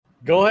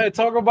Go ahead,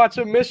 talk about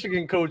your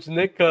Michigan coach,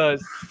 Nick.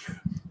 Cause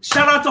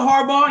shout out to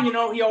Harbaugh. You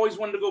know, he always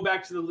wanted to go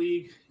back to the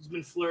league. He's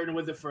been flirting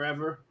with it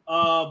forever.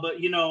 But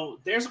you know,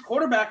 there's a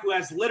quarterback who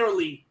has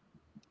literally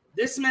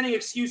this many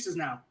excuses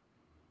now,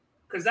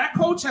 because that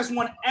coach has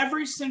won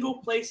every single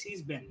place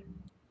he's been.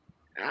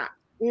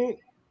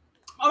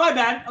 Oh, my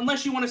bad.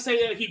 Unless you want to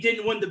say that he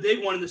didn't win the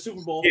big one in the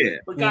Super Bowl. Yeah.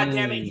 But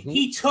goddamn it,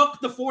 he took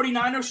the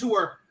 49ers, who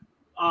were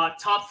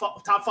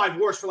top five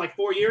worst for like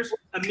 4 years,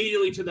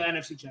 immediately to the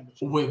NFC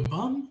Championship. With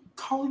bum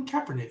Colin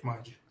Kaepernick,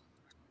 mind you.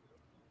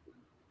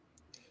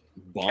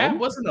 Cap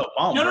wasn't a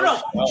bum.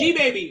 No.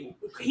 G-Baby.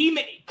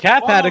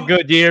 Cap had a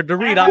good year. The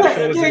read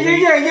option was elite.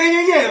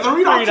 Yeah. The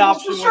read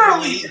option was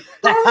surely.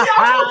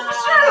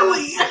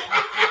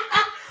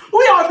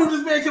 We all knew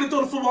this man couldn't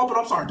throw the football, but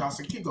I'm sorry,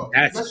 Dawson. Keep going.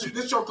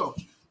 This your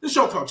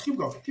coach. Keep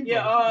going.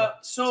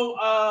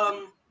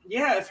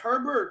 If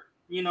Herbert,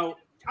 you know,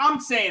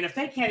 I'm saying if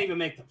they can't even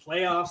make the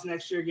playoffs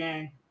next year,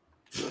 gang,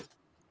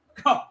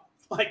 come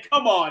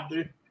on,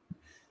 dude.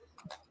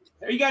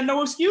 You got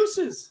no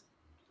excuses.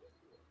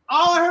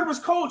 All I heard was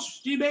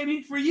coach,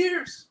 G-Baby, for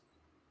years.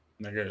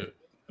 This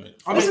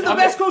is the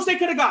best coach they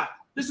could have got.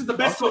 This is the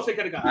best coach they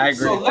could have got. I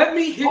agree. So let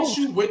me hit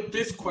you with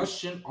this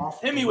question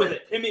off. Hit me with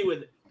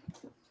it.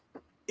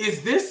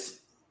 Is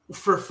this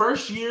for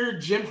first year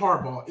Jim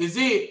Harbaugh? Is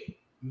it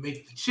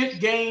make the chip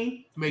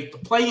game, make the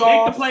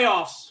playoffs? Make the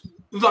playoffs.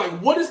 Like,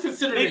 what is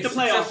considered a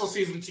successful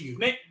season to you?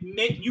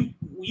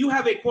 You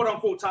have a quote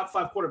unquote top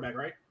 5 quarterback,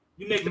 right?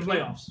 You make the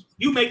playoffs.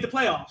 You make the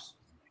playoffs.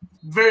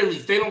 Very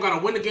least, they don't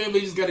gotta win the game;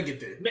 they just gotta get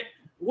there.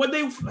 What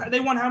they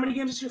won? How many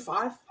games this year?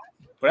 5.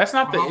 But that's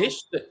not the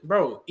issue,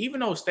 bro.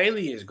 Even though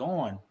Staley is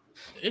gone,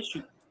 the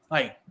issue,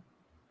 like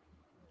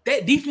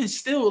that defense,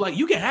 still like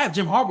you can have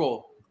Jim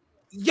Harbaugh.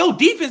 Yo,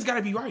 defense got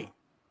to be right.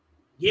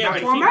 Yeah,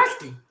 that's what I'm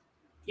asking.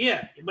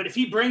 Yeah, but if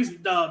he brings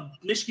the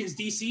Michigan's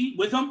DC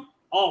with him,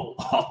 oh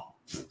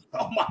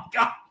my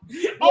God.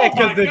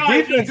 Because the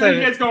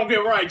defense gonna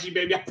get right, G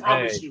baby. I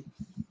promise you.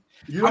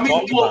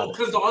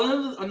 Because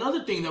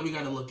another thing that we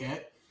got to look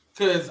at,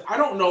 because I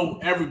don't know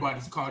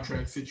everybody's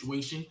contract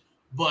situation,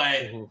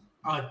 but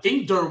I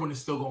think Derwin is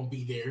still going to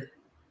be there,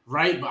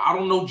 right? But I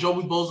don't know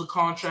Joey Bosa's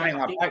contract.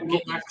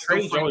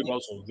 Trade Joey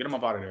Bosa. Get him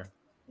up out of there.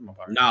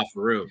 Nah,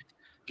 for real.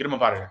 Get him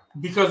up out of there.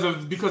 Because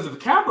of the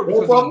cap or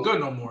because he's good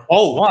no more?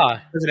 Oh,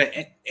 why? Because of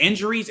the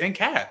injuries and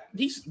cap.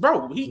 He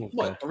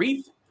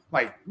 3?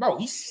 Like, bro,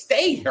 he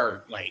stayed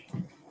hurt. Like,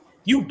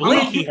 you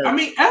blink.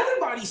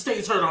 Everybody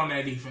stays hurt on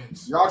that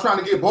defense. Y'all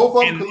trying to get both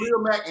of them,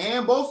 Khalil Mack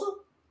and Bosa?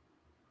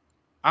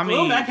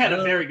 Khalil Mack had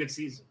a very good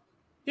season.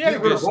 He had a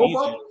good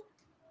season.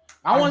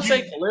 I wouldn't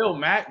say Khalil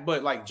Mack,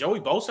 but like Joey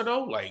Bosa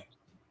though, like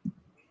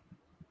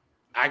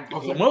I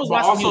think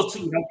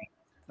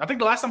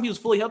the last time he was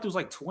fully healthy was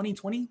like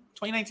 2020,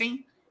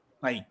 2019.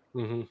 Like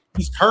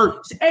he's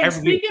hurt. Hey,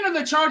 speaking of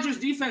the Chargers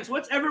defense,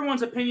 what's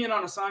everyone's opinion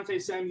on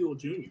Asante Samuel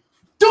Jr.?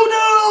 I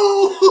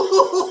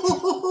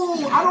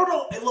don't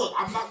know. Hey, look,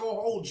 I'm not gonna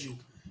hold you.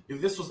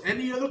 If this was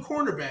any other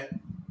cornerback,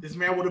 this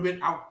man would have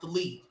been out the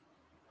league.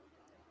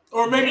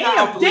 Or maybe not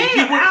out the league.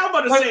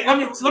 Let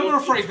me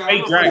rephrase that.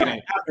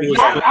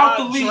 Not out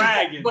the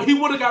league, but he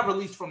would have got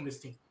released from this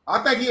team.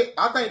 I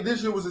think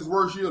this year was his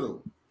worst year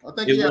though. I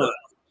think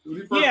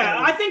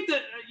I think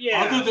that.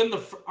 Other than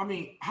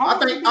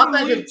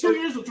I think 2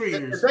 years or 3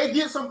 years. If they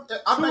get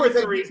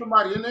get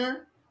somebody in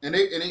there, and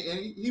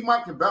he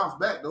might can bounce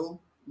back though.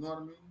 You know what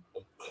I mean?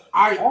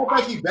 I don't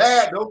think he's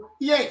bad though.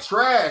 He ain't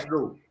trash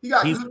though.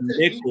 He's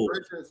nickel.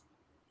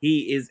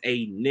 He is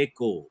a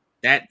nickel.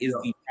 That is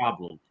the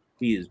problem.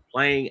 He is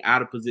playing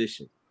out of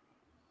position.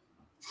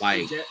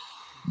 Like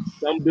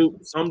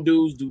some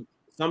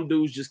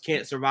dudes just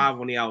can't survive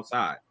on the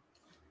outside.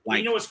 Like,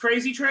 you know what's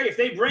crazy, Trey? If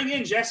they bring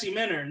in Jesse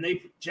Minter and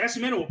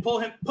Jesse Minter will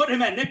put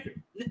him at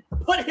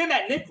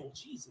nickel.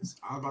 Jesus.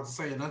 I was about to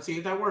say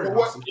enunciate that word.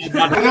 Enunciate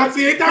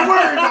that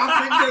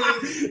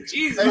word.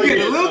 Jesus, you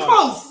getting a little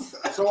close.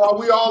 So are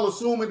we all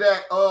assuming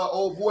that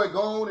old boy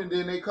gone and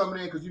then they coming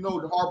in because the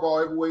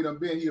Harbaugh everywhere done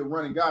been here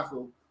running guy?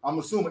 So I'm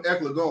assuming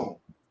Eckler gone.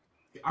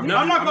 I'm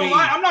not gonna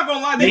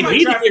lie. They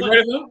might draft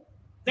him.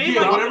 They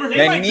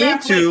might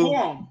draft Blake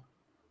Corum.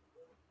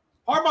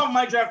 Harbaugh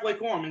might draft Blake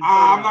Corum.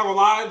 I'm not gonna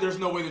lie. There's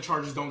no way the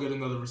Chargers don't get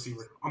another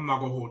receiver. I'm not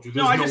gonna hold you.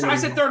 I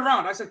said third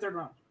round.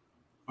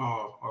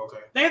 Oh, okay.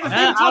 They have the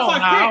top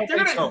 5 pick.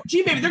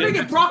 They're gonna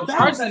get Brock back.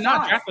 Chargers did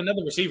not draft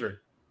another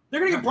receiver. They're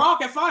gonna get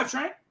Brock at 5,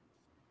 Trent.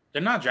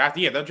 They're not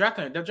drafting. Yeah, they're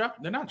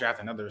not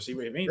drafting another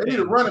receiver. They need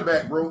a running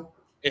back, bro.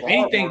 If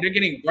anything, they're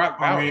getting Brock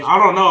Bowers. I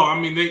don't know.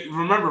 They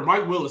remember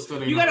Mike Willis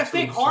still. You got to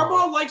think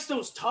Harbaugh likes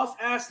those tough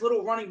ass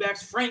little running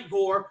backs. Frank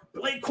Gore,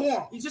 Blake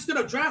Corum. He's just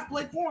gonna draft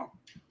Blake Corum.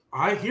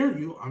 I hear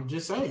you. I'm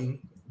just saying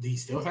he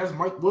still has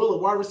Mike Will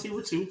at wide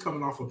receiver 2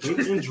 coming off a big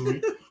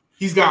injury.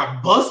 He's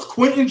got bust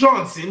Quentin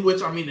Johnson,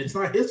 which it's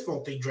not his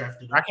fault they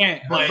drafted him. I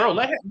can't, let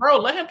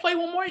him play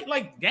one more.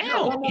 Like, damn.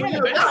 Oh my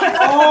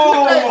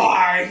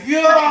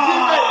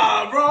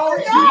God, bro!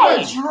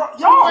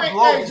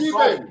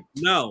 G-Baby.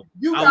 No,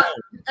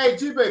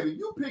 G-Baby,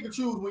 you pick and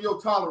choose when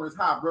your tolerance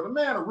high, bro. The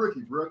man a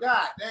rookie, bro.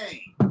 God dang.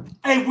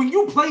 Hey, when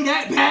you play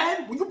that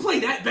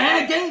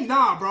bad game,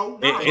 nah, bro.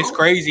 It's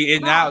crazy.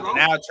 And now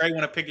Trey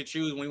want to pick and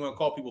choose when we want to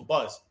call people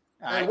bust.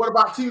 Hey, what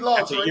about T-Law?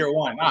 After year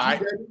one. All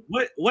right.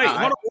 Wait,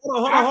 hold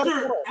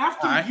on.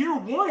 After year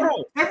one,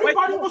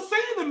 everybody was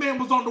saying the man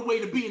was on the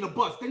way to being a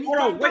bust. Then hold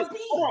on.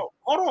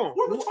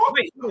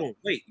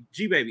 Wait,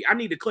 G baby, I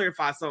need to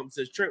clarify something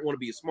since Trent want to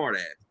be a smart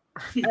ass.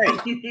 Hey,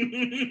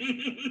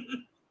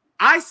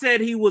 I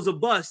said he was a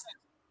bust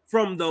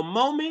from the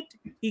moment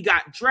he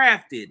got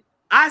drafted.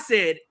 I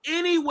said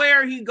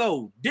anywhere he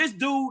go, this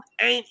dude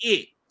ain't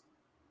it.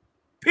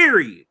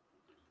 Period.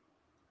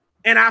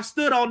 And I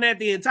stood on that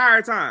the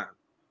entire time.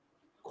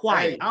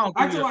 Quiet. I don't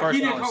think he's a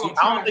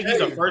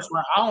first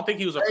round. I don't think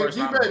he was a first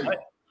round. At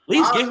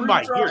least give him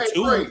by year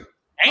 2.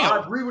 I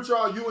agree with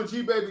y'all, you and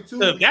G Baby too.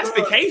 If that's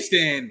the case,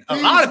 then a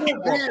lot of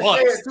people are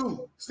bust.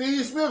 Too.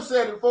 Steve Smith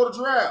said it before the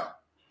draft.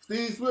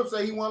 Steve Smith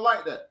said he wasn't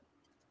like that.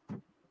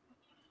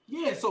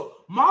 Yeah, so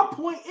my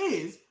point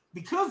is,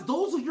 because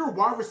those are your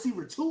wide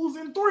receiver 2s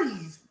and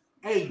 3s,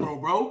 hey,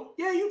 bro.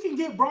 Yeah, you can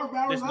get Brock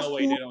Bowers. There's no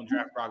way they don't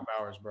draft Brock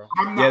Bowers, bro.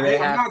 I'm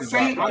not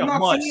saying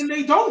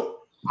they don't.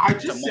 I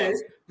just said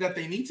that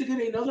they need to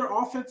get another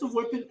offensive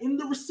weapon in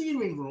the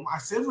receiving room. I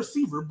said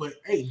receiver, but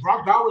hey,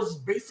 Brock Bowers is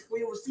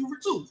basically a receiver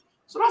too.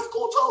 So that's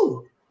cool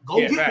too.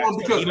 Go get one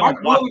because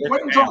Mike Will and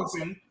Quentin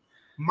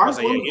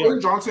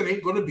Johnson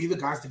ain't going to be the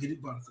guys to get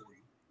it done for you.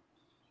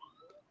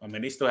 I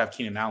mean, they still have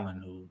Keenan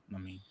Allen,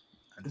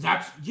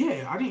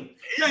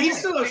 he's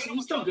still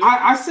good.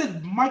 I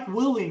said Mike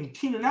Will and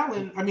Keenan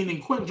Allen. I mean,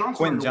 and Quentin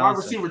Johnson are wide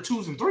receiver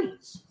 2s and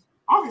 3s.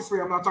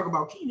 Obviously, I'm not talking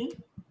about Keenan.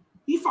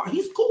 He's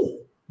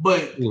cool,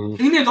 but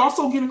Keenan's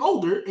also getting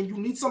older, and you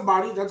need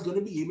somebody that's going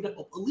to be able to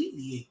help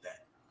alleviate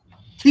that.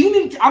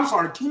 Keenan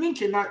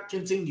cannot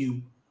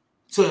continue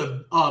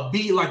to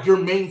be like your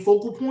main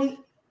focal point,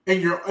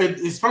 and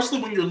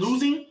especially when you're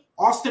losing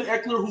Austin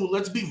Eckler, who,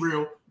 let's be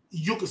real,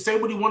 you can say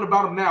what you want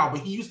about him now,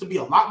 but he used to be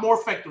a lot more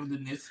effective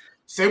than this.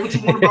 Say what you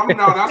want about him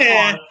now, that's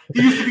fine.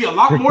 He used to be a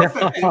lot more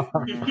effective.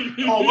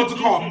 What's it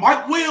called?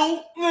 Mike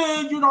Will,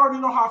 you already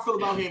know how I feel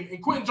about him. And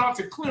Quentin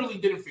Johnson clearly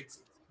didn't fix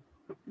it.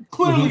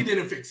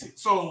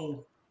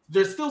 So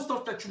there's still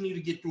stuff that you need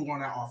to get through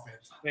on that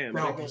offense to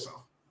help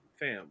yourself.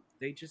 Fam,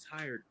 they just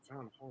hired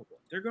John Harbaugh.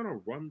 They're going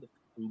to run the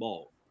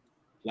ball.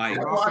 Like,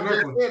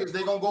 they're going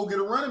to go get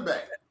a running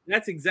back.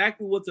 That's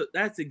exactly what's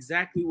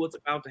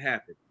about to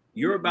happen.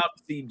 You're about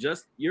to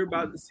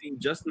see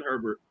Justin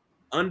Herbert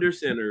under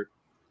center.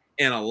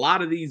 And a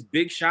lot of these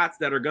big shots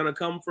that are going to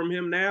come from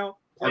him now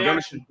are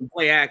going to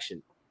play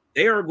action.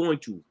 They are going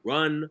to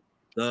run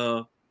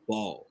the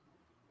ball.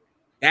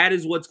 That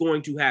is what's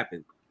going to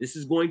happen. This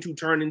is going to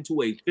turn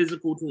into a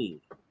physical team.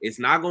 It's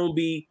not going to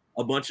be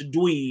a bunch of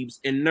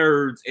dweebs and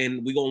nerds,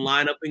 and we're going to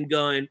line up and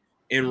gun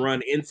and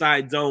run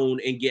inside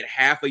zone and get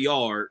half a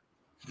yard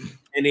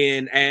and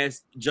then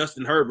ask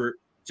Justin Herbert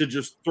to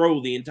just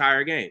throw the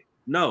entire game.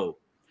 No.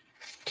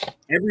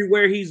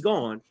 Everywhere he's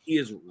gone, he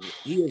has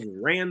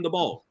ran the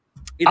ball.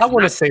 I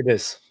want to say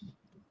this.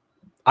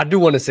 I do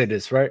want to say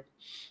this, right?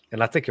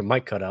 And I think your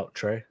mic cut out,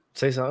 Trey.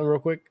 Say something real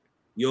quick.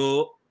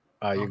 Yo.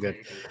 You're good.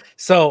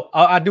 So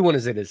I do want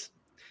to say this.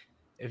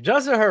 When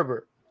Justin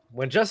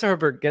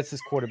Herbert gets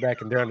his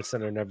quarterback and they're on the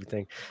center and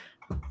everything,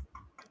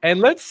 and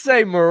let's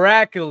say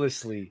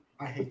miraculously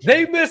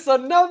they miss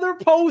another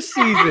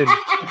postseason,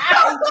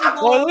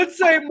 or let's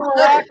say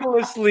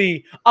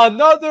miraculously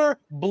another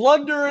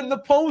blunder in the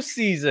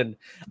postseason.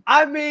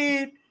 I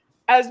mean,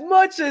 as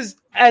much as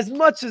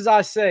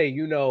I say,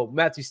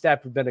 Matthew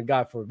Stafford been a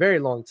guy for a very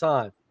long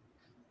time.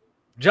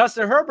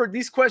 Justin Herbert,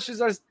 these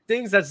questions are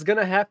things that's going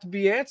to have to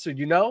be answered,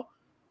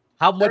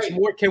 How much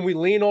more can we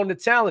lean on the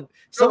talent?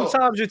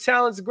 Sometimes your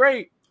talent's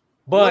great,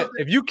 but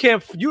if you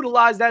can't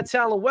utilize that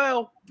talent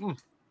well,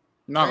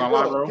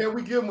 can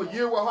we give them a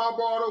year with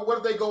Harbaugh? What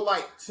if they go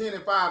like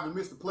 10-5 and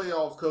miss the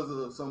playoffs because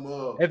of some?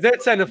 If they're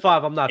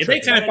 10-5, I'm not. If they're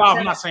 10-5,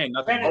 I'm not saying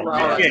nothing.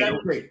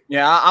 Okay.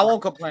 Yeah, I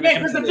won't complain. Yeah,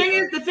 because the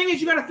thing is,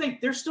 you got to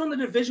think they're still in the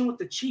division with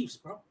the Chiefs,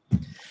 bro.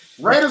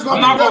 Raiders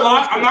gonna.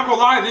 I'm not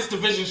gonna lie. This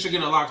division should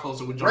get a lot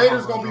closer with John.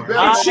 Raiders gonna be better.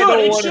 It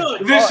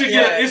should. This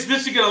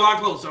should get a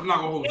lot closer. I'm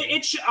not gonna hold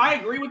it. I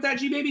agree with that,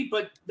 G baby.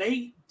 But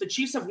the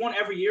Chiefs have won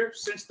every year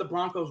since the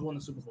Broncos won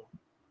the Super Bowl.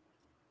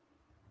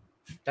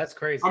 That's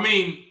crazy. I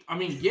mean,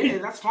 yeah,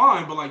 that's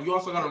fine. But like, you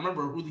also got to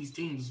remember who these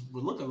teams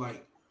were looking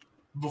like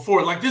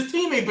before. Like, this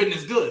team ain't been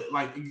as good.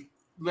 Like,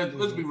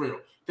 let's be real.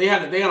 They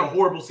had a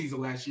horrible season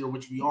last year,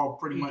 which we all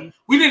pretty much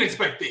we didn't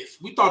expect this.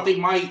 We thought they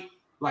might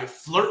like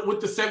flirt with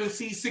the 7th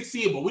seed, 6th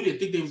seed, but we didn't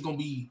think they was gonna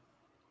be.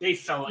 They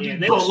fell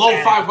in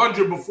below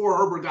 500 before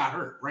Herbert got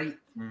hurt, right?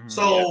 Mm-hmm.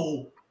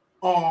 So,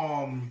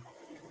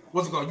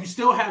 what's it called? You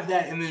still have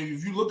that, and then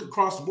if you look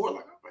across the board,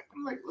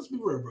 I'm like, let's be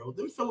real, bro.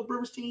 Them Phillip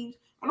Rivers teams.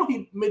 I know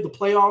he made the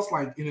playoffs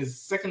like in his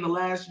second to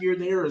last year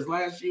there, or his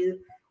last year,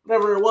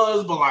 whatever it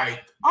was. But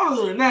like,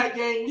 other than that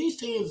game, these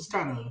teams is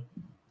kind of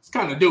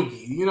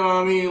dookie. You know what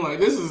I mean? Like,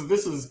 this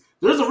is.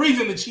 There's a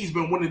reason the Chiefs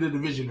been winning the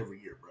division every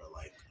year, bro.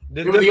 Like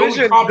the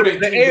division,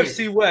 the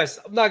AFC West.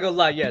 I'm not gonna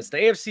lie. Yes, the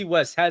AFC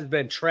West has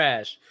been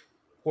trash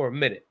for a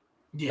minute.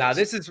 Yes. Now,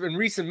 this is in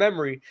recent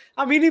memory.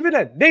 I mean, even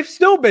then, they've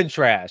still been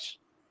trash.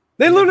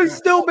 They literally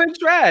still been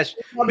trash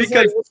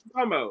because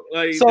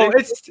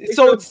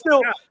it's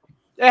still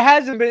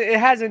it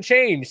hasn't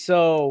changed.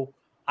 So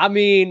I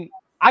mean,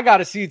 I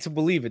gotta see it to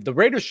believe it. The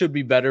Raiders should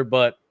be better,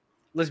 but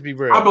let's be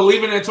real. I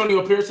believe in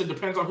Antonio Pierce. It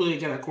depends on who they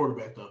get at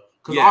quarterback, though,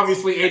 because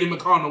obviously Aiden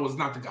McConnell was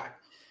not the guy.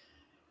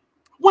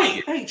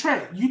 Wait, hey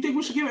Trent, you think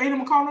we should give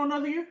Aiden McConnell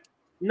another year?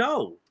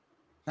 No.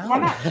 Why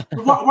not?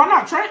 Why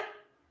not, Trent?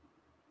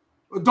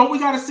 Don't we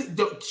gotta see?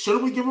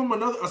 Shouldn't we give him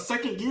a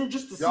second year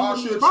just to see? Y'all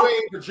should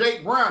trade for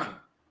Jake Browning.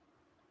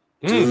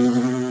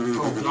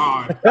 Oh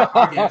God!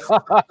 I guess.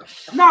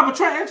 Nah, but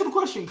try to answer the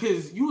question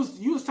because you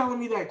was telling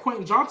me that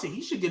Quentin Johnson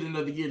he should get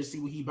another year to see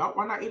what he about.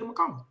 Why not Aiden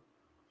McConnell?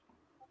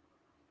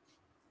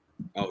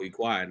 Oh, he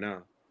quiet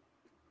now.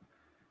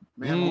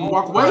 Man,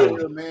 walk away.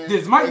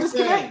 Does Mike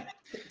disconnect?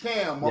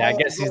 Yeah, I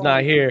guess he's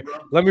not here.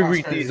 Let me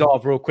read these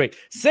off real quick.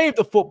 Save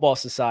the Football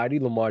Society,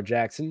 Lamar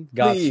Jackson,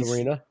 God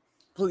Serena.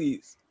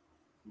 Please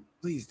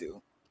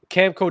do.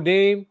 Cam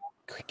Cobain,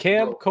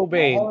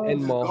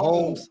 and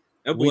Mahomes.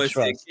 That boy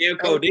said Cam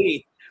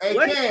Cobain. Hey,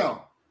 Cam.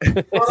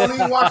 Bro, don't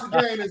even watch the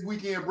game this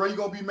weekend, bro. You're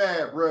going to be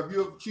mad, bro. If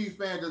you're a Chiefs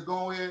fan, just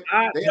go ahead.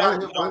 They out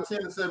here by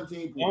 10 to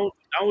 17 points.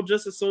 Don't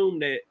just assume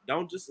that.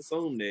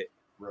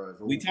 Bro,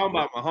 we talking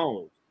about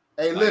Mahomes.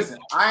 Hey, listen.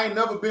 I ain't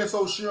never been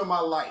so sure in my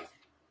life.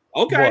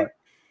 Okay. What?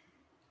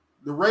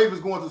 The Ravens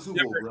going to the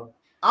Super Bowl,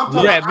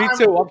 bro. Me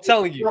too. I'm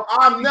telling you. Bro,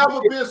 I've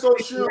never been so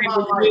sure in my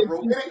life,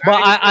 bro.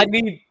 But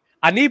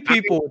I need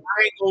people.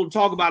 I ain't gonna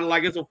talk about it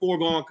like it's a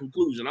foregone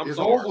conclusion. I'm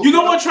sorry. You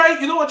know what,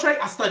 Trey?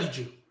 I studied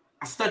you,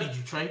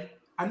 Trey.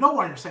 I know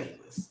why you're saying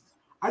this.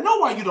 I know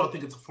why you don't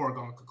think it's a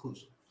foregone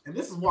conclusion, and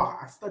this is why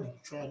I studied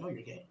you, Trey. I know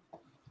your game.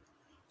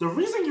 The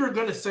reason you're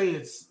gonna say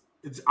it's.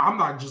 I'm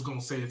not just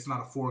gonna say it's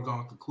not a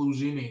foregone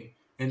conclusion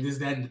and this,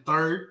 that, and the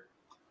third.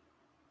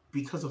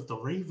 Because if the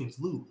Ravens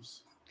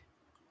lose,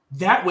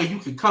 that way you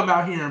could come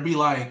out here and be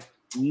like,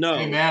 no,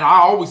 hey man, I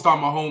always thought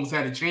Mahomes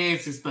had a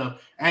chance and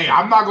stuff. Hey,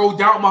 I'm not gonna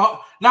doubt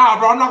Nah,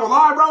 bro, I'm not gonna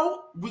lie,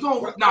 bro. We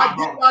gonna I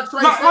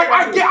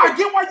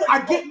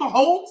get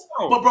Mahomes,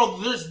 but bro,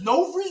 there's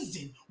no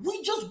reason.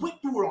 We just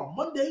went through it on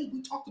Monday.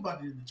 We talked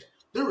about it in the chat.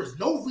 There is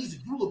no reason.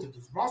 You look at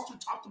this roster,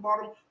 top to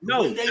bottom.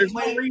 There's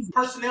no reason.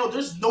 Personnel.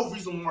 There's no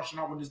reason Lamar should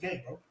not win this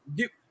game, bro.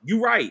 You're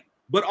right,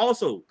 but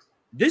also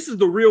this is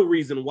the real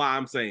reason why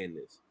I'm saying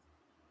this.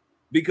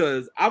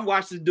 Because I've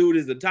watched this dude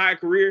his entire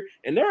career,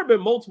 and there have been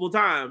multiple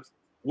times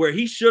where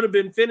he should have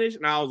been finished,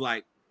 and I was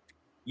like,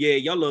 yeah,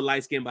 your little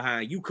light skin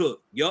behind. You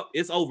cook. Yup,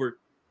 it's over.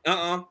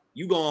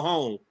 You going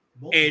home.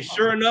 And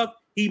sure enough,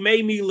 he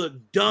made me look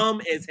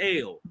dumb as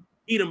hell.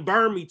 He done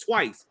burned me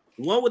twice.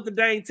 One with the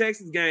dang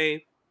Texas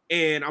game,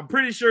 and I'm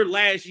pretty sure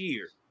last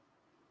year.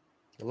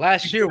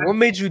 Last year? What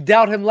made you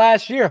doubt him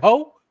last year,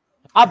 ho?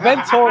 I've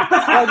been told.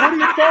 Like, what are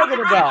you talking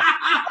about?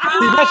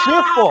 See, that's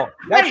your fault.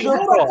 That's your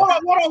fault.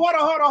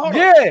 Hold on.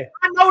 Yeah.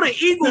 I know the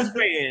Eagles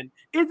fan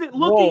isn't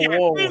looking at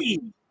me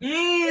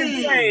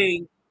and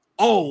saying,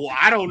 oh,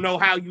 I don't know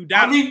how you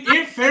doubt. I mean,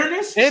 in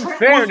fairness, Trent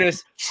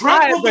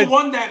was the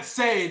one that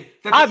said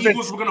that the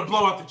Eagles were going to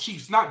blow out the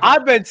Chiefs.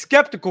 I've been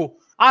skeptical.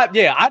 I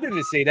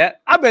didn't say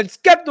that. I've been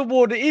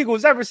skeptical of the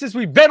Eagles ever since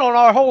we've been on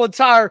our whole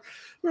entire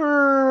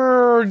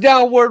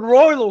downward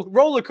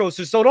roller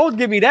coaster. So don't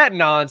give me that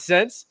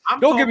nonsense.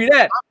 Don't give me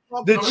that.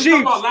 The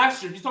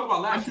Chiefs. He's talking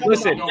about last year.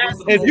 Listen,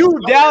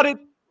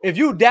 if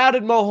you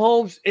doubted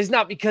Mahomes, it's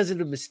not because of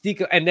the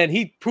mystique, and then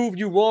he proved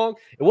you wrong.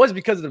 It wasn't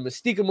because of the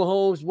mystique of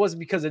Mahomes. It wasn't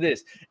because of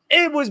this.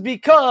 It was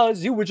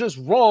because you were just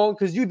wrong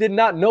because you did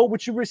not know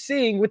what you were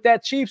seeing with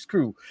that Chiefs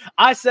crew.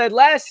 I said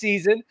last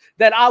season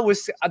that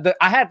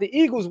I had the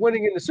Eagles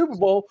winning in the Super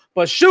Bowl,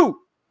 but shoot,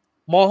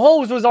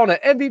 Mahomes was on an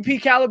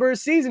MVP caliber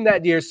season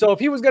that year. So if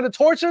he was going to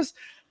torch us,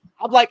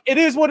 I'm like, it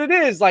is what it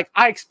is. Like,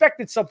 I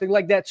expected something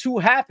like that to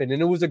happen,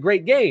 and it was a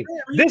great game.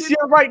 This year,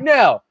 right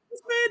now.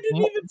 This man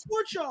didn't even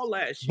torch y'all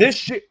last year. This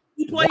shit.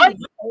 He played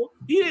well.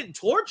 He didn't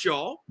torch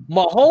y'all.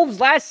 Mahomes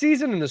last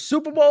season in the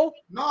Super Bowl?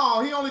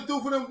 No, he only threw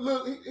for them.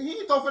 Look, he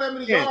didn't throw for that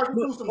many yards. He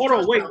threw some hold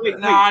on, wait.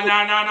 No.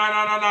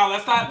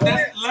 Let's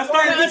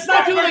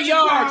not do the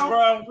yards,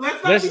 bro.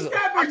 Let's not.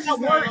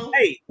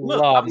 Hey,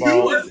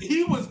 look,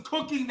 he was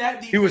cooking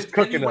that defense. He was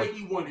cooking any way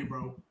he wanted,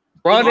 bro.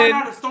 Running,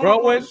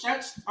 throwing.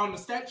 On the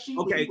stat sheet.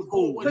 Okay,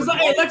 cool. Because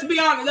let's be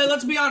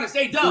honest.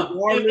 Hey, Dub,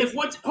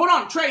 hold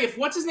on, Trey. If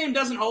what's his name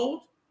doesn't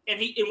hold,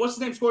 and what's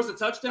his name scores a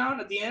touchdown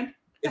at the end,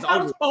 how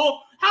does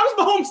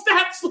Mahomes'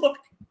 stats look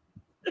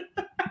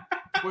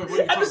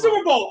at the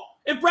Super Bowl?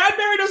 If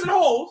Bradbury doesn't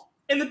hold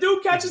and the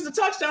dude catches the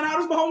touchdown, how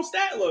does Mahomes'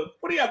 stat look?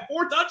 What do you have?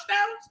 4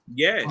 touchdowns?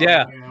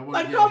 Yeah.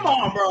 Come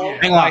on, bro.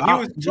 He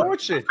was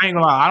tortured. I ain't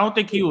gonna lie. I don't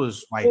think he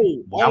was like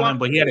balling,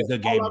 but he had a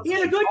good game. He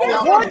had a good game.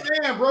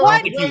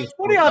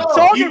 What are y'all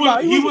talking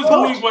about? He was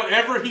doing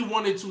whatever he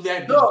wanted to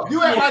that game.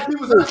 You act like he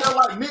was out there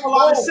like Nick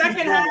Foles. The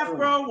second half,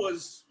 bro,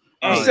 was.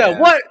 You said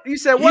what? You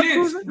said what? We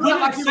didn't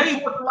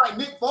say like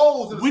Nick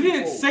Foles. We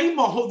didn't say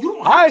Mahomes. You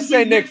don't I didn't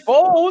say Nick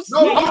Foles.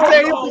 No, you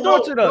said he was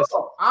torturing us.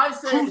 I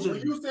said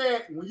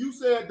when you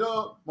said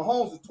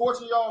Mahomes is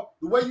torturing y'all,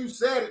 the way you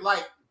said it,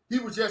 like he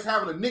was just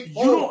having a Nick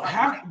Foles. You don't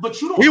have,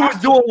 but you don't. He was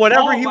doing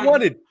whatever he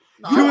wanted.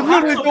 He was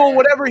literally doing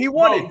whatever he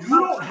wanted. You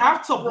don't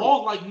have to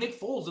ball like Nick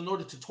Foles in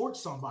order to torch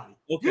somebody.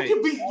 Okay.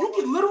 You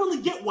can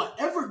literally get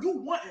whatever you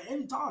want at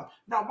any time.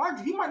 Now, mind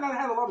you, he might not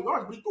have had a lot of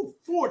yards, but he threw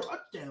 4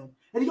 touchdowns,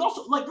 and he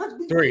also let's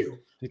be real.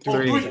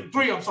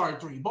 Three. I'm sorry,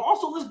 3. But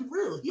also, let's be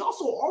real. He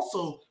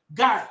also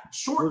got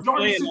short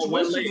yardage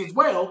situations as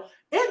well,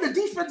 and the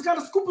defense got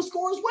a scoop and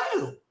score as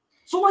well.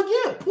 So,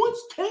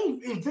 points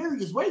came in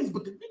various ways,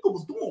 but the nigga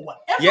was doing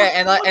whatever.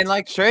 Yeah, and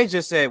like Trey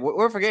just said,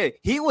 we're forgetting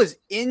he was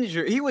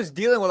injured. He was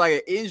dealing with like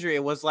an injury.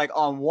 It was like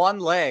on one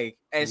leg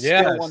and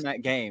still won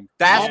that game.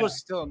 That's what's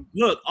still.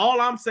 Look, all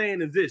I'm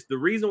saying is this: the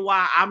reason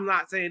why I'm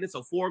not saying it's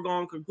a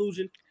foregone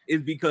conclusion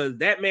is because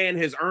that man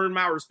has earned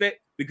my respect.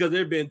 Because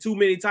there have been too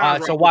many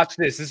times. So watch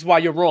this. This is why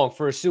you're wrong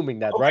for assuming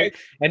that, right?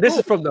 And this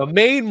is from the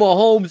main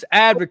Mahomes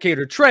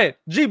advocator, Trent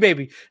G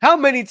baby. How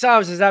many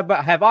times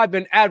have I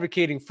been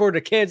advocating for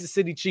the Kansas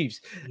City Chiefs?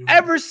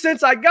 Ever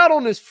since I got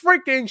on this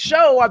freaking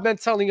show, I've been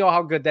telling y'all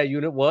how good that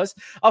unit was.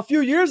 A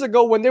few years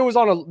ago, when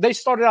they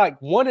started like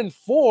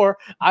 1-4.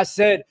 I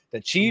said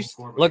the Chiefs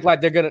look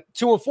like they're gonna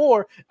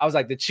 2-4. I was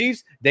like, the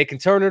Chiefs, they can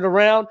turn it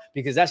around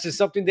because that's just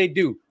something they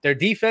do. Their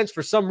defense,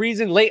 for some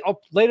reason,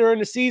 later in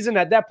the season,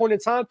 at that point in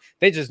time,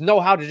 they just know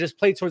how to just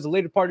play towards the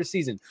later part of the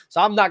season.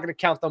 So I'm not going to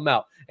count them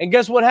out. And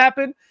guess what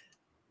happened?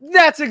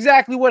 That's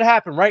exactly what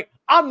happened, right?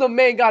 I'm the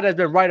main guy that's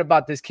been right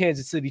about this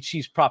Kansas City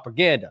Chiefs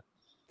propaganda,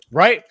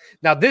 right?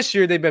 Now, this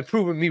year, they've been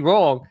proving me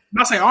wrong.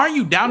 I say, aren't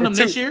you down them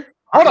this year?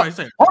 Hold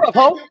up,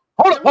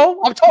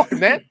 Ho. I'm talking,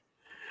 man.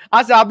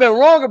 I said, I've been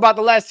wrong about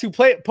the last 2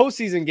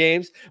 postseason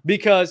games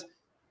because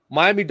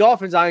Miami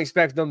Dolphins, I didn't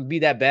expect them to be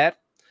that bad.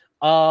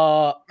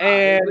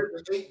 And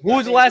who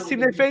was the last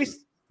team they faced?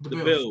 The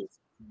Bills.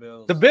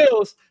 The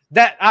Bills,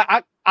 that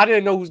I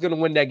didn't know who's going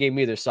to win that game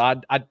either. So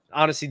I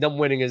honestly, them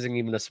winning isn't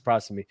even a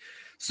surprise to me.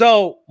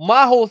 So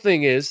my whole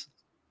thing is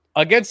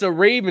against a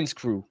Ravens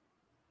crew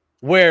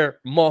where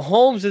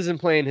Mahomes isn't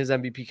playing his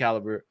MVP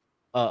caliber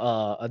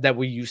that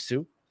we used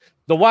to.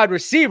 The wide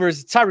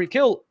receivers, Tyreek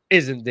Hill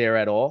isn't there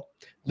at all.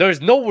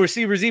 There's no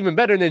receivers even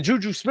better than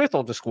Juju Smith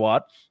on the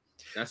squad.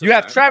 You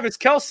have Travis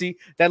Kelce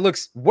that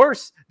looks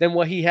worse than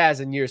what he has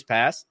in years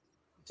past.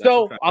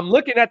 So I'm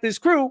looking at this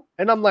crew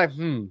and I'm like,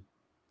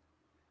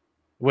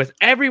 with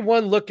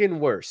everyone looking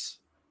worse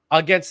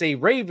against a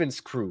Ravens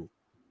crew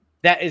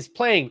that is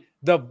playing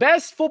the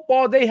best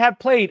football they have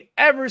played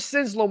ever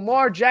since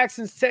Lamar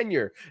Jackson's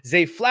tenure.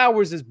 Zay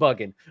Flowers is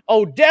bugging.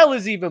 Odell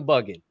is even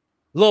bugging.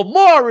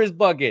 Lamar is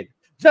bugging.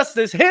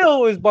 Justice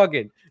Hill is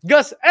bugging.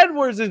 Gus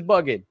Edwards is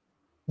bugging.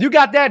 You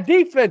got that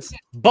defense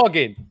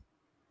bugging.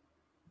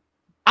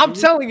 I'm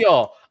telling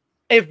y'all,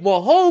 if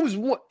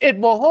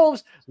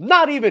Mahomes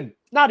not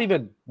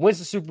even wins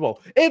the Super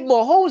Bowl, if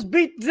Mahomes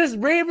beat this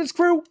Ravens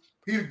crew,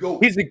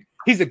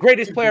 he's the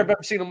greatest player I've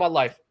ever seen in my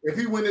life. If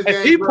he wins this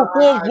game, he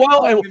performs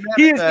well, and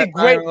he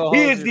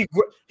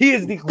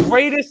is the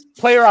greatest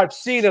player I've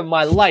seen in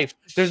my life.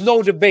 There's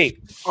no debate.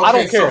 Okay, I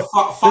don't care.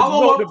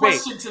 Follow-up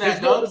question to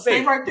that, Dub.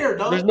 Stay right there,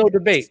 Dub. There's no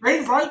debate.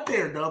 Stay right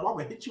there, Dub. I'm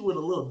gonna hit you with a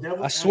little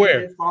devil. I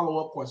swear.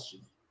 Follow-up question.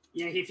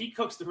 Yeah, if he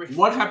cooks the Ravens,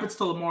 what happens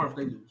to Lamar if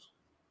they lose?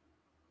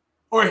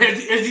 Or has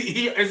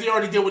he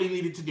already did what he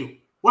needed to do?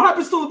 What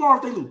happens to Lamar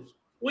if they lose?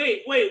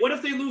 Wait. What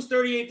if they lose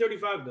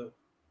 38-35 though?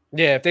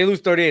 Yeah, if they lose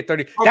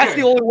 38-30, that's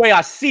the only way I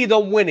see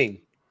them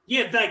winning.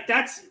 Yeah,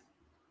 that's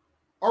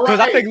because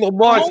I think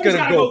Lamar's going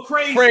to go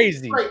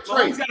crazy.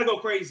 Mahomes got to go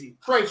crazy.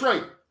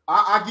 Trey,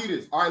 I get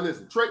this. All right,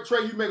 listen.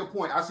 Trey, you make a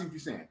point. I see what you're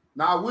saying.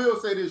 Now, I will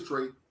say this,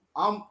 Trey.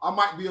 I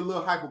might be a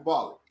little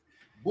hyperbolic,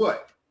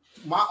 but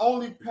my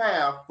only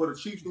path for the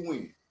Chiefs to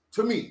win,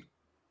 to me,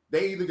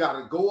 they either got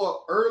to go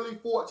up early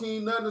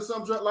 14-0 or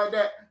something like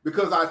that,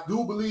 because I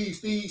do believe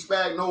Steve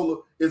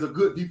Spagnuolo is a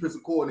good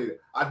defensive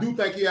coordinator. I do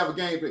think he have a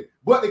game plan.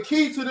 But the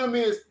key to them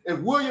is if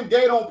William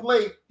Gay don't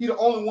play, he the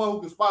only one who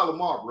can spot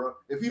Lamar, bro.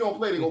 If he don't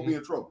play, they're going to be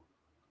in trouble.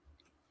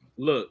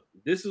 Look,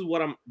 this is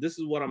what I'm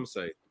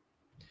saying.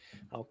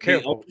 I don't care.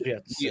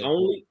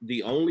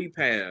 The only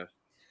path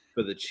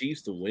for the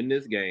Chiefs to win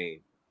this game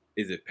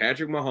is if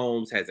Patrick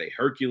Mahomes has a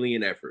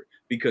Herculean effort.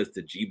 Because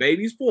to G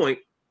Baby's point,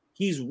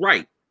 he's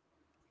right.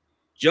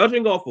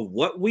 Judging off of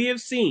what we have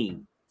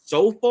seen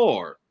so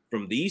far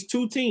from these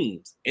two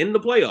teams in the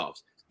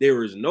playoffs,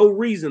 there is no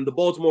reason the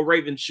Baltimore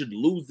Ravens should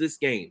lose this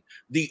game.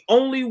 The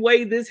only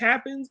way this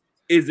happens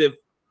is if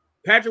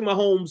Patrick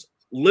Mahomes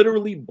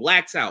literally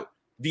blacks out.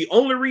 The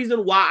only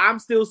reason why I'm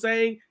still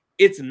saying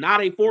it's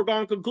not a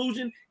foregone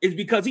conclusion is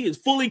because he is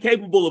fully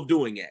capable of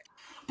doing it.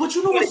 But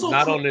you know what's so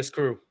not on this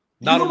crew.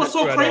 Not you know what's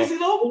so crazy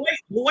though?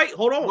 Wait,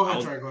 hold on. Go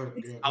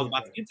ahead. I was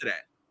about to get to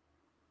that.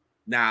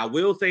 Now I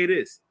will say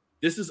this.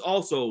 This is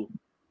also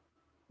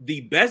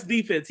the best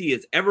defense he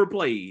has ever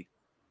played.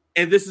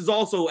 And this is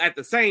also, at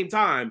the same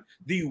time,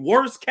 the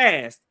worst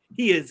cast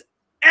he has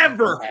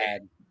ever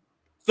had.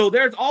 So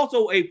there's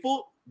also a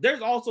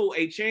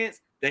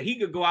chance that he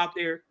could go out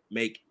there,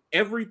 make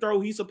every throw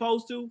he's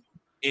supposed to,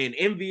 and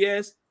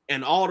MVS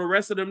and all the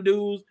rest of them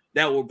dudes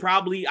that will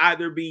probably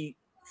either be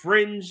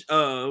fringe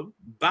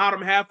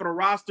bottom half of the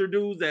roster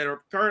dudes that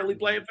are currently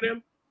playing for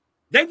them.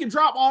 They can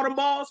drop all them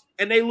balls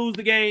and they lose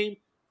the game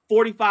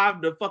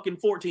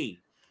 45-14.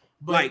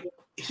 But like,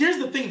 here's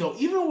the thing though,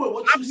 even with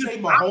what you say,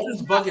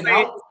 Mahomes bugging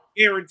out,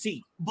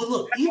 guaranteed. But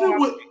look,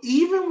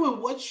 even with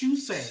what you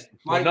say,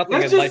 like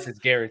nothing in life is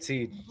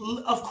guaranteed.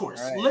 Of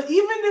course, even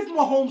if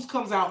Mahomes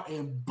comes out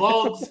and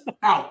bugs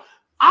out,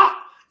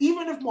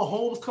 even if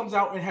Mahomes comes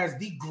out and has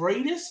the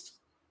greatest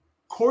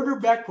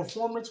quarterback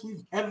performance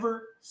we've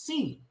ever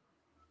seen,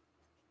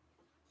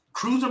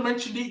 Cruiser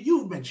mentioned it,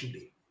 you've mentioned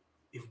it.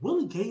 If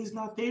Willie Gay's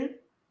not there,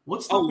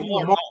 what's stopping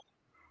Lamar?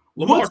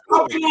 What's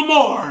stopping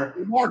Lamar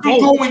from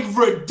going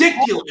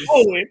ridiculous?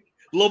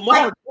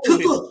 Lamar.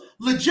 Look,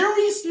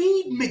 L'Jarius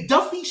Sneed,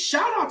 McDuffie,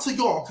 shout out to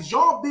y'all because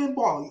y'all been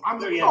balling. I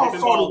mean, we all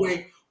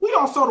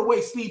saw the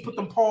way Sneed put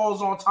them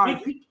paws on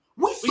time.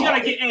 We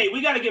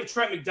gotta give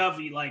Trent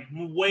McDuffie like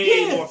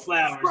way more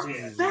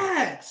flowers.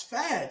 Facts.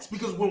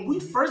 Because when we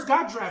first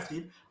got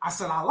drafted, I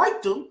said I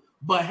liked him,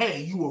 but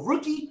hey, you a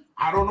rookie.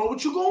 I don't know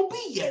what you're gonna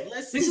be yet.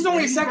 Let's see. This is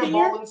only his second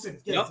year.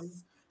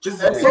 Just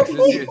second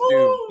year.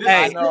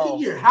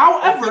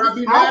 However,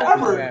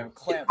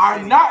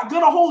 I'm not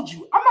gonna hold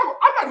you. I'm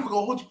not even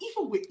gonna hold you.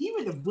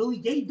 Even if Willie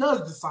Gay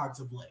does decide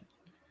to play,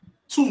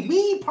 to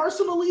me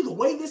personally, the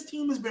way this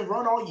team has been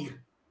run all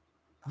year,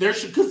 there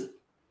should because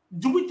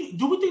do we think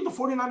the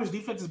 49ers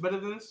defense is better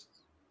than this?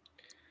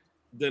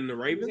 Than the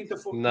Ravens?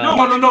 No.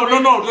 Than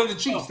the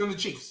Chiefs.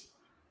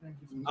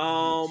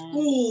 No.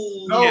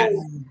 Yes.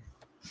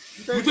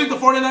 You think the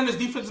 49ers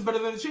defense is better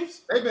than the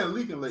Chiefs? They've been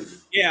leaking lately.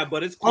 Yeah,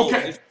 but it's close.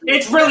 Okay.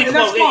 It's really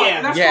close.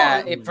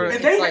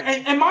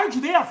 And mind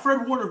you, they have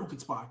Fred Warner who can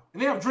spot.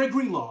 And they have Dre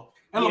Greenlaw.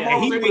 And Lamar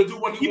was able to do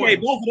what he wanted.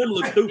 Made both of them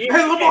look stupid.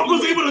 And Lamar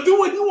was able to do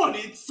what he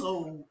wanted.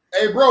 So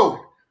hey, bro,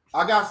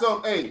 I got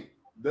something. Hey,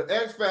 the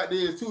X factor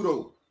is too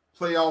though.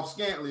 Playoff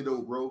Scantling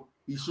though, bro.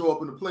 He show up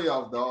in the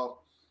playoffs, dog.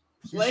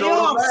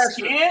 Playoff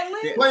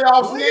Scantling?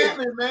 Playoff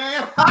Scantling,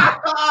 man.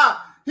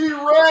 He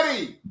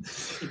ready.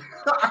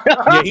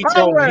 Yeah, he's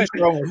trolling.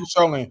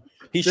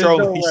 He's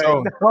trolling.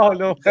 Oh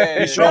no,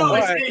 hey,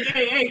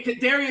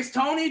 Kadarius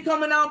Toney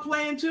coming out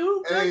playing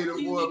too. Hey, the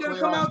boy gonna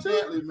come out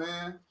too,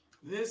 man.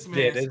 This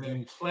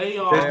man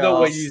playoff. There's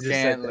no way you just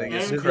said that.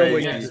 There's no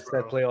way you just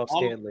said playoff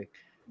Scantling.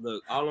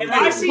 Look, if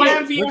I see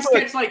MVS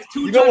catch like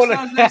 2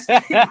 touchdowns next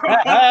game,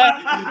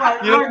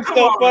 you're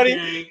so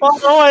funny.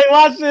 Oh wait,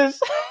 watch this.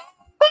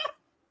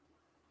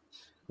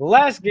 The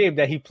last game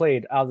that he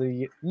played out of the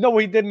year, what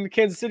he did in the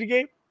Kansas City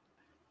game?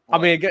 What?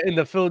 I mean, in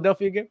the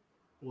Philadelphia game?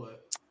 What?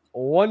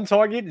 1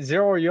 target,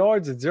 0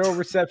 yards, and 0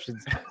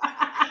 receptions.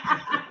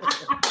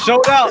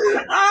 Showed out.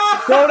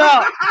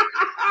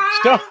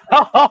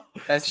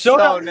 That's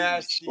so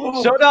nasty.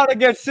 Showed out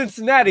against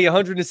Cincinnati,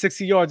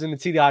 160 yards in the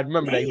TD. I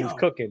remember that he was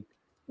cooking.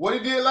 What he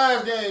did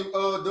last game,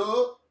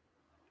 Doug?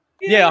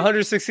 Yeah,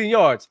 116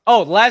 yards.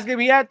 Oh, last game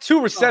he had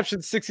 2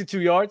 receptions,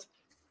 62 yards.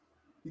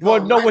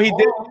 Well, know what he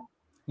did?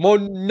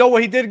 Know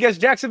what he did against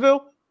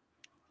Jacksonville?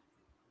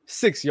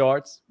 6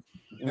 yards,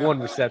 1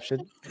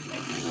 reception.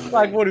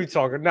 Like, what are we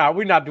talking? Nah,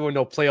 we're not doing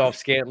no playoff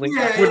Scantling.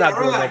 We're not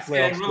doing no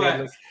playoff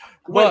Scantling.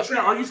 Wait,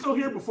 Trent, are you still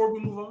here before we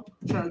move on?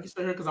 Trent, are you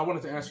still here? Because I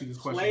wanted to ask you this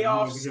question.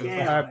 Playoff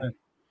Scantling.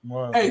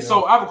 Hey,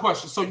 so I have a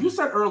question. So you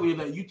said earlier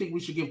that you think we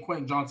should give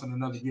Quentin Johnson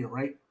another year,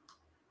 right?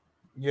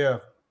 Yeah.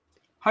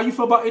 How you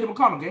feel about Aiden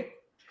McConnell,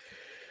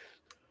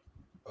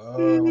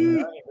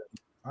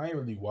 I ain't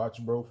really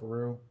watching, bro, for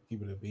real.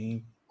 Keep it a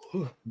beam.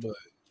 But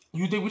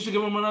you think we should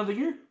give him another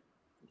year?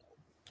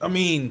 I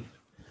mean,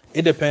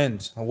 it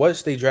depends on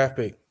what's the draft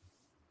pick.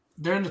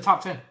 They're in the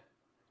top 10.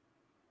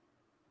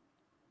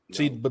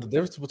 See, but the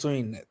difference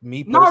between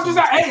me,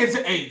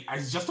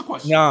 it's just a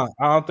question. Nah,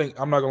 I don't think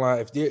I'm not gonna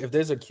lie. If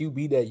there's a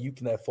QB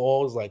that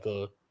falls like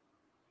a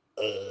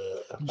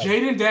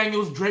Jaden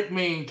Daniels, Drake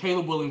May, and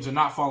Caleb Williams are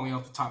not falling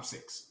out the top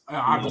 6.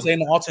 I'm saying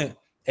the alternate.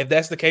 If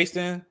that's the case,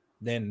 then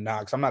nah,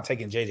 because I'm not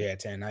taking JJ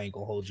at 10. I ain't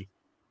gonna hold you.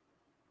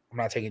 I'm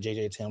not taking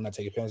JJ at 10. I'm not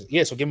taking Pence.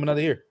 Yeah, so give him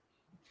another year.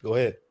 Go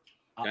ahead.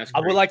 I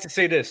would like to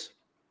say this.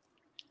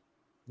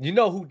 You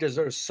know who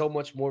deserves so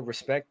much more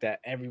respect that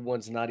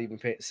everyone's not even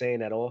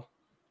saying at all?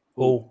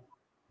 Who?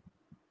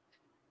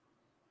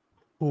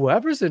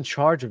 Whoever's in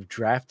charge of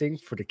drafting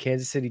for the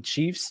Kansas City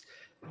Chiefs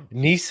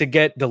needs to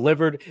get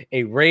delivered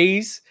a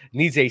raise,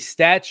 needs a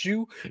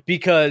statue,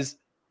 because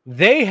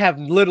they have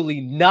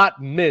literally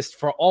not missed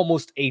for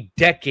almost a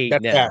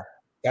decade now.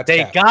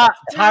 They got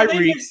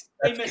Tyreek.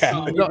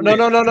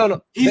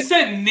 No. He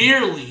said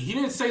nearly. He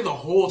didn't say the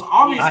whole.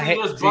 Obviously,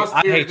 there's bust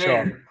here and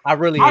there. Y'all. I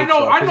really hate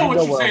y'all. I know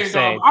what you're saying,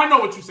 dog. I know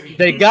what you're saying.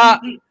 They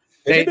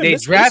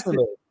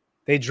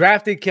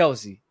drafted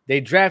Kelsey. They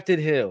drafted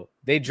Hill.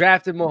 They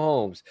drafted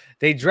Mahomes.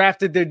 They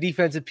drafted their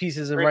defensive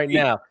pieces, and right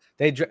now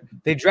they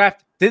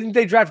draft. Didn't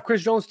they draft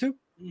Chris Jones too?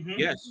 Mm-hmm.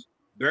 Yes.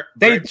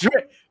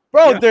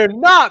 Bro, they're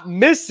not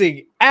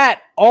missing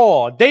at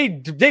all. They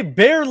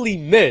barely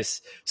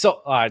miss.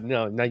 So,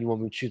 no, now you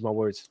want me to choose my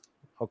words.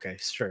 Okay,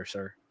 sure.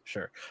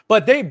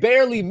 But they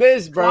barely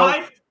miss, bro.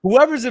 Clive?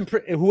 Whoever's in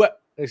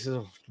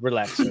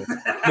relax, sir.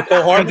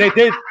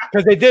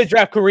 Because they did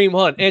draft Kareem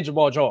Hunt and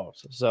Jamal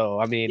Charles. So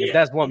I mean, if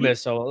that's one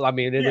miss, so I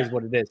mean, it is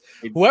what it is.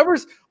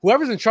 Whoever's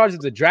in charge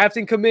of the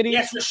drafting committee,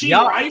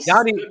 y'all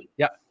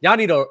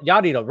need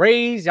a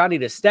raise, y'all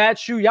need a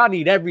statue, y'all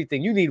need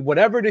everything. You need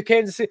whatever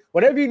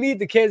you need,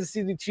 the Kansas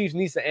City Chiefs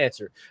needs to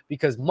answer.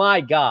 Because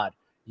my God,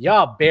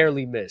 y'all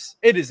barely miss.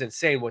 It is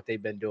insane what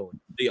they've been doing.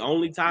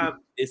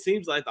 It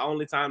seems like the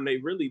only time they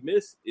really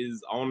miss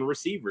is on the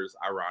receivers,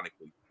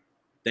 ironically.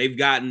 They've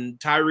gotten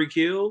Tyreek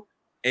Hill,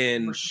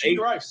 and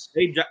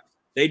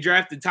they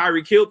drafted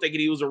Tyreek Hill thinking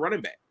he was a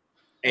running back.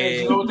 And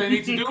you know what they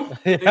need to do?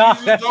 They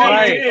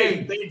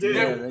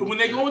did. When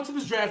they go into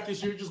this draft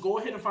this year, just go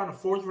ahead and find a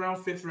 4th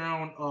round, 5th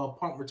round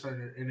punt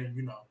returner, and then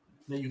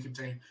then you can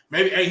take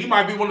maybe. Hey, he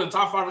might be one of the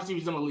top 5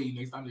 receivers in the league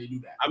next time they do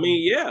that. I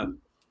mean, yeah,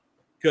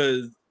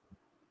 because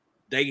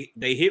they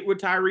hit with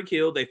Tyreek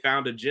Hill, they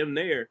found a gem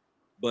there,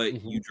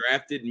 but you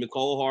drafted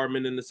Mecole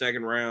Hardman in the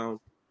 2nd round.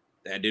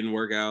 That didn't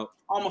work out.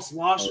 Almost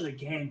lost it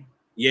again.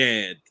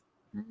 Yeah.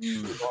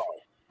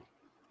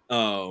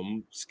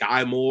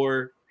 Sky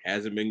Moore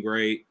hasn't been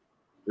great.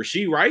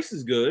 Rashee Rice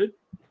is good,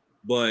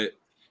 but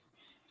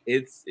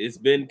it's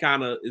been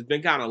kind of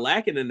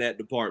lacking in that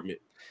department.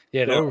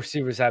 Yeah, the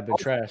receivers have been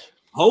trash.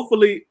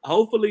 Hopefully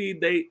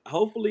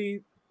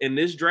in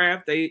this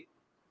draft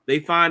they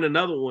find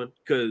another one,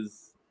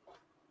 because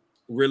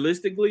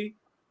realistically,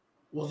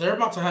 well, they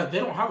don't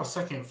have a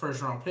 2nd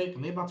first round pick,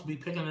 and they're about to be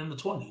picking in the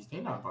 20s.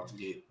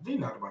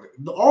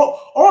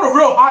 All the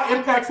real high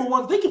impactful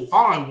ones, they can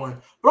find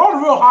one. But all the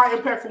real high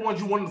impactful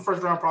ones you won in the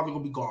 1st round probably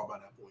gonna be gone by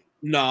that point.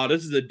 No,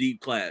 this is a deep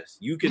class.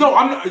 I'm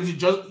not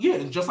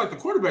just like the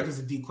quarterback is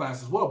a deep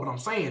class as well. But I'm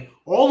saying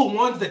all the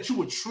ones that you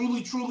would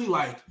truly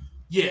like,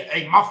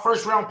 hey, my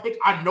 1st round pick,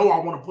 I know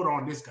I want to put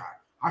on this guy.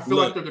 I feel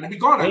like they're gonna be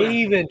gone. They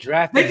even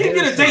drafted. They can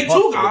get a day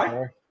 2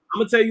 guy. I'm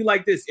gonna tell you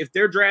like this: if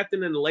they're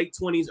drafting in the late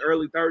 20s,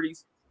 early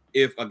 30s,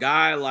 if a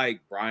guy like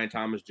Brian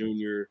Thomas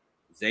Jr.,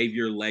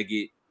 Xavier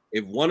Leggett,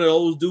 if one of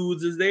those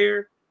dudes is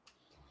there,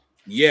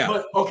 yeah.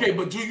 But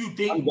do you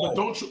think? But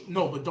don't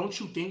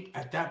you think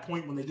at that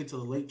point when they get to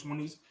the late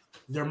 20s,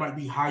 there might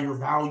be higher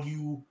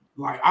value?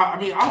 Like I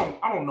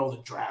don't know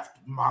the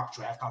mock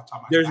draft off the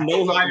top of my head.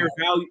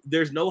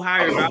 There's no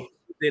higher value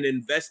than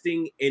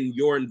investing in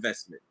your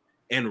investment.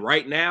 And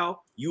right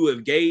now, you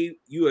have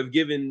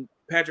given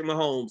Patrick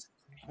Mahomes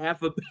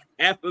half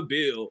a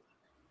bill,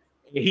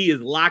 and he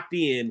is locked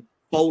in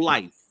for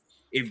life.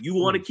 If you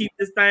want to keep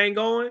this thing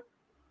going,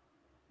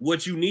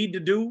 what you need to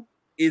do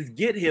is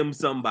get him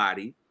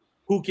somebody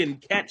who can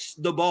catch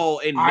the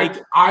ball and make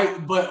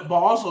it. But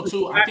also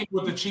too, I think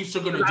what the Chiefs are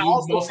going to do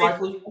most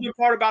likely. The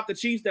part about the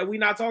Chiefs that we're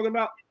not talking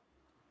about,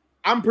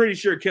 I'm pretty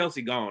sure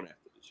Kelsey gone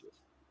after this year.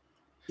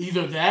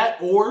 Either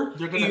that or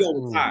they're going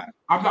to.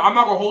 I'm not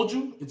going to hold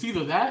you. It's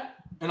either that,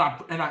 and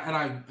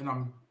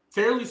I'm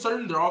fairly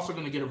certain they're also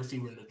going to get a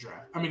receiver in the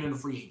draft. I mean, in the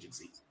free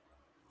agency.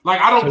 Like,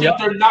 I don't think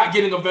they're not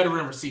getting a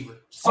veteran receiver.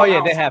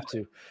 They have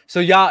to. So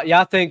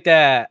y'all think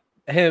that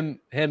him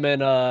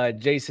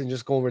and Jason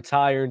just gonna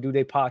retire and do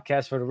their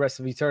podcast for the rest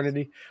of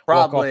eternity?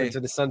 Probably. Walk off into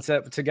the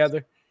sunset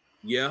together?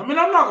 Yeah. I mean,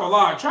 I'm not gonna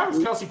lie. Travis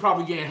Kelce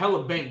probably getting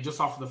hella bank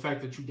just off of the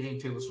fact that you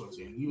gained Taylor Swift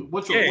game.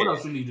 What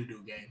else you need to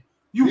do, game?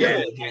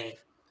 Game.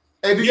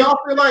 Hey, do y'all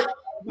feel like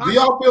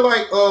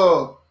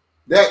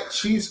that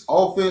Chiefs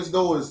offense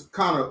though is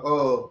kind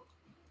of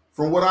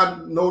from what I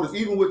noticed,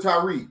 even with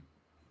Tyreek,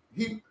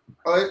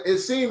 it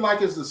seemed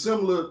like it's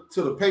similar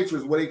to the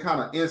Patriots where they kind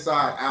of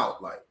inside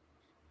out, like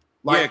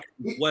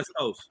West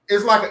Coast.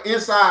 It's like an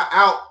inside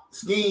out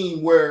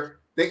scheme where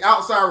the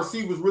outside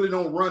receivers really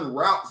don't run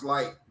routes,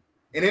 like,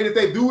 and then if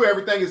they do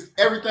everything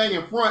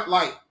in front,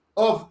 like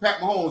of Pat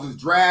Mahomes is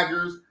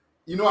draggers.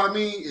 You know what I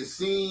mean? It's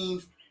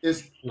seams,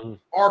 it's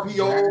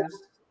RPOs.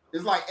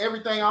 It's like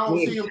everything. I don't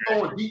see him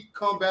throwing deep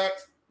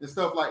comebacks and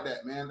stuff like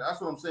that, man. That's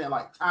what I'm saying.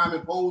 Like time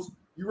and post,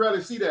 you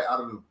rarely see that out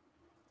of them.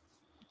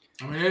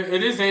 I mean,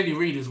 it is Andy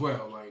Reid as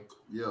well. Like,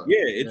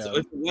 it's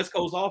a West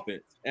Coast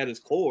offense at its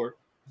core.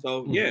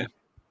 So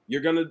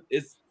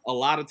it's a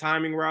lot of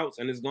timing routes,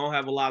 and it's gonna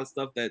have a lot of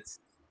stuff that's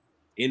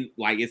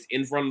it's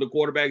in front of the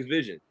quarterback's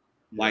vision.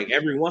 Like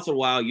every once in a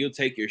while, you'll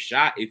take your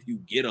shot if you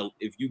get a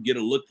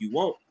look you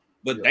want,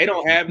 but they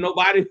don't have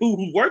nobody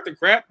who's worth the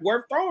crap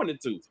worth throwing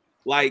it to.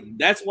 Like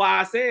that's why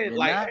I said,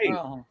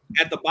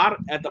 at the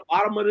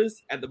bottom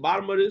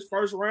of this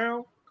first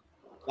round,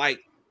 like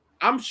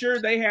I'm sure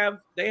they have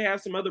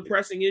some other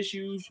pressing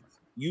issues.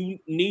 You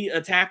need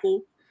a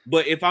tackle,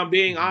 but if I'm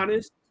being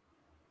honest,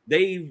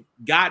 they've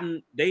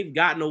gotten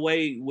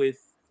away with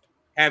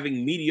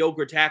having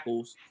mediocre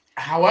tackles.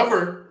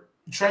 However,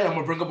 Trey, I'm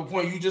gonna bring up a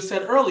point you just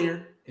said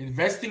earlier.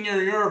 Investing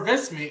in your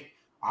investment.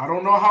 I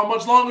don't know how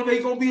much longer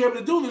they're gonna be able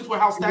to do this with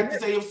how stacked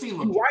this AFC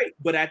looks. Right,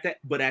 but at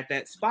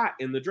that spot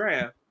in the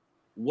draft,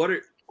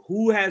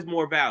 who has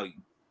more value?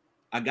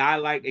 A guy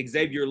like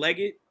Xavier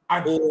Leggett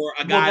or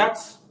a guy?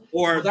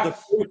 or the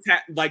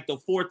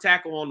fourth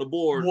tackle on the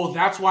board. Well,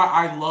 that's why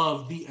I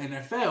love the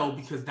NFL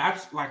because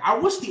that's like I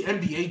wish the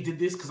NBA did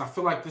this because I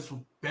feel like this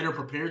would better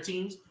prepare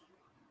teams.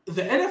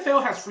 The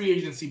NFL has free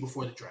agency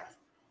before the draft,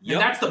 and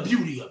that's the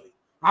beauty of it.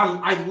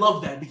 I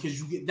love that because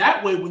you get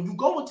that way when you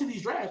go into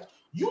these drafts,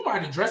 you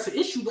might address an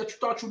issue that you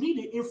thought you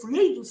needed in free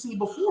agency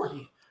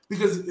beforehand.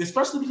 Because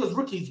especially because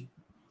rookies,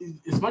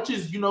 as much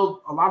as a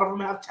lot of them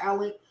have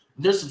talent,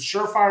 there's some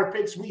surefire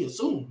picks we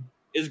assume.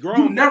 It's grown.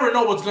 You never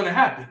know what's going to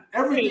happen.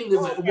 Everything is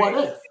a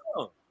what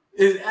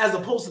if. As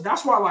opposed to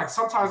that's why like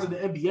sometimes in the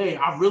NBA,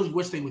 I really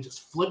wish they would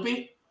just flip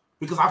it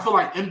because I feel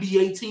like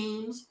NBA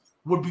teams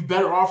would be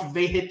better off if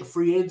they hit the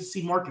free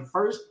agency market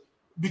first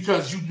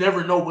because you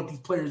never know what these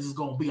players is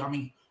going to be. I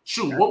mean,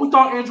 shoot, what we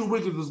thought Andrew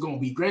Wiggins was going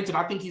to be. Granted,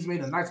 I think he's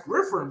made a nice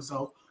career for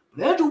himself,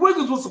 but Andrew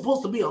Wiggins was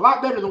supposed to be a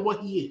lot better than what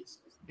he is.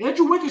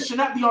 Andrew Wiggins should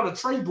not be on a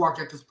trade block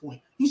at this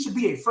point. He should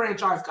be a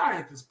franchise guy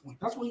at this point.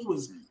 That's what he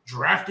was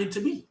drafted to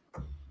be.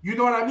 You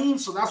know what I mean?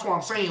 So that's what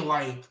I'm saying.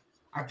 Like,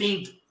 I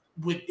think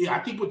with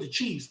the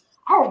Chiefs,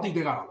 I don't think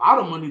they got a lot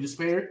of money to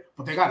spare,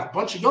 but they got a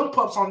bunch of young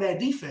pups on that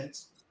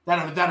defense that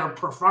are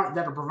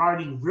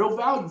providing real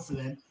value for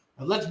them.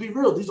 And let's be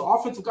real, these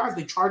offensive guys,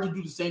 they try to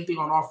do the same thing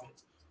on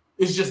offense.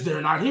 It's just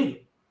they're not hitting.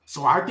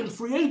 So I think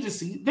free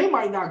agency, they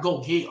might not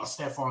go get a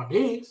Stephon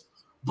Diggs,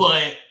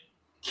 but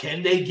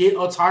can they get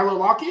a Tyler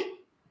Lockett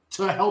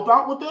to help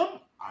out with them?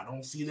 I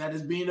don't see that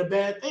as being a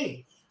bad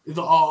thing.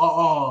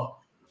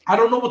 I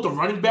don't know what the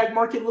running back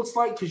market looks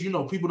like because,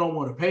 people don't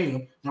want to pay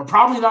him. They're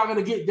probably not going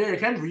to get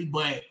Derrick Henry,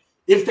 but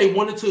if they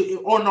wanted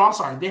to – I'm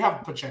sorry. They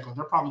have Pacheco.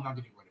 They're probably not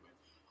getting running back.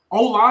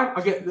 O-line,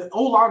 again, the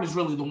O-line is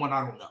really the one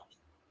I don't know.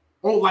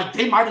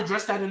 They might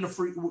address that in the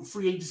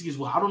free agency as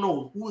well. I don't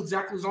know who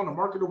exactly is on the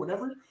market or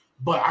whatever,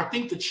 but I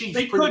think the Chiefs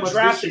they could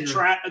draft a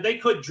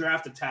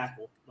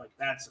tackle.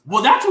 That's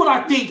what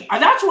I think.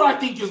 That's what I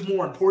think is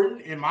more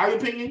important, in my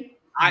opinion.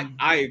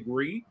 I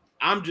agree.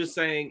 I'm just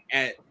saying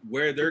at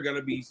where they're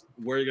gonna be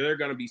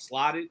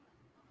slotted.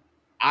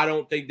 I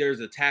don't think there's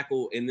a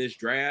tackle in this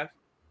draft.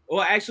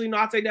 Well, actually, no,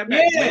 I'll take that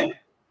back. Yeah.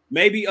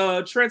 Maybe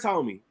Trent's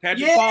homie,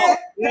 Patrick Paul.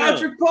 Yeah.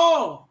 Patrick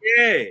Paul.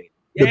 Yeah.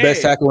 The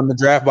best tackle in the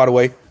draft, by the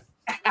way.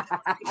 Best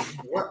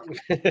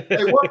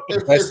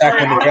tackle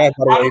in the draft,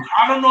 by the way.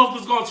 I don't know if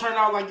it's gonna turn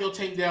out like your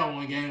Tank Dell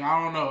one game.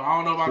 I don't know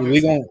about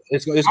this.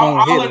 It's gonna hit.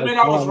 I'll admit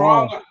I was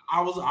wrong.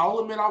 I'll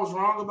admit I was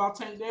wrong about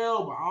Tank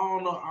Dell, but I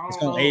don't know. It's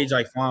gonna age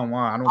like fine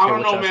wine. I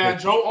don't know, man.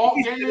 Joe Alt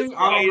game.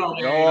 I don't know,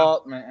 man. Joe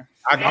Alt, man.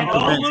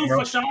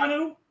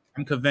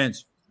 I'm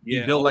convinced.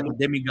 He built like a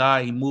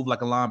demigod. He moved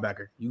like a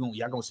linebacker.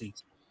 Y'all gonna see.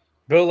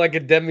 Built like a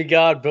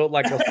demigod, built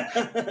like a.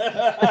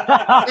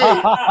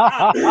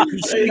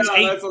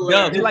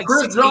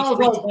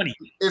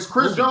 Is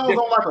Chris Jones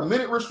on like a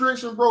minute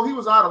restriction, bro? He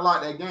was out a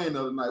lot that game the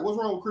other night. What's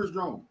wrong with Chris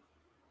Jones?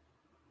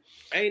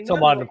 Ain't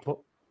nothing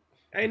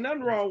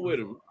wrong with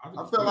him. I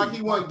felt like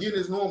he wasn't getting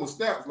his normal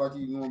stats like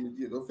he normally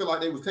get. I feel like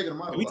they was taking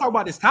him out. We talk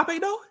about this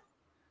topic though.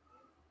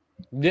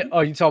 Yeah. Oh,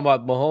 you talking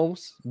about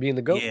Mahomes being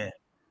the GOAT? Yeah.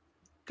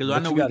 Because I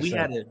know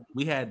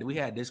we had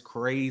this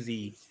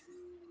crazy.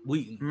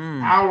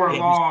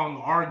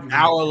 Hour-long argument.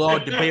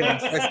 Hour-long debate on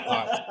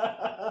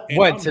Xbox.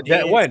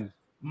 When?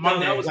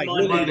 Monday. That was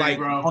Monday,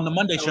 bro. On the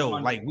Monday show.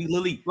 Like, we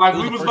literally... Like,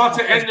 we was about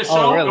to end the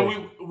show.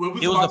 Really?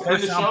 It was the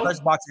first time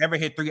Xbox ever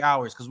hit 3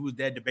 hours because we was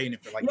dead debating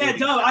it for like... Yeah,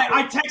 Doug,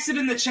 I texted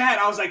in the chat.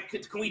 I was like,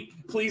 can we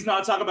please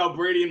not talk about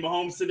Brady and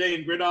Mahomes today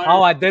in Gridiron?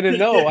 Oh, I didn't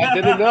know.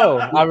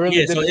 I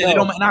really didn't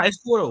know.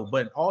 It's cool, though.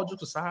 But all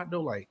jokes aside,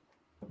 though, like,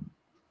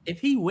 if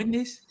he win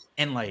this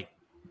and, like,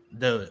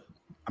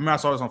 I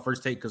saw this on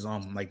First Take because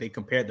like they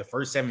compared the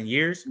first 7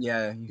 years.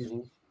 Yeah.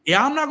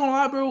 Yeah, I'm not gonna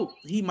lie, bro.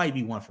 He might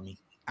be one for me.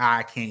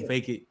 I can't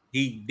fake it.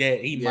 He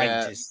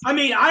might just. I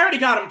mean, I already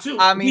got him too.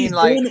 I mean,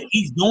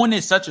 he's doing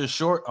it such a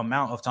short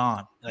amount of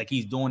time. Like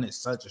he's doing it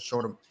such a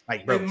short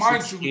like. Bro, and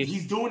mind you,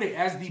 he's doing it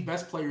as the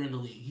best player in the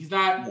league. He's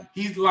not.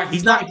 He's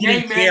not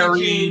game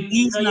managing.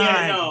 He's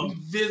not. No.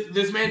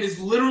 This man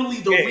is literally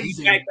the reason. He's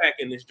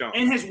backpacking this jump.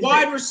 And his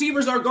wide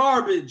receivers are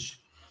garbage.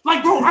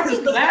 Like, bro, I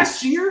think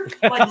last year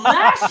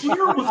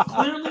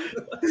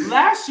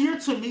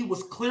to me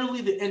was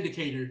clearly the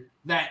indicator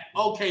that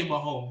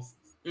Mahomes.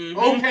 Mm-hmm.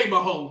 Okay,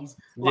 Mahomes.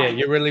 Like, yeah,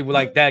 you're really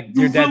like that.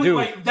 You're that dude.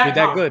 You're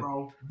that good.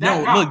 Bro.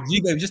 Look,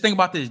 G-Baby, just think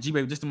about this.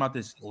 G-Baby, just think about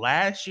this.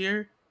 Last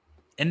year,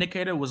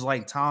 indicator was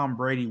like Tom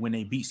Brady when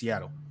they beat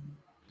Seattle.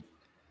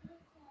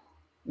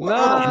 No.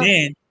 And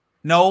then,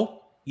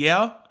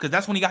 because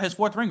that's when he got his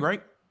 4th ring,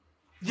 right?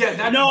 Yeah,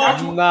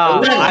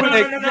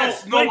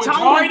 When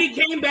Tom Brady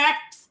came back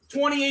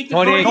 28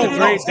 to 3,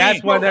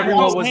 that's when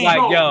everyone was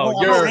like, "Yo,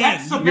 you're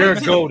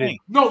goated.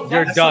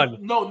 You're done.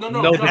 No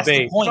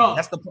debate.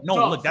 That's the point.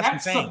 No, look, that's what I'm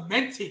saying.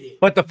 Cemented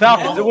it. But the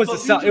Falcons, it was the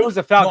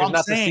Falcons,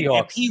 not the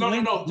Seahawks.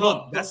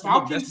 Look, the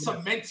Falcons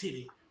cemented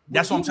it.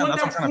 That's what I'm trying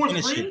to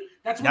finish it.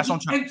 That's when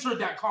he entered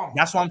that column.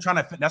 That's what I'm trying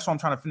to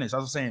finish. I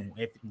was saying,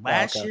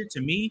 last year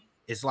to me,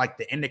 it's like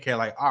the indicator,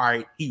 like, all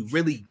right, he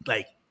really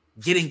like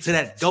getting to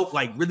that dope,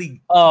 like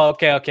really. Oh,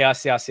 okay. I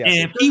see. And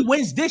if he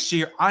wins this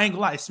year, I ain't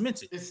gonna lie, it's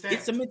cemented. It's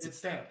cemented.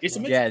 It's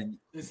cemented. Yeah,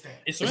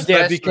 it's cemented.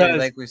 Yeah, because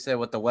like we said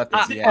with the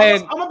weapons.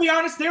 I'm gonna be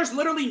honest. There's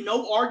literally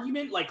no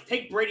argument. Like,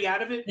 take Brady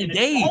out of it. And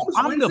Dave,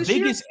 I'm the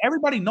biggest.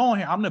 Everybody knowing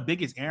here, I'm the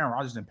biggest Aaron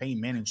Rodgers and Peyton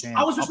Manning fan.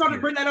 I was just about to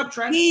bring that up,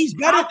 Trent. He's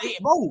better,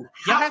 bro.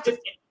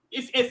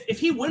 If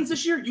he wins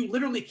this year, you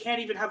literally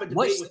can't even have a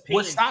debate with Peyton.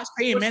 What stops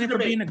Peyton Manning from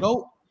being the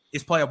GOAT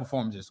is playoff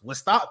performances. What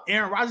stops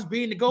Aaron Rodgers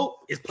being the GOAT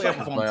is playoff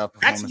performances.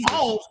 That's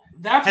Mahomes.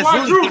 That's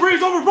why Drew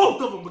Brees over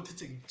both of them with the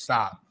team.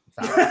 Stop.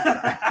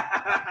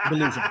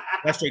 Delusional.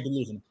 That's straight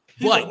delusional.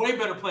 He's a way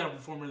better playoff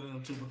performer than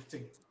them two with the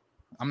team.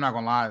 I'm not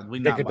gonna lie.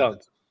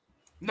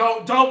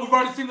 No, don't. We've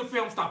already seen the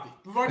film. Stop it.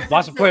 We've already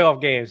watch the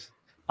playoff games.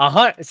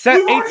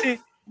 18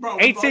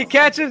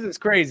 catches is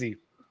crazy.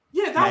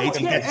 Yeah, that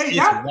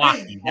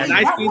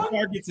one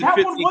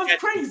was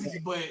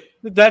crazy,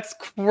 but that's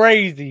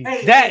crazy.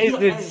 That is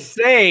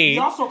insane. He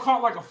also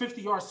caught like a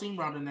 50-yard seam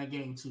route in that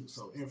game too.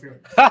 So, in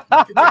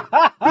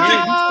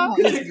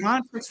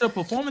context of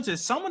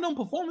performances, some of them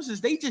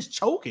performances they just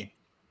choking.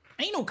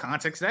 Ain't no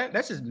context to that.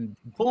 That's just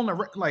pulling the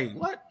like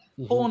what?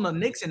 Pulling the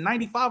Knicks in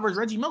 '95 versus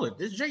Reggie Miller.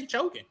 This is Jay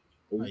choking.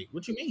 Like,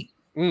 what you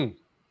mean?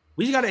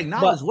 We just got to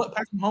acknowledge what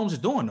Patrick Mahomes is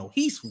doing, though.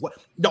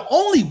 The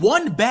only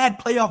one bad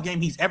playoff game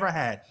he's ever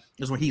had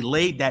is when he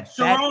laid that.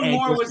 Sharon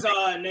Moore was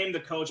named the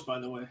coach, by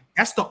the way.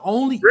 That's the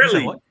only.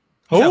 Really?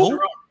 Who?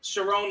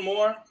 Sharon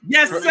Moore.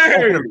 Yes,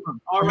 sir.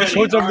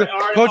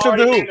 Coach of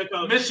the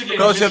who? Michigan.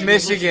 Coach of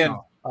Michigan.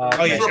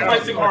 He's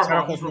replacing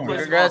Harbaugh.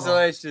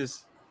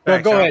 Congratulations. Go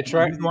ahead,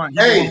 Trent.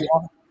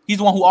 He's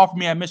the one who offered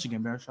me at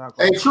Michigan, man.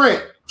 Hey,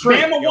 Trent.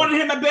 Bama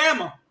wanted him at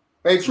Bama.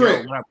 Hey,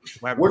 Trent.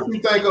 What do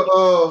you think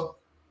of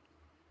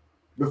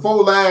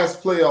before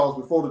last playoffs,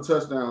 before the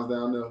touchdowns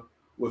down there?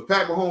 Was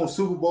Pat Mahomes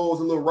Super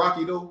Bowls a little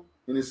rocky though?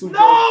 In his Super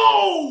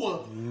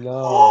Bowl? No.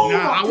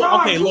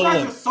 Oh, okay,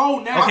 look. So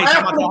nasty.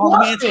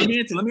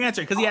 Let me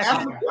answer because he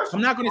asked me.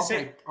 I'm not gonna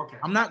say.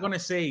 I'm not gonna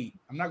say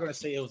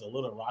it was a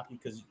little rocky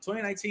because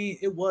 2019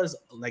 it was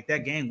like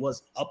that game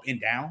was up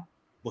and down,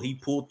 but he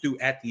pulled through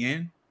at the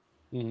end.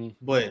 Mm-hmm.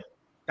 But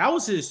that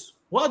was his.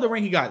 What other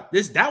ring he got?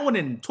 That one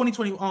in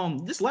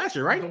 2020. This last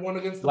year, right? The one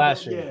against the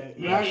last year.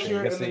 Yeah, last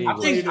year. And then I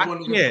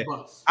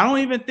don't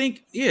even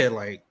think. Yeah,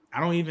 like I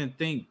don't even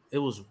think it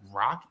was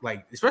rock.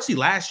 Like especially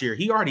last year,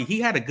 he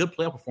had a good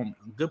playoff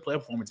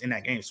performance in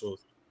that game. So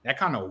that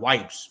kind of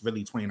wipes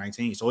really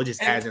 2019. So it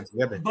just adds it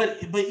together.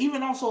 But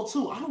even also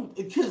too, I don't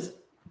because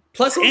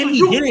plus Cruiser, and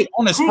he hit it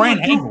on a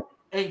sprained ankle.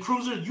 And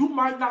Cruiser, you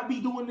might not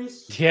be doing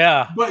this.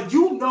 Yeah. But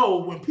you know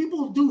when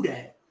people do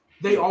that,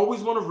 they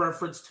always want to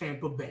reference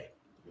Tampa Bay.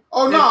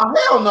 Oh no,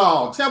 hell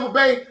no. Tampa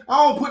Bay,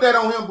 I don't put that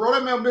on him, bro.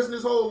 That man missing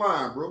his whole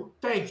line, bro.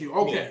 Thank you.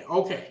 Okay.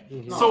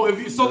 Mm-hmm. So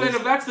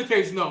if that's the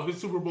case, no, his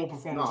Super Bowl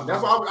performance. No,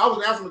 that's why I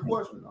was asking the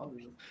question.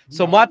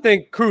 So my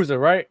thing, Cruiser,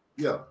 right?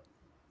 Yeah.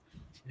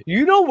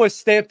 You know what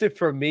stamped it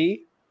for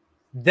me?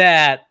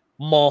 That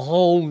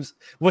Mahomes,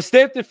 what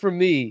stamped it for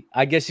me,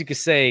 I guess you could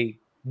say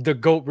the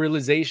GOAT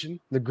realization,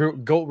 the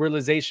GOAT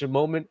realization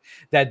moment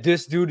that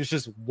this dude is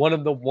just one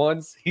of the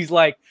ones. He's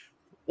like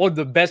one of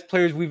the best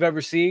players we've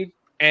ever seen.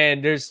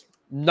 And there's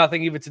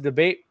nothing even to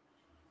debate.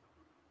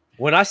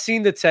 When I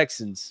seen the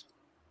Texans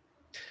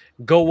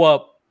go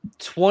up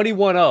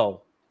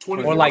 21-0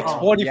 or like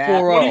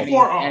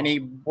 24-0, and he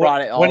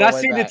brought it all when the I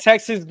way seen back. the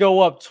Texans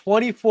go up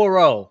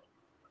 24-0,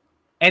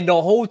 and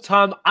the whole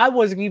time I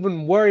wasn't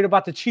even worried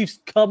about the Chiefs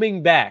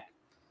coming back.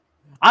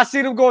 I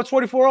seen them go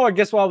 24-0, and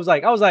guess what I was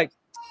like?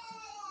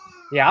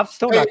 Yeah, I'm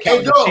still not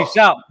counting the Chiefs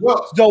out.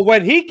 So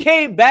when he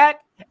came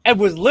back and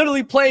was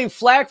literally playing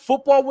flag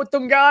football with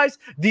them guys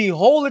the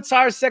whole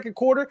entire second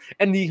quarter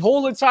and the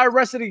whole entire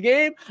rest of the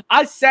game,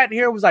 I sat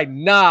here and was like,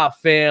 nah,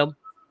 fam.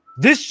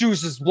 This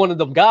juice is one of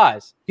them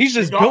guys. He's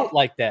just built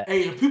like that.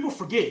 Hey, if people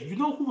forget, you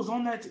know who was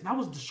on that? That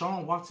was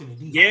Deshaun Watson and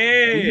D.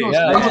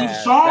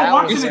 Deshaun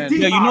Watson and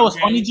D. You know what's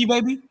funny, G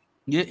baby?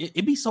 Yeah,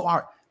 it'd be so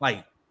hard.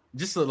 Like,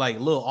 just a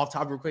little off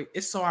topic real quick.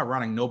 It's so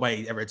ironic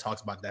nobody ever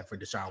talks about that for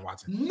Deshaun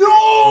Watson.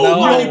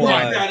 Nobody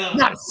brought that up.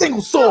 Not a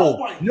single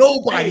soul.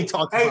 Nobody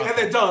talks about that.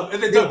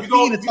 And then Dub, you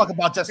know, to talk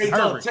about Justin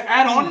Herbert. To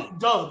add on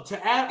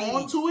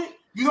to it,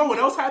 you know what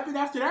else happened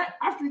after that?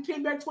 After he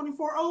came back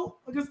 24-0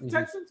 against the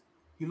Texans,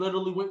 he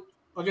literally went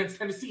against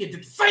Tennessee and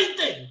did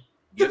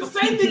the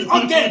same thing.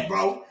 Again,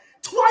 bro.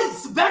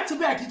 Twice, back to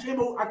back. He came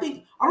over. I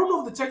don't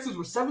know if the Texans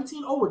were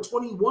 17-0 or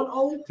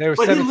 21-0. They were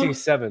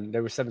 17-7. They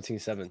were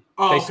 17-7.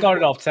 They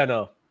started off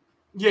 10-0.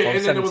 Yeah,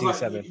 and then it was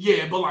like,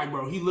 but like,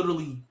 bro, he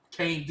literally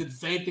did the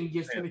same thing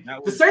against Tennessee.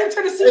 The same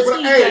Tennessee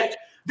team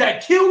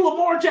that killed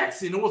Lamar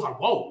Jackson. It was like,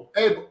 whoa.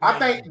 Hey, I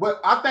think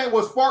what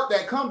sparked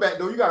that comeback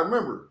though, you got to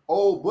remember,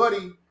 old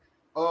buddy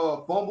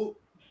fumbled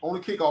on the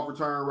kickoff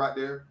return right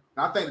there.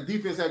 And I think the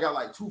defense had got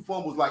like 2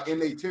 fumbles like in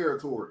their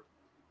territory,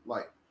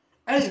 like.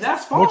 Hey,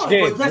 that's fine. Which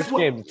game?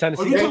 The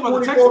Tennessee game?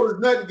 24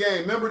 nothing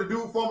game. Remember the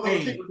dude fumbled on the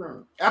kick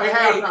return after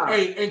halftime.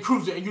 Hey, and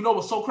Cruiser, and you know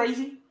what's so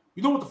crazy?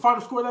 You know what the final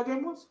score of that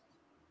game was?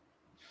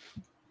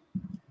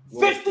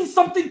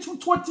 50-something to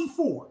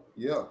 24.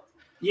 Yeah.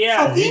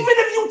 Yeah. So even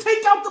if you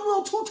take out the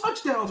little 2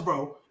 touchdowns,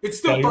 bro, it's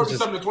still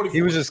 37-24.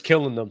 He was just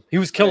killing them. He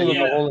was killing them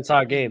the whole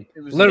entire game.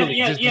 Literally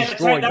just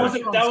destroying them.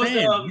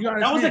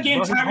 That was the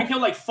game Tyreek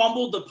Hill like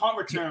fumbled the punt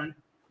return.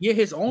 Yeah,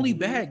 his only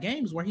bad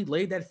game is where he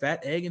laid that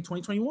fat egg in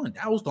 2021.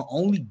 That was the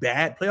only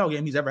bad playoff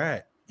game he's ever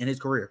had in his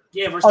career.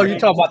 Yeah. Oh, you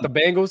talking about the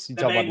Bengals?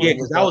 Yeah,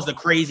 because that was the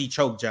crazy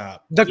choke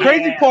job. The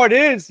crazy part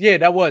is,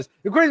 that was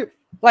the crazy.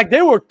 Like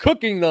they were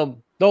cooking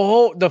them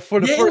for the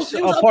first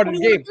part of the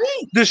game,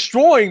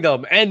 destroying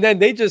them, and then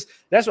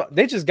that's what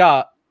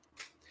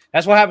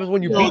happens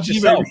when you beat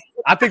yourself.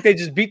 I think they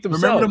just beat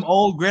themselves. Remember them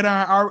old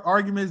Gridiron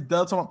arguments?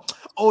 Dub talking,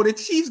 the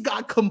Chiefs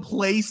got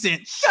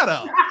complacent. Shut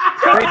up.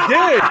 They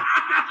did.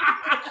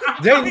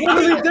 They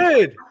literally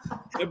did.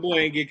 That boy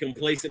ain't get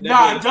complacent.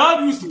 Nah,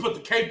 Dub used to put the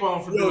cape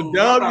on for dude.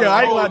 Dub,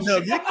 I ain't gonna lie,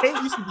 Dub. Your cape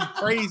used to be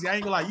crazy. I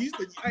ain't gonna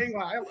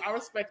lie. I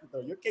respect it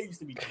though. Your cape used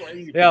to be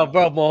crazy. Yeah,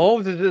 bro.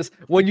 Mahomes is just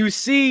when you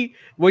see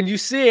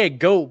a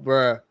GOAT,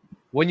 bro.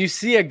 When you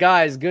see a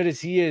guy as good as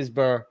he is,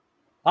 bro.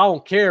 I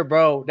don't care,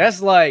 bro. This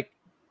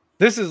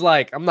is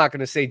like I'm not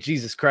gonna say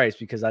Jesus Christ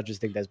because I just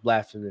think that's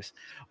blasphemous.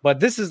 But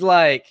this is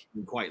like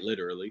quite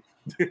literally.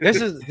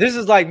 This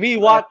is like me.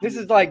 This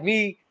is like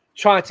me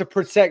trying to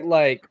protect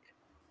like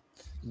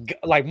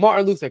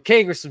Martin Luther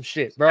King or some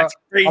shit, bro. That's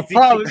crazy. I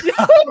promise.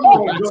 I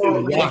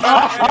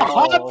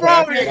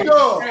promise.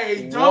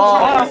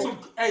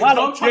 I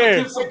don't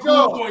care. Some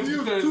cool points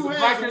because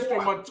Black History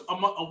Month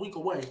a week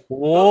away.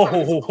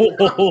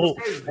 Whoa.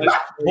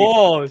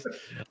 Pause.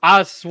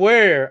 I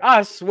swear,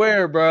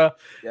 bro.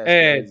 That's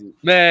and crazy.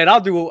 Man,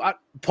 I'll do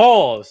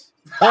pause.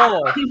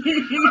 Pause.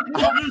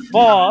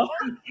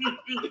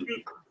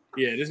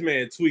 Yeah, this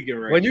man tweaking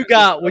right when you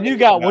got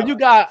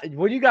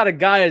a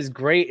guy as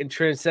great and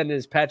transcendent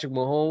as Patrick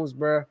Mahomes,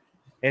 bro,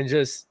 and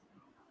just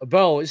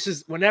bro, it's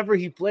just whenever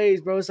he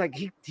plays, bro, it's like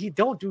he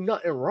don't do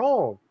nothing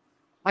wrong.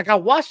 Like I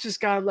watched this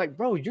guy, I'm like,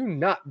 bro, you're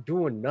not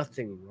doing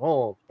nothing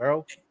wrong,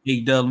 bro.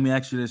 Hey, Dub, let me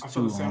ask you this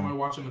too.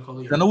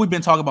 I know we've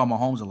been talking about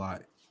Mahomes a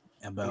lot,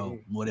 about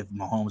what if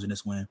Mahomes in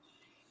this win.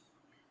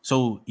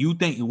 So you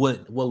think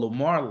will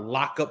Lamar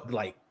lock up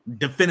like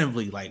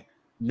definitively, like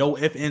no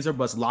ifs, ands, or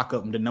buts, lock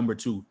up the number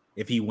 2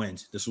 if he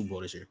wins the Super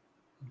Bowl this year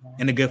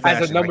in a good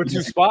fashion? As a number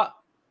 2 spot?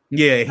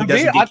 Yeah, he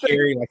doesn't get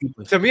carried.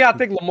 To me, I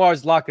think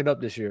Lamar's locking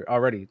up this year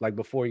already, like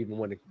before even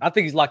winning. I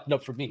think he's locked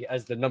up for me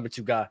as the number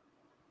 2 guy.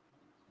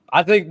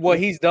 I think what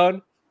he's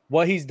done,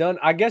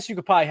 I guess you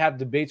could probably have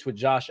debates with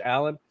Josh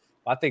Allen.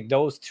 I think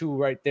those 2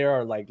 right there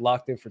are like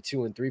locked in for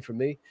 2 and 3 for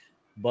me.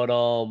 But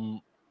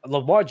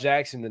Lamar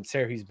Jackson and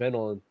tear he's been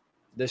on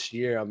this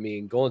year, I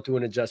mean, going through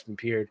an adjustment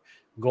period,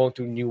 going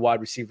through new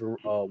wide receiver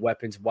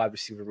weapons, wide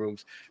receiver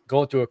rooms,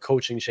 going through a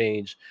coaching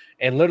change,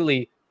 and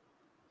literally,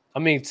 I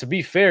mean, to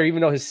be fair,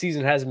 even though his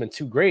season hasn't been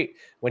too great,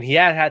 when he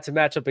had to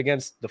match up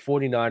against the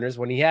 49ers,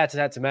 when he had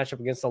to match up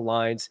against the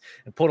Lions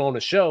and put on a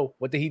show,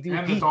 what did he do?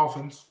 And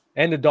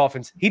the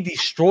Dolphins. He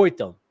destroyed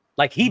them.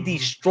 Like, he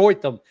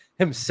destroyed them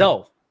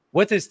himself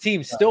with his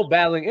team still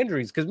battling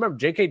injuries. Because remember,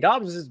 J.K.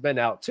 Dobbins has been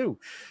out too.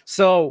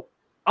 So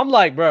I'm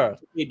like, bro.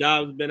 J.K.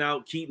 Dobbins been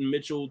out. Keaton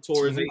Mitchell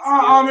tore his ACL.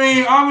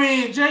 I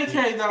mean,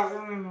 J.K.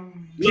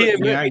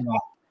 Dobbins.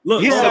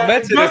 Look, he's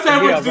cemented it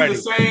for me already.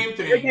 The same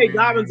thing. J.K.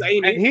 Dobbins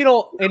ain't. And he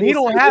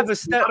don't have a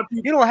step.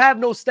 He don't have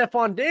no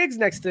Stephon Diggs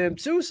next to him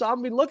too. So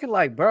I'm be looking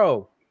like,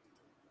 bro,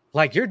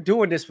 like you're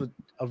doing this with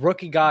a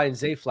rookie guy in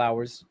Zay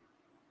Flowers,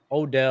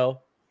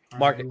 Odell,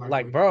 Mark.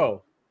 Like,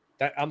 bro,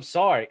 I'm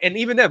sorry. And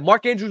even then,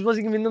 Mark Andrews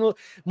wasn't even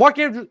Mark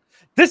Andrews.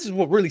 This is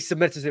what really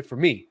cements it for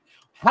me.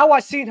 How I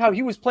seen how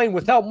he was playing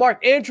without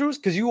Mark Andrews,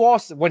 because you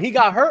also when he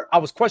got hurt, I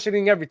was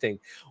questioning everything.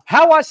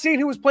 How I seen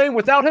he was playing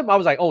without him, I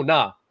was like, oh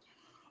nah.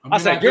 I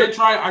said, I did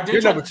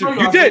try to tell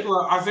you. You did.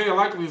 Isaiah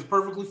Likely is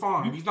perfectly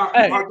fine. He's not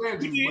Mark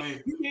Andrews.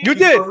 You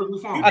did.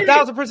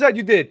 1,000%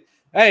 you did.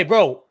 Hey,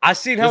 bro, I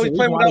seen how he's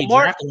playing without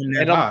Mark.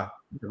 And I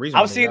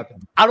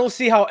don't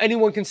see how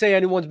anyone can say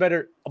anyone's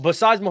better.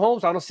 Besides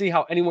Mahomes, I don't see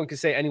how anyone can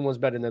say anyone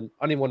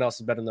else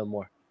is better than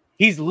Lamar.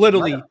 He's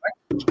literally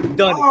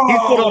done it. He's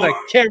put on a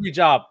carry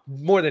job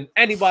more than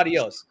anybody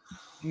else.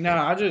 No,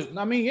 I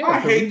mean, I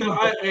hate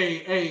the.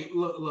 Hey,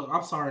 look,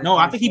 I'm sorry. No,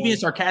 I think he's being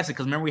sarcastic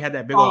because remember we had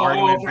that big old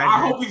argument. Okay.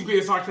 I hope he's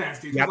being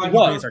sarcastic. Yeah, I think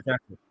he's being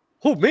sarcastic.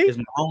 Who, me? Is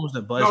Mahomes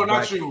the best? No,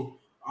 not you.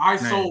 I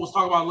was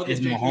talking about looking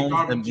at J.K.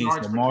 Dobbins. Is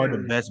Lamar the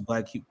best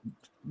black?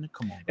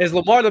 Come on. Is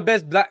Lamar the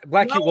best black?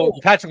 Well,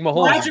 Patrick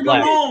Mahomes. Patrick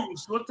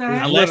Mahomes. What the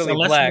heck? Unless you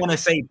want to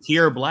say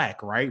pure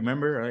black, right?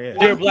 Remember?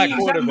 Pure black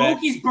quarterback.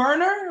 Mookie's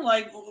burner,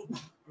 like.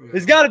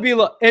 It's got to be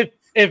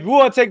if we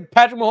want to take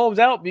Patrick Mahomes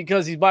out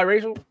because he's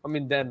biracial. I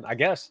mean, then I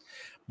guess.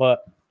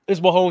 But it's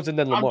Mahomes and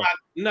then Lamar.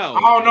 No, I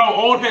don't know.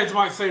 Old heads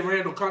might say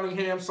Randall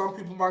Cunningham. Some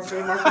people might say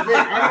Michael Vick.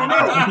 I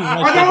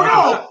don't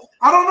know.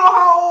 I don't know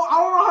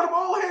how the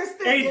old heads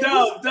think. Hey,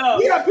 Dub.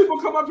 We have people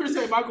come up here and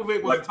say Michael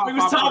Vick was top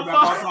 5 quarterback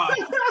all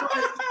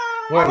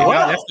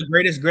time. That's the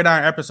greatest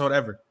Gridiron episode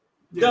ever.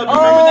 Yeah,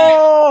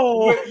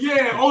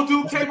 old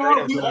dude came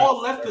on. We all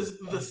left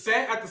the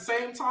set at the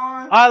same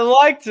time. I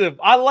liked him.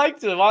 I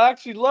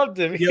actually loved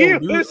him. He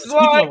was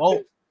like,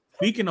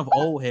 Speaking of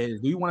old heads,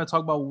 do you want to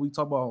talk about what we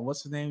talked about?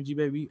 What's his name, G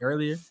Baby,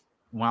 earlier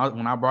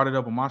when I brought it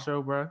up on my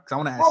show, bro? Because I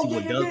want to ask you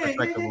what Doug's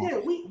perspective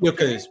on.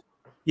 Because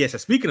so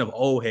speaking of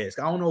old heads,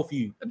 I don't know if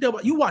you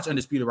watch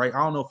Undisputed, right? I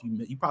don't know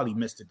if you probably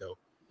missed it though.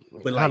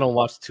 But I don't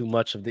watch too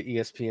much of the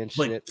ESPN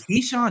shit.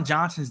 Keyshawn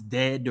Johnson's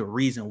dead. The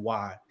reason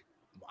why,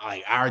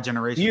 like our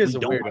generation, he is we a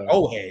don't weirdo. like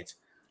old heads,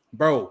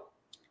 bro.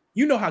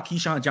 You know how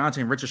Keyshawn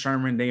Johnson and Richard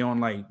Sherman, they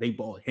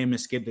both him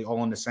and Skip, they all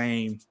on the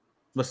same.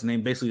 What's the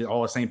name? Basically,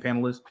 all the same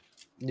panelists.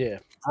 Yeah,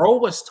 bro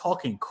was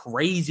talking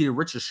crazy to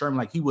Richard Sherman,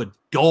 like he would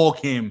dog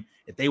him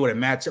if they would have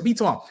matched up. He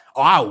told him,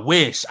 "Oh, I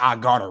wish I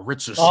got a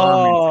Richard Sherman."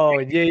 Oh,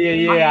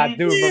 yeah, I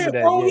do remember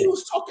that. Bro, yeah. He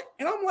was talking,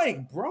 and I'm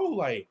like, bro,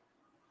 like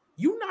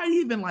you not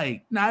even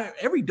like now.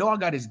 Every dog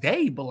got his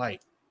day, but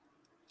like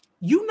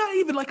you not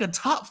even like a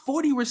top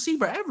 40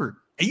 receiver ever,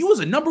 and you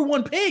was a number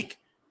 1 pick.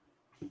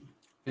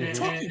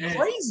 Talking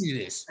crazy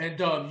this. And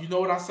you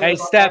know what I said? Hey,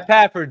 Stat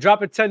Pafford,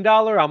 drop a $10.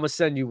 I'm gonna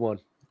send you one.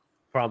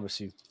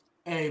 Promise you.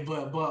 Hey,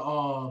 but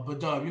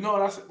Doug, you know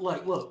what I said?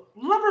 Like, look,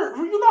 remember,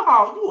 you know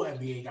how you an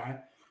NBA guy.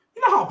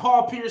 You know how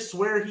Paul Pierce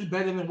swear he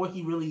better than what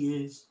he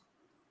really is,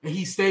 and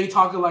he stayed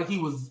talking like he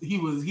was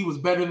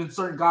better than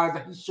certain guys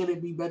that he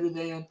shouldn't be better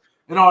than,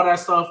 and all that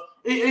stuff.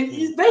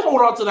 And they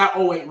hold on to that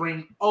 08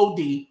 ring,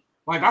 OD.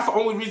 Like that's the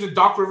only reason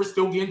Doc Rivers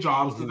still getting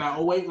jobs because that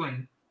 08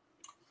 ring.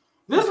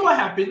 This is what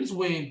happens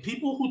when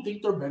people who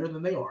think they're better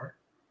than they are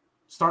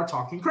start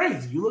talking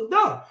crazy. You look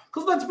dumb.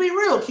 Because let's be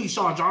real,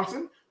 Keyshawn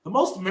Johnson, the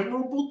most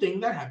memorable thing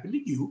that happened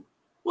to you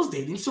was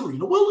dating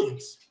Serena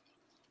Williams.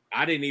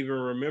 I didn't even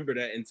remember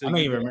that until I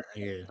didn't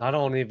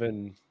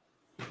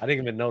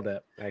even know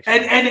that.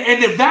 Actually.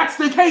 And if that's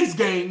the case,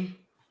 gang,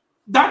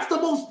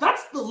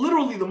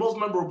 literally the most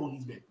memorable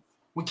he's been.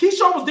 When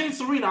Keyshawn was dating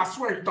Serena, I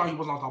swear he thought he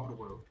was on top of the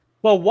world.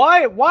 But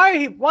why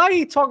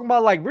he talking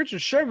about like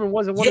Richard Sherman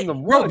wasn't one of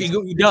them ones?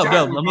 Let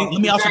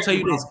me also tell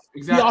you this.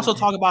 Exactly. He also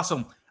talk about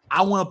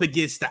I went up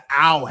against the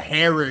Al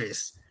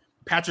Harris,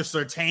 Patrick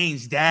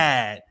Surtain's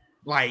dad.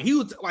 Like he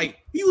was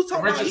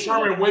talking Richard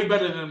Sherman way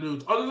better than them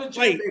dudes. Other than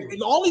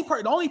the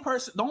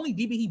only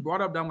DB he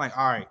brought up that I'm like,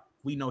 all right,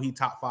 we know he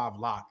top 5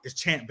 lock is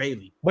Champ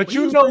Bailey. But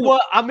you know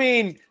what? I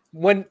mean,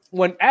 when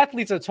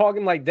athletes are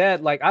talking like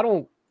that, like I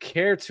don't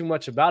care too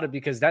much about it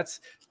because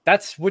that's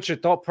what your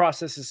thought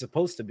process is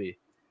supposed to be.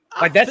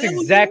 Like that's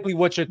exactly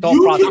what your thought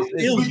process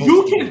is.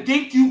 You can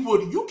think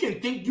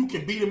you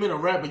can beat him in a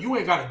rap, but you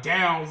ain't got to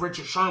down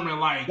Richard Sherman.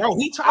 Like, bro,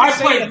 I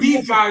played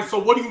these guys, so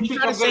what do you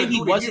think I'm going to do?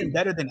 He wasn't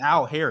better than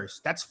Al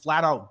Harris. That's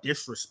flat out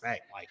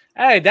disrespect. Like,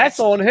 hey, that's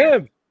on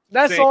him.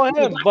 That's on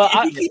him. But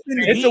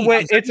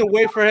it's a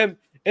way for him.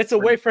 It's a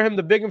way for him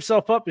to big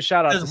himself up and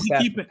shout out to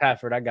Stafford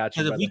Pafford. I got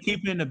you. Because if we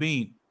keep it in the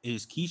bean,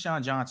 is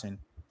Keyshawn Johnson?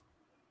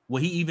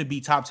 Will he even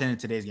be top 10 in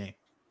today's game?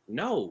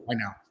 No, right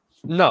now.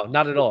 No,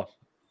 not at all.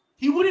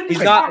 He wouldn't be.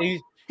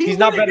 He's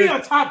not better. Be a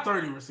top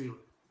 30 receiver.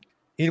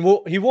 He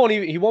won't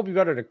be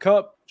better than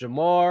Kupp,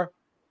 Jamar,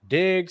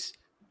 Diggs,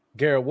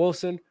 Garrett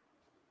Wilson.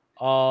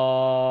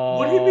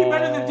 Would he be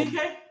better than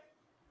DK?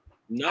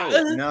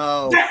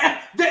 No.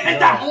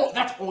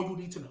 That's all you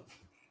need to know.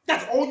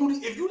 That's all you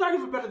need. If you're not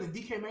even better than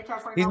DK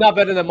Metcalf right now, he's not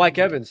better than Mike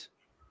Evans.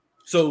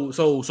 So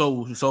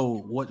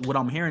what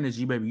I'm hearing is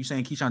G-Baby, you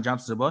saying Keyshawn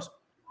Johnson's a bust?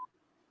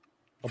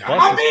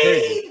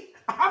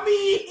 I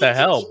mean, the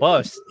hell,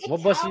 bust?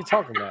 What bust are you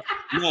talking about?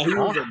 No, he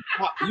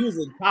was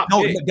a top.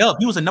 No, pick.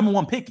 He was a number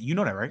 1 pick. You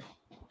know that, right?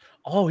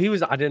 Oh, he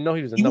was. I didn't know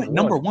he was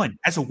number one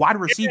as a wide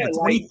receiver.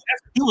 He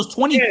was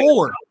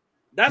 24. Yeah,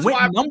 that's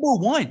why number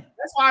 1.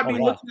 That's why I be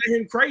looking at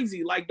him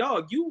crazy. Like,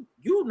 dog, you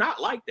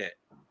not like that.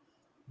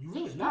 You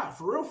really not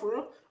for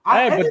real.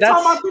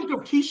 Anytime I think of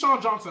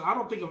Keyshawn Johnson, I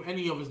don't think of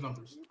any of his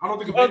numbers. I don't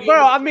think of any. Bro,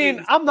 I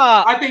mean, I'm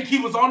not. I think he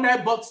was on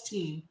that Bucks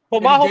team.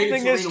 But my whole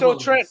thing is still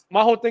Trent.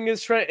 My whole thing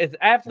is Trent. If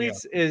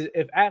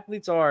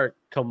athletes are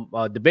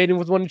debating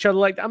with one each other,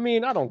 like I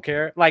mean, I don't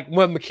care. Like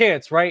when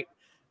McCants, right?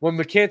 When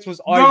McCants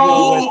was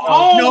arguing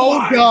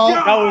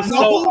that was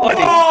so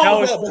funny.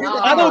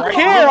 I don't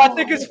care. I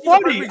think it's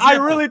funny. I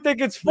really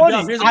think it's funny.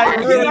 I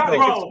really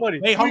think it's funny.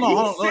 Hey, hold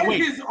on.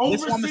 Wait. His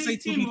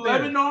overseas team,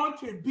 Lebanon,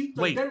 can beat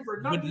the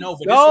Denver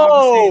Nuggets.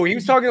 No, he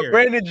was talking to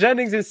Brandon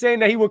Jennings and saying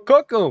that he would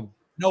cook him.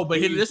 No, but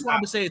this is what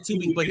I'm saying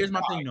too. But here's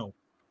my thing, though.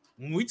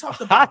 When we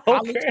talked about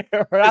college,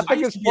 I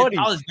think it's funny.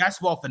 College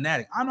basketball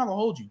fanatic. I'm not gonna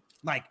hold you.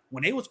 Like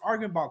when they was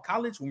arguing about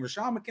college, when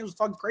Rashawn McCants was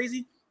talking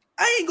crazy,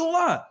 I ain't gonna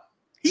lie.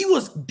 He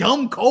was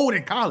dumb cold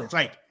in college.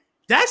 Like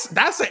that's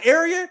an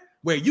area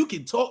where you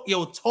can talk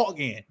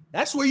in.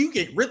 That's where you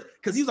get really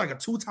because he was like a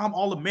 2-time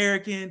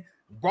All-American,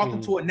 brought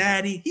them to a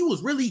natty. He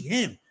was really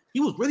him. He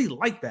was really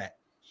like that.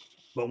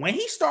 But when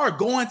he started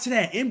going to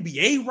that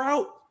NBA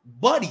route,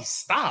 buddy,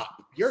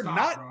 stop. You're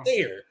not bro.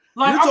 There.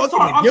 Like I'm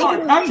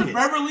sorry. Patrick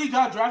Beverly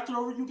got drafted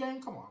over you,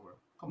 gang. Come on, bro.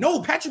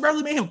 No, Patrick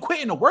Beverly made him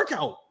quit in the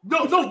workout.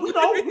 No, we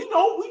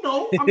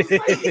know. I'm just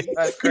saying.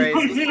 That's crazy.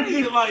 I'm just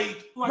saying,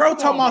 like bro,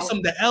 talking about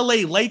the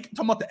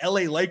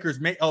LA Lakers.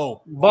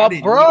 But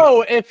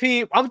bro,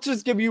 I'm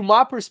just giving you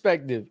my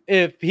perspective.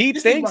 If he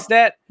thinks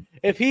that,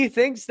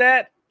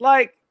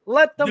 like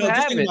Let them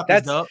have it.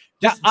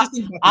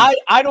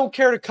 I don't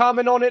care to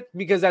comment on it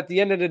because at the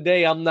end of the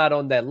day, I'm not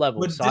on that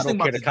level. So I don't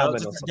care to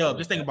comment on something.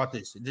 Just think about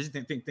this. Just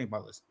think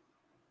about this.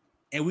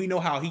 And we know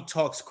how he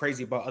talks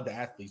crazy about other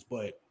athletes,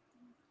 but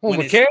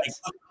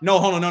no,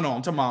 hold on. I'm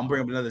talking about. I'm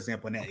bringing up another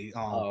example.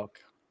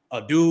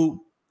 A dude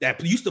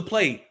that used to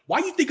play.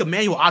 Why do you think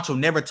Emmanuel Acho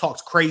never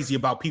talks crazy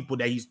about people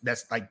that he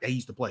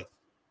used to play?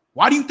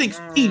 Why do you think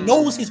he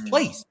knows his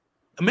place?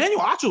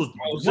 Emmanuel Acho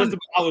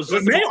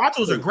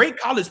is a great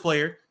college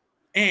player,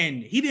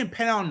 and he didn't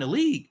pan out in the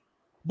league.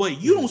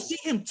 But you don't see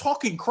him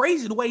talking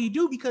crazy the way you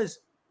do because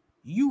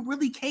you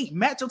really can't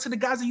match up to the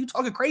guys that you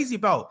talking crazy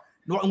about.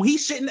 When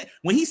he's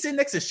sitting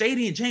next to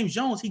Shady and James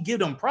Jones, he give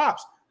them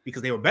props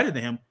because they were better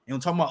than him. And we're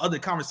talking about other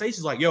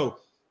conversations like, yo,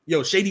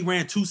 Shady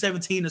ran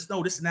 217 in the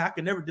snow. This and that. I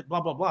could never do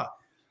blah, blah, blah.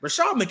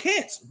 Rashad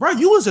McCants, bro,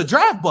 you was a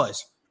draft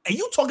buzz. And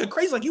you talking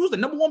crazy like you was the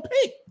number one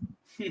pick.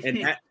 That's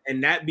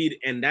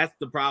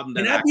the problem.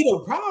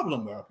 The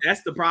problem, bro.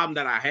 That's the problem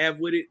that I have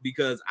with it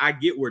because I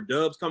get where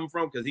Dub's coming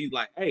from because he's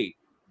like, hey,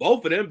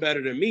 both of them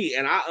better than me.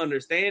 And I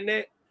understand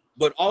that.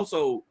 But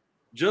also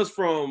just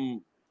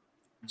from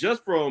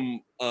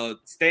a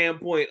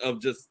standpoint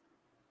of just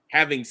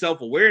having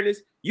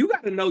self-awareness, you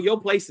got to know your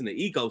place in the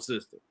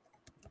ecosystem.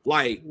 For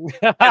real,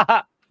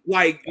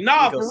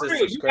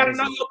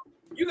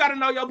 you got to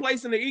know your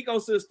place in the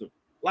ecosystem.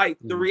 Like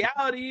the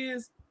reality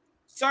is,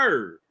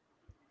 sir,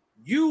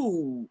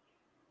 you,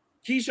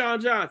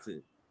 Keyshawn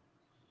Johnson,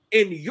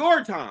 in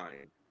your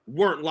time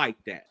weren't like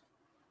that.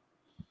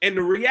 And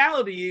the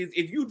reality is,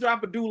 if you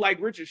drop a dude like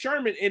Richard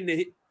Sherman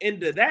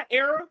into that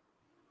era,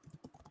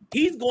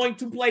 he's going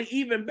to play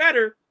even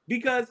better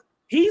because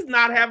he's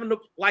not having to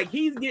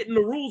he's getting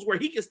the rules where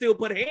he can still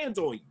put hands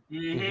on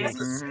you.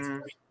 Mm-hmm.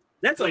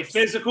 That's like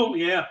physical,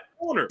 yeah.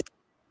 Corner.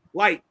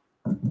 Like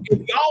if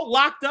y'all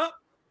locked up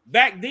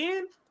back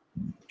then,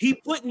 he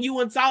putting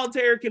you in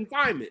solitary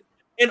confinement.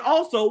 And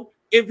also,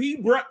 if we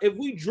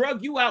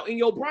drug you out in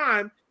your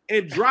prime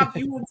and dropped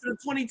you into the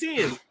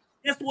 2010s,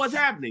 guess what's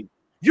happening?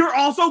 You're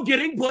also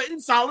getting put in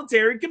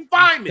solitary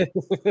confinement.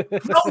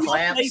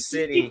 Clamp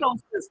City.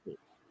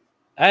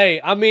 Hey,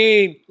 I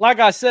mean, like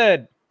I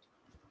said,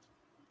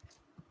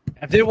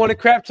 if they want to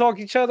crap talk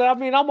each other, I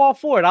mean, I'm all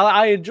for it.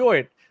 I enjoy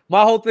it.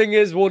 My whole thing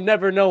is we'll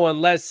never know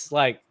unless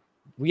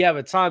we have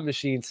a time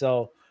machine.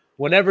 So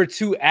whenever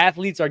two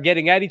athletes are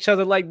getting at each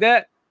other like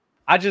that,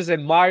 I just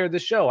admire the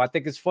show. I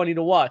think it's funny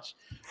to watch.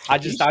 I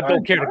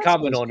don't care to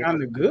comment on it.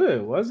 Kind of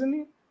good, wasn't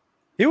he?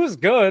 He was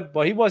good,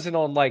 but he wasn't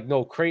on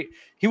no crate.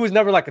 He was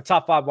never like a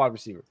top 5 wide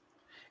receiver.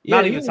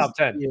 Not even top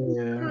 10.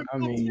 Yeah, I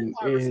mean,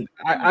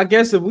 I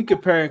guess if we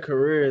comparing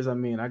careers, I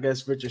mean, I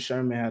guess Richard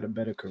Sherman had a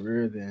better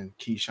career than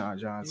Keyshawn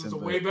Johnson. He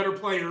was a way better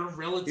player,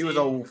 relative. He was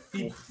a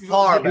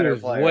far better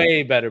player.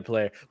 Way better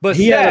player. But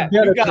he had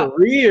a better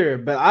career,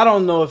 but I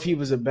don't know if he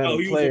was a better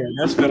player.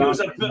 That's what I'm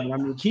saying. I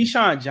mean,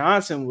 Keyshawn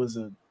Johnson was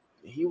a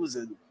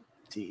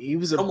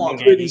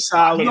pretty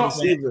solid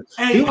receiver.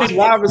 He was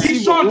wide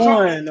receiver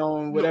one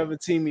on whatever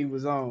team he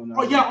was on.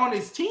 On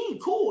his team,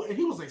 cool. And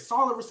he was a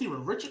solid receiver.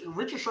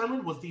 Richard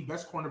Sherman was the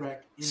best cornerback.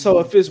 So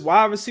if it's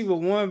wide receiver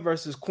one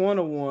versus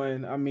corner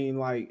one, I mean,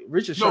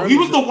 Richard Sherman. No, he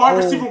was the wide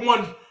receiver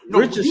one. No,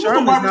 Richard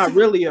Sherman's not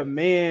really a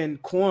man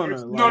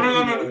corner.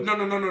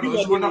 No.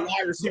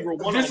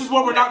 This is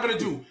what we're not going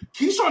to do.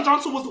 Keyshawn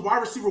Johnson was the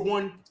wide receiver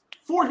one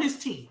for his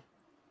team,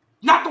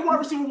 not the wide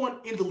receiver one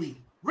in the league.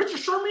 Richard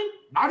Sherman,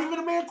 not even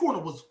a man corner,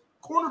 was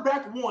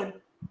cornerback one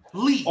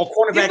league. Or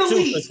cornerback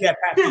two.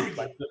 Pat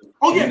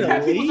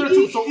Pete was there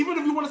too. So even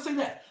if you want to say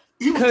that,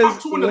 he was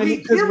top 2 in the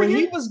league. Because when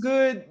he was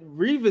good,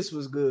 Revis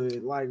was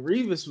good.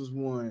 Revis was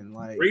one.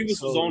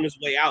 Revis was on his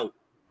way out.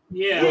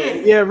 Yeah,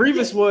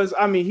 Revis was.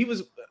 I mean, he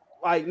was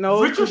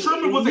no. Richard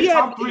Sherman was a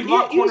top 3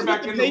 lock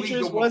cornerback in the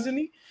Patriots, league, wasn't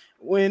he?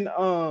 When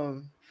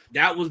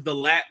that was the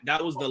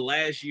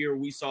last year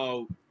we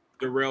saw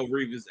Darrelle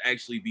Revis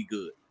actually be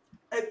good.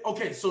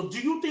 Okay, so do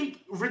you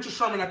think Richard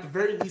Sherman, at the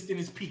very least in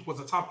his peak, was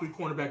a top 3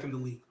 cornerback in the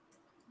league?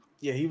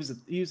 Yeah, he was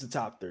a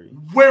top 3.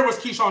 Where was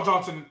Keyshawn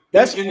Johnson?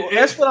 That's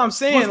what I'm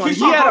saying.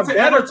 He had a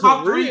better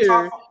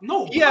career.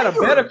 He had a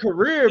better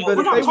career, but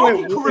if they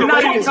went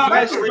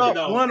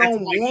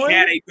one-on-one,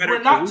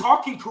 we're not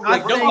talking career. I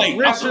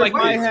think Richard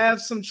might have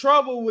some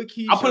trouble with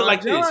Keyshawn. I'll put it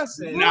like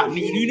Johnson. This. Now,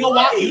 you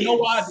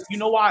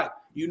know why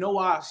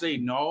I say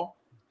no?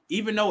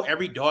 Even though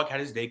every dog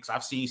had his day, because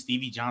I've seen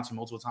Stevie Johnson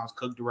multiple times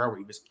cook Darrelle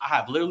Revis, I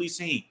have literally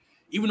seen,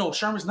 even though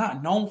Sherman's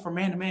not known for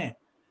man-to-man,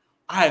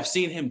 I have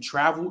seen him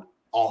travel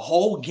a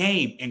whole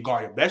game and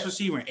guard the best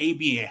receiver in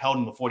AB and held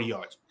him to 40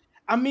 yards.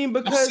 I mean,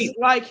 because he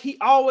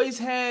always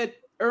had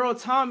Earl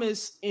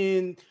Thomas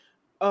in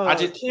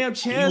Cam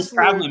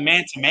Chancellor traveling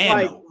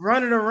man-to-man,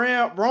 running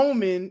around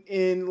roaming,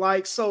 and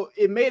so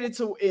it made it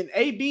to, and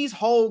AB's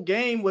whole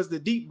game was the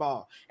deep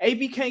ball.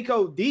 AB can't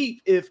go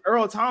deep if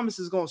Earl Thomas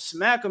is going to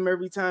smack him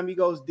every time he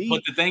goes deep.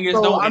 But the thing is,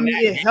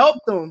 it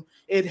helped them.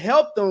 It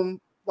helped them.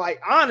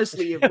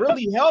 Honestly, it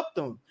really helped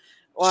them.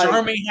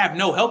 Sherman have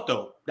no help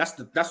though. That's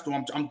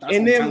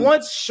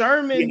once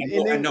Sherman,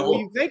 when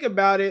you think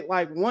about it,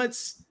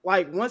 once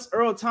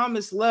Earl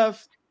Thomas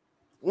left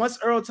once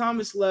Earl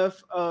Thomas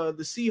left the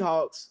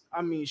Seahawks,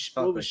 I mean,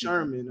 what was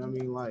Sherman? I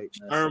mean, like,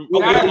 Let me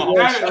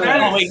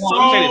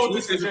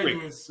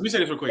say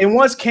this real quick. And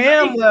once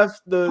Cam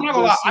left the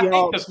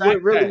Seahawks,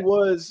 what really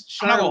was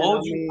Sherman? I'm not gonna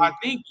hold you. I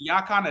think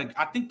y'all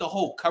I think the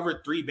whole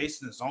cover 3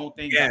 based in the zone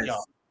thing,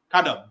 y'all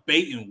kind of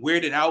bait and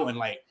weirded out and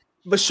like.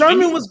 But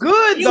Sherman was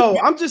good though.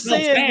 I'm just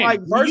saying, like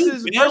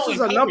versus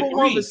a number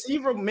 1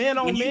 receiver, man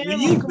on man.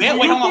 When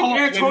you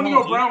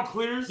Antonio Brown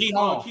clears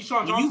Keyshawn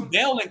Johnson. When you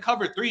bail in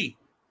cover 3,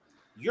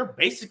 you're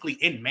basically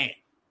in man.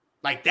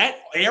 Like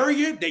that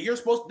area that you're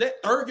supposed to,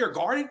 that third you're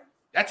guarding,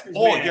 that's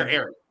all your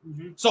area.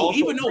 Mm-hmm. So also,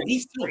 even though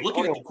he's still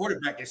looking at the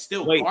quarterback and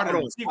still guarding the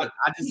receiver,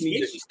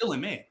 he's still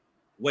in man.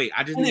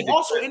 And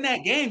also in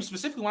that game,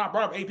 specifically when I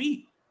brought up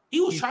AB,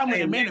 he was trying to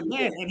make a man to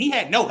man and he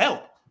had no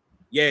help.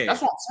 Yeah,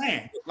 that's what I'm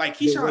saying. Like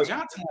Keyshawn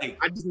Johnson, like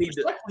I just need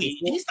to.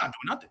 He's not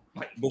doing nothing.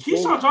 Like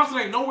Keyshawn Johnson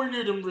ain't nowhere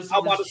near them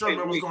receivers.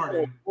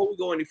 Before we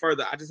go any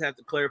further, I just have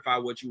to clarify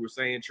what you were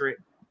saying, Trent,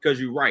 because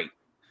you're right.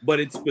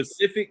 But it's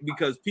specific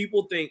because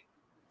people think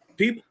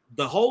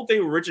the whole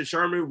thing with Richard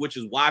Sherman, which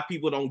is why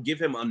people don't give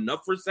him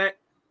enough respect,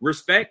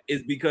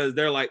 is because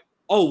they're like,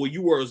 oh, well,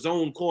 you were a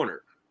zone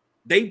corner.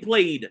 They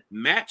played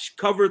match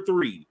cover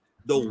 3.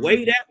 The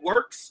way that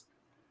works,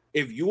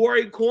 if you are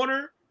a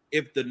corner.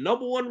 If the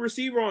number 1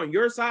 receiver on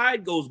your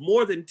side goes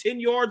more than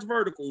 10 yards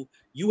vertical,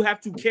 you have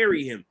to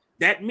carry him.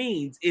 That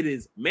means it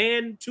is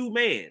man to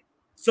man.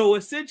 So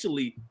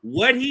essentially,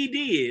 what he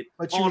did,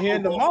 but you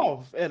hand them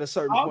off at a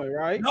certain point,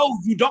 right? No,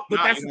 you don't. But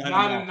that's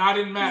not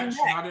in match.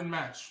 Not in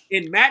match.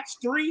 In match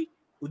 3,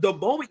 the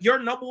moment your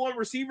number 1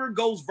 receiver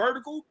goes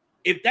vertical,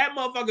 if that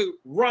motherfucker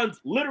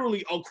runs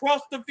literally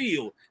across the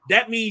field,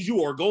 that means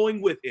you are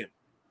going with him.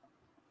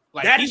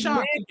 Like that is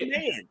man to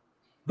man.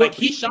 But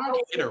Keyshawn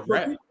get a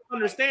rep.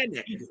 Understand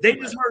that they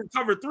just heard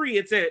cover 3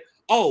 and said,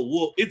 "Oh,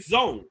 well, it's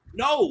zone."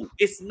 No,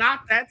 it's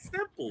not that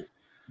simple.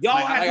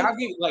 Y'all but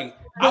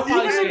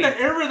even in the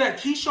era that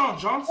Keyshawn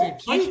Johnson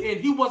played in,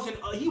 he wasn't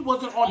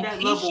on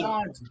that level.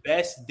 Keyshawn's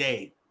best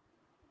day,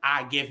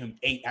 I give him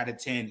 8 out of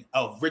 10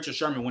 of Richard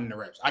Sherman winning the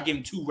reps. I give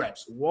him 2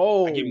 reps.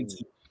 Whoa, I give him 2.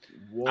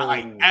 On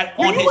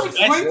his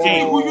best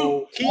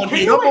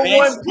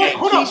day,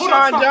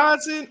 Keyshawn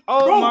Johnson.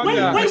 Oh my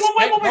God! Wait!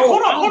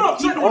 Hold up,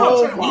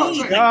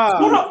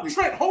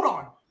 Trent. Hold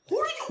on. Who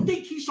do you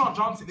think Keyshawn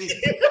Johnson is?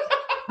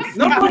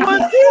 Number 1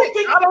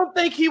 I don't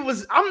think he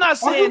was. I'm not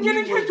saying. Are you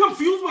getting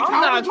confused with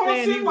Calvin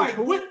Johnson?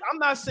 I'm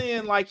not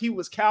saying like he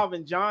was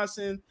Calvin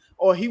Johnson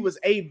or he was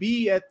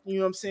AB at at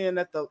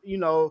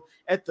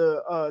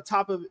the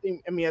top of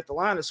at the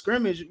line of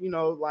scrimmage.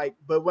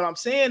 But what I'm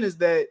saying is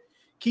that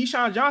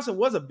Keyshawn Johnson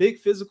was a big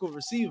physical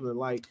receiver.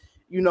 Like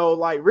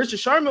Richard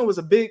Sherman was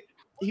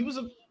he was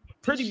a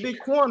pretty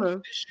big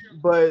corner,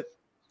 but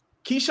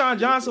Keyshawn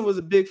Johnson was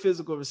a big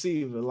physical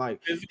receiver. Like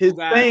his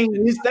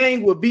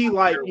thing would be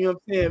like,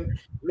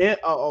 man,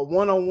 a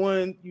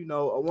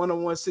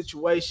one-on-one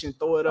situation,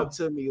 throw it up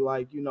to me.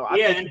 Like, but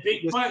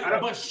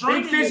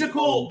big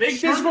physical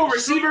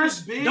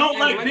receivers don't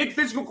like big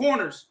physical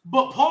corners.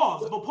 But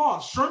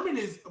pause. Sherman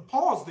is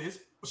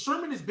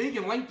big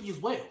and lengthy as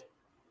well.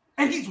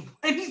 And he's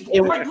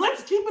like,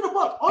 let's keep it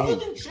above. Other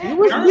than Champ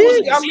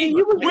Bailey,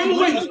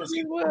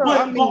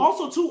 but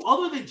also too,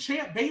 other than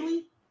Champ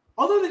Bailey,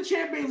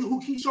 who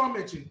Keyshawn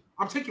mentioned,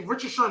 I'm taking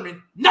Richard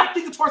Sherman, not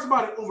thinking twice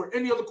about it, over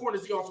any other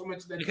corners he also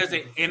mentioned. That because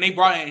they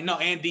brought in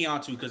and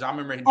Dion too, because I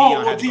remember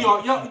Dion.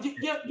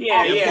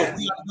 Yeah.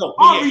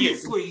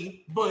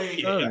 Obviously, but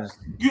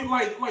you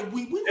like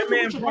we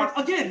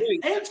again,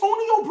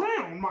 Antonio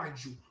Brown,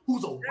 mind you,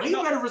 who's a way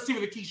better receiver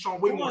than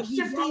Keyshawn, way more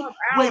shifty,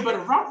 way better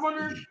route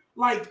runner.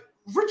 Like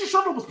Richard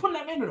Sherman was putting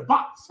that man in the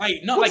box.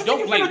 That's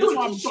what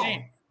I'm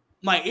saying.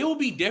 Like it would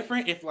be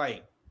different if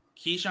like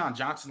Keyshawn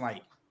Johnson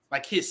like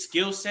his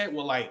skill set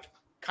will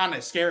kind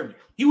of scare me.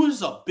 He was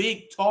just a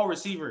big, tall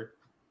receiver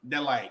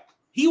that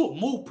he would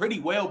move pretty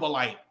well,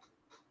 but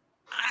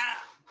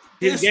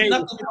his game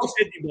was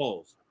 50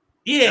 balls.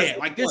 Yeah,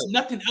 there's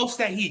nothing else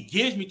that he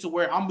gives me to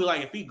where I'm be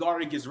like, if he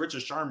guarded against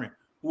Richard Sherman,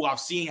 who I've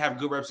seen have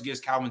good reps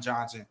against Calvin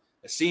Johnson,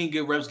 I've seen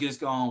good reps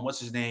against what's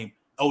his name,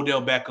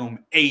 Odell Beckham,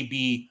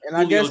 AB, and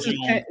I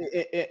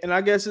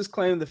guess his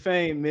claim to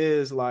fame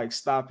is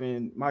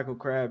stopping Michael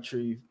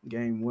Crabtree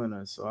game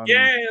winner. So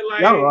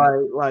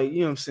y'all right,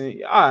 you know what I'm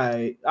saying. All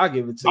right, I'll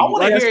give it to you.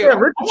 Like I said,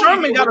 Richard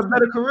Sherman got a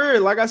better career.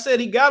 Like I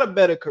said, he got a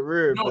better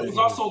career. No, he's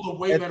also the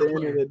way better player.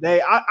 At the end of the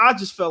day, I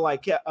just felt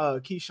like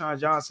Keyshawn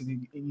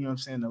Johnson. You know what I'm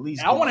saying? At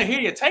least I want to hear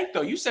your take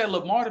though. You said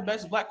Lamar the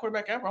best black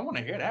quarterback ever. I want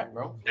to hear that,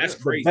 bro. That's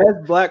crazy.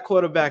 Best black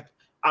quarterback.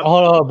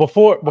 Hold on,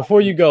 before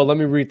you go, let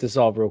me read this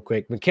off real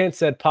quick. McKen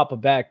said, "Papa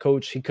back,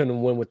 coach. He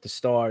couldn't win with the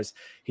stars.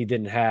 He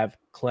didn't have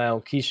clown.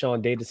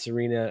 Keyshawn dated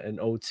Serena in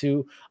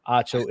 02.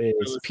 Acho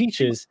is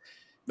peaches.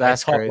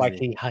 That's talk crazy. like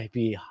he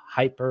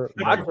hyper.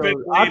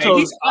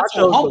 Acho's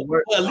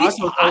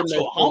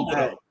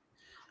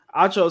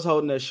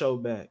holding that show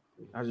back.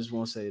 I just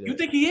won't say that. You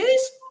think he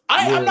is?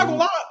 I'm not gonna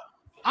lie.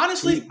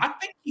 Honestly, I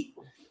think he.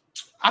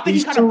 I think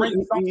he kind of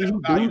brings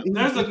something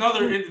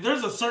value.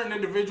 There's a certain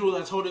individual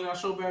that's holding that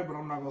show back, but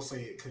I'm not gonna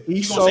say it.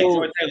 You're gonna say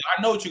Joy Taylor.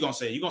 I know what you're gonna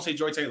say. You're gonna say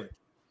Joy Taylor.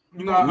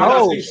 No,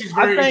 I think she's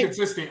very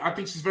inconsistent. I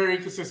think she's very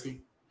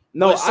inconsistent.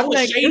 No, I think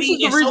this is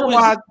the reason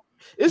why.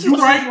 This is the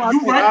reason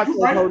why I think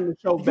Acho's holding the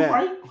show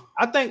back.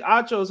 I think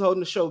Acho's holding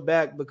the show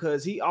back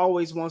because he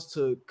always wants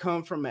to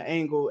come from an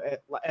angle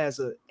as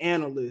an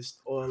analyst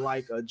or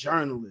like a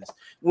journalist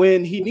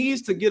when he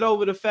needs to get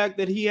over the fact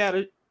that he had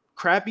a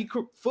crappy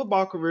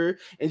football career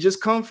and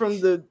just come from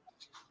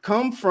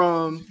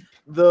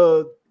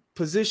the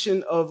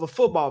position of a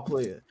football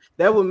player.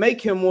 That would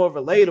make him more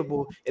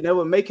relatable, and that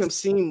would make him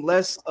seem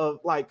less of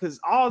like, because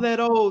all that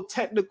old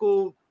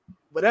technical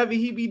whatever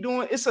he be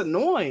doing, it's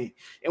annoying.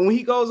 And when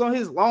he goes on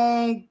his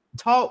long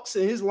talks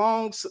and his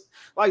long,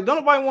 like, don't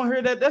nobody want to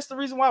hear that. That's the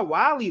reason why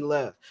Wiley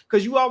left,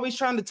 because you always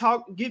trying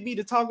to get me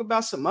to talk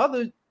about some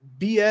other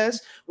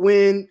BS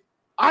when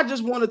I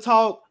just want to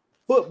talk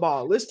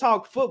football. Let's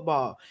talk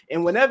football.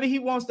 And whenever he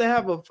wants to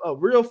have a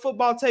real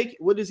football take,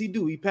 what does he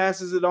do? He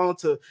passes it on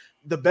to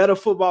the better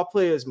football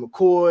players,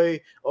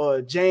 McCoy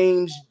or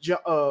James,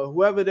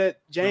 whoever that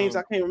James,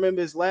 I can't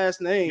remember his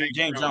last name.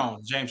 James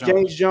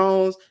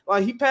Jones.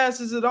 Like, he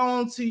passes it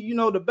on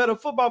to, the better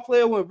football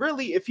player, when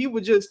really, if he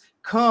would just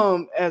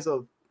come as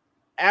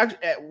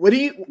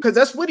because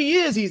that's what he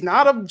is. He's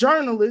not a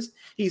journalist.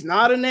 He's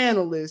not an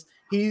analyst.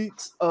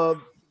 He's a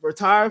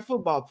retired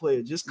football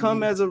player. Just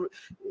come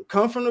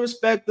come from the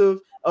perspective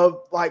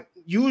of, like,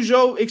 use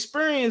your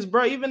experience,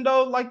 bro. Even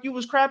though, like, you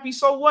was crappy,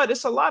 so what?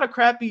 It's a lot of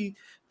crappy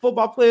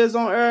football players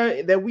on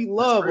air that we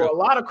love, or a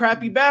lot of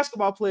crappy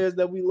basketball players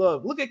that we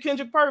love. Look at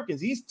Kendrick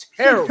Perkins. He's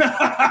terrible.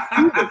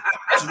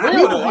 That's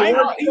real, though.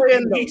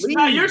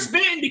 You're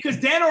spitting because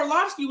Dan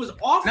Orlovsky was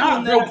awful.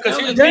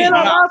 Dan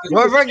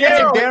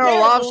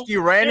Orlovsky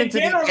ran into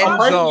the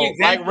end zone.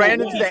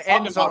 Ran into the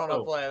end zone on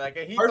a play. Like,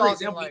 he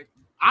talking like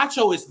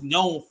Acho is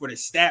known for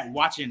the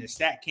watching the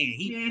stat can.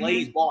 He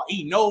plays ball.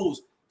 He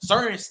knows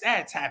certain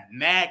stats have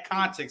mad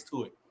context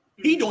to it.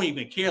 He don't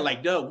even care.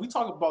 Like, Doug, we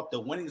talk about the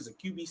winning as a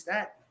QB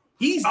stat.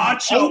 He's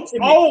Acho.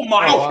 Oh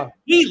my! Wow.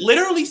 He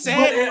literally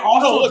said,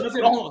 hold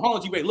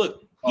on, G-Bay.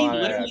 Look, he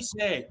literally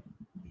said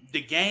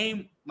the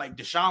game, like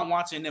Deshaun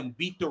Watson and them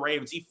beat the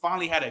Ravens. He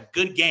finally had a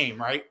good game,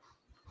 right?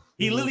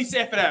 He literally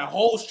said for that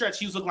whole stretch,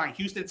 he was looking like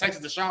Houston,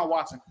 Texas, Deshaun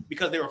Watson,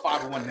 because they were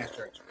 5-1 in that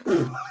stretch. And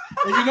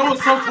you know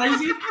what's so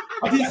crazy?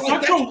 He's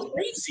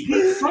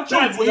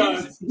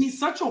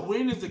such a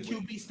win as a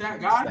QB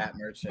stat guy,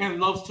 and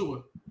loves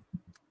Tua.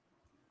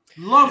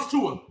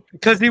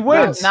 Because he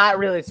wins. Not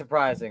really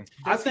surprising.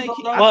 I think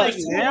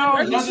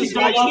now he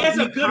has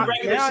a good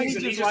regular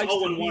season. He's just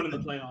 0-1 in the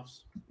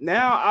playoffs.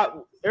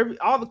 Now,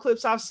 all the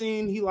clips I've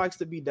seen, he likes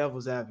to be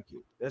devil's advocate.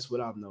 That's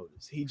what I've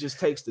noticed. He just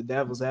takes the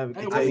devil's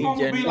advocate.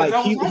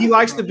 He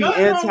likes to be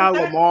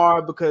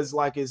anti-Lamar because,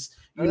 like, it's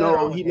he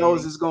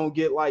knows it's gonna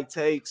get like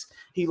takes.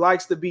 He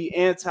likes to be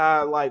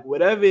anti, like,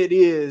 whatever it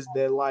is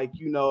that, like,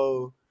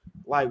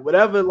 like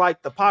whatever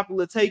like the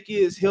popular take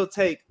is, he'll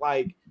take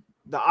like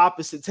the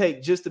opposite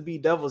take just to be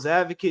devil's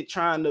advocate,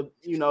 trying to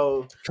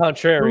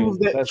contrary, prove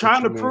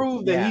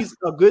that he's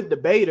a good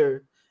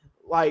debater.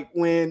 Like,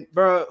 when,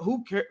 bro,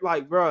 who cares?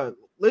 Like, bro,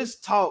 let's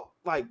talk.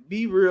 Like,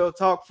 be real,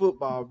 talk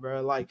football,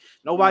 bro. Like,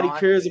 nobody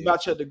cares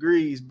about your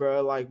degrees,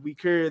 bro. Like, we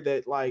care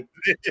that, like,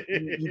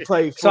 you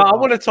play football. So I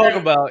want to talk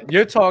about,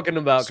 you're talking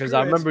about, because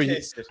I remember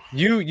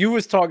you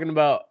was talking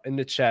about in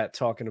the chat,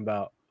 talking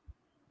about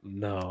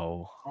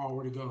where'd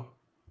he go?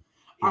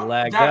 He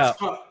lagged out.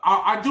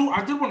 I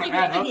did want to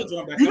add up.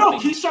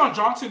 Keyshawn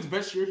Johnson's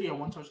best year, he had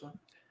 1 touchdown.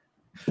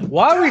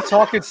 Why are we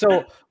talking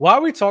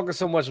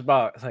so much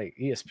about, like,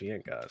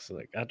 ESPN guys?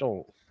 Like, I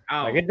don't.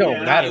 Like, it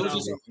don't matter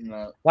to me.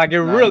 Like, it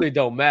really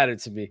don't matter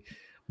to me.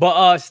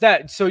 But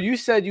so you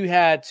said you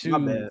had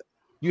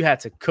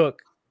to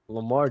cook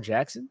Lamar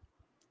Jackson?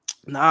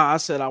 Nah, I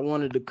said I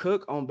wanted to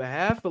cook on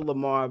behalf of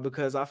Lamar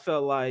because I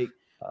felt like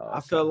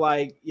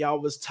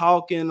y'all was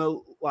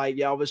talking, like,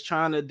 y'all was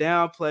trying to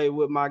downplay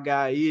what my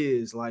guy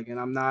is, like, and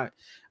I'm not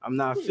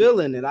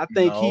feeling it. I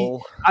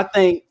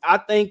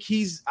think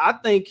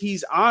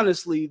he's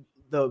honestly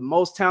the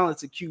most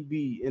talented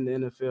QB in the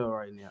NFL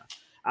right now.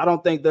 I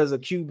don't think there's a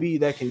QB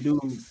that can do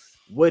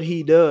what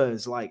he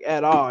does, like,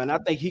 at all. And I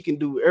think he can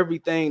do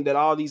everything that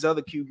all these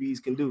other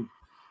QBs can do,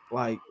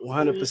 like,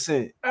 100%.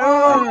 Like,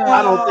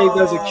 I don't think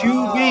there's a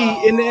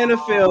QB in the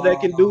NFL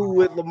that can do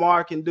what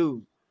Lamar can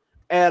do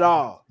at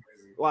all.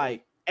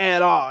 Like,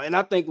 at all. And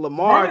I think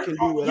Lamar can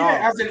do it all.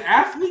 As an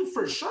athlete,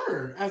 for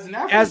sure.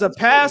 As a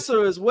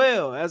passer as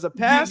well. As a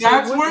passer,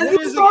 that's where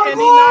you start can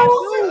he not do?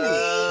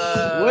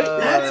 What is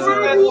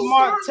it that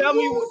Lamar?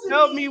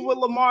 Tell me what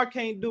Lamar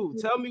can't do.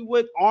 Tell me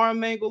what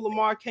arm angle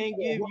Lamar can't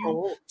give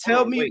you.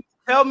 Tell me.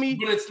 But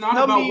it's not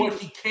about what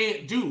he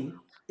can't do.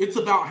 It's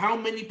about how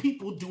many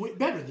people do it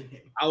better than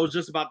him. I was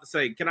just about to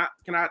say, can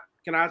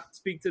I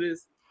speak to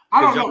this? I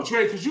don't know,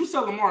 Trey, because you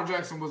said Lamar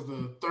Jackson was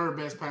the third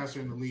best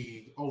passer in the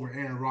league over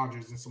Aaron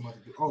Rodgers and some other.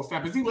 Oh,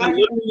 snap! Is he? I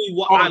literally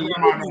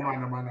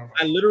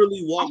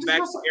walked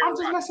back. I'm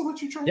just messing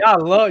with you, Trey.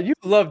 You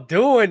love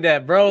doing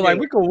that, bro. Yeah. Like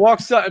we could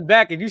walk something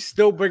back and you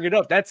still bring it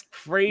up. That's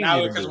crazy.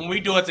 Now, because when we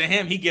do it to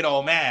him, he get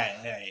all mad.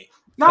 Hey.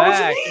 Now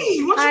what you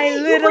mean? What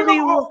you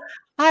mean?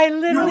 I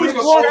literally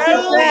walked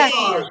it back.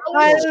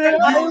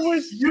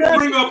 You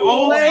bring up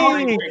old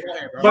stuff.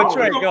 But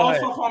Trey, go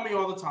ahead. On me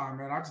all the time,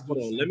 man.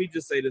 Let me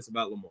just say this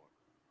about Lamar,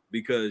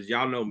 because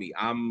y'all know me.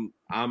 I'm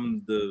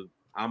the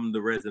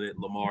resident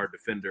Lamar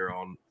defender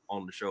on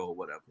the show or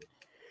whatever.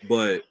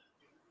 But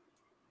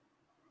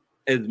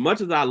as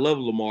much as I love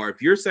Lamar,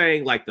 if you're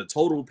saying like the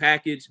total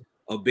package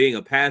of being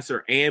a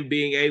passer and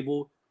being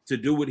able to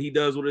do what he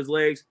does with his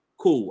legs,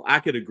 cool.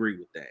 I could agree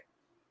with that.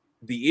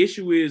 The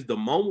issue is the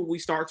moment we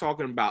start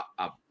talking about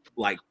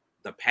like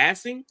the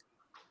passing,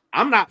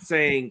 I'm not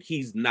saying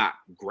he's not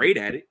great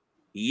at it.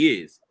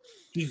 He is.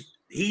 He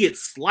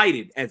gets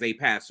slighted as a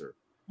passer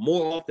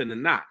more often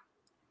than not.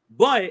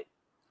 But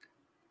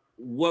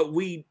what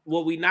we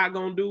not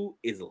gonna do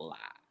is lie.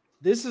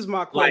 This is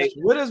my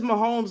question. What does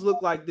Mahomes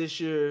look like this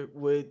year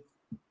with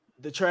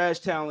the trash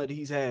talent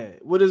he's had?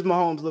 What does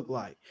Mahomes look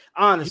like?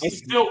 Honestly,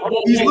 he's still the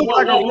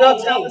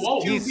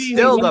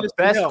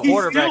best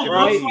quarterback.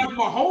 Right? Like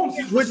Mahomes.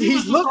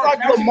 He's looked like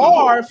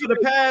Lamar for the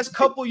past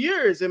couple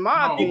years, in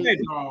my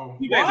opinion.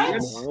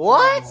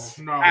 What?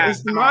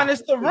 It's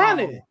minus the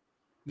running.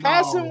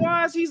 Passing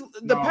wise, he's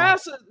the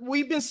passer.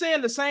 We've been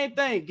saying the same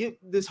thing.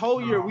 This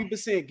whole year, we've been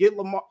saying get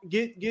Lamar,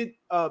 get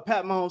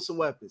Pat Mahomes some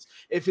weapons.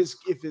 If his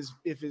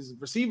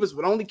receivers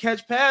would only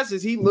catch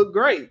passes, he look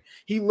great.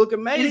 He look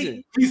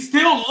amazing. He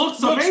still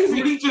looks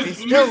amazing. He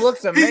still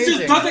looks amazing. He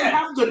just doesn't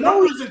have the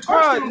numbers and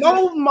touchdowns.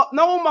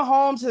 No,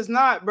 Mahomes has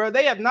not, bro.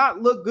 They have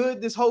not looked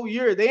good this whole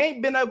year. They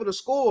ain't been able to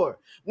score.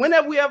 When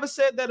have we ever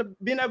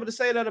been able to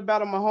say that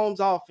about a Mahomes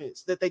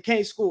offense, that they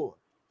can't score?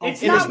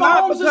 It's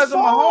not because of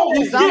Mahomes.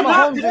 It's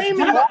not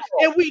Mahomes.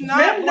 And we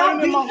not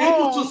being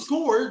able to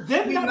score.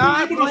 Them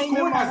not being able to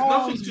score has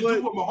nothing to do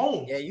with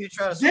Mahomes. Yeah, you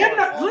try to score. Them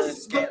not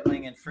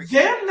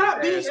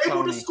being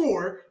able to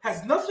score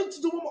has nothing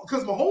to do with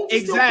because Mahomes.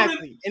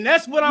 Exactly, and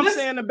that's what I'm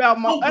saying about.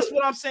 That's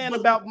what I'm saying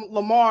about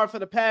Lamar for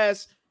the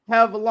past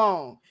however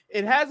long.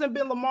 It hasn't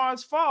been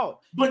Lamar's fault.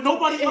 But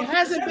nobody. It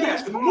hasn't been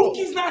his fault.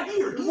 Mookie's not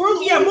here.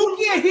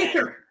 Mookie ain't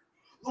here.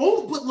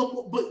 Oh, but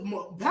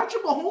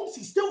Patrick Mahomes,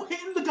 he's still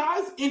hitting the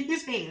guys in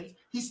his hands.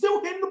 He's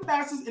still hitting the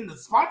passes in the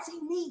spots he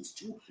needs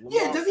to.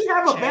 Yeah, does he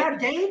have a bad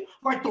game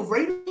like the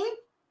Raiders game?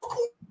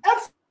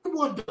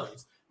 Everyone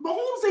does.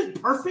 Mahomes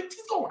ain't perfect.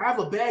 He's gonna have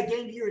a bad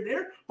game here and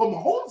there, but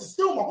Mahomes is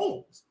still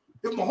Mahomes.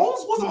 If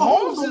Mahomes wasn't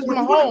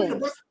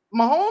Mahomes,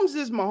 Mahomes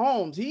is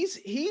Mahomes. He's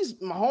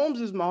Mahomes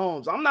is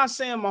Mahomes. I'm not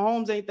saying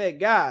Mahomes ain't that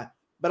guy.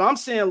 But I'm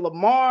saying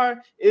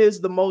Lamar is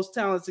the most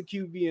talented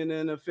QB in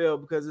the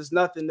NFL because there's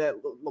nothing that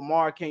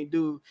Lamar can't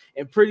do.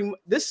 And pretty much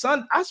this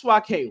Sunday, that's why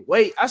I can't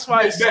wait. That's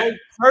why it's so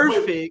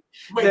perfect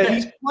that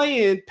he's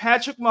playing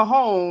Patrick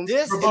Mahomes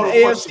in the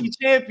AFC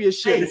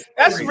Championship.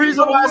 That's the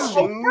reason why it's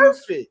so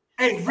perfect.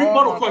 Hey,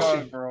 rebuttal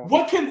question.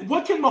 What can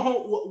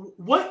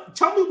Mahomes?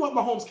 Tell me what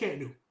Mahomes can't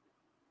do.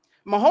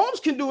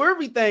 Mahomes can do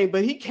everything,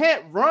 but he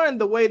can't run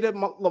the way that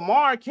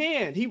Lamar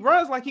can. He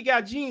runs like he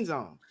got jeans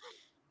on.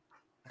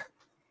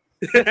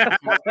 So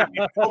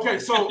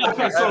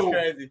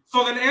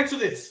then answer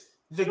this.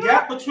 The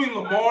gap between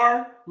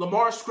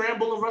Lamar's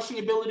scramble and rushing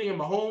ability and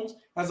Mahomes,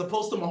 as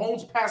opposed to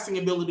Mahomes' passing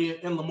ability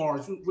and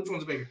Lamar's, which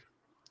one's bigger?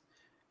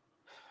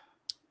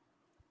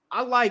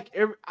 I like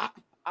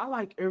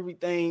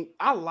everything.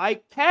 I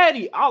like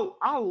Patty.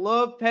 I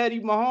love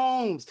Patty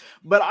Mahomes.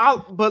 But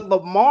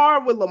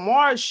Lamar, what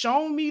Lamar has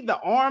shown me, the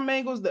arm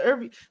angles,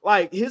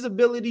 his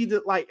ability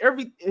to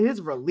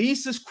his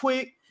release is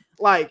quick.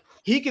 Like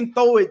he can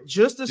throw it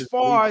just as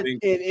far, and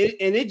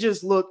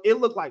it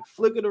looked like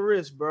flick of the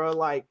wrist, bro.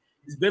 Like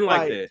it's been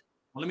like that.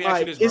 Well, let me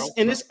ask you this,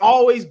 bro. It's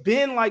always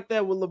been like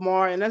that with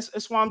Lamar, and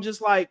that's why I'm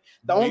just like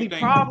the only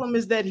problem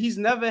is that he's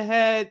never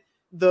had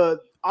the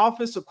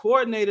offensive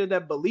coordinator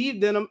that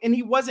believed in him, and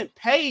he wasn't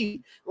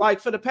paid. Like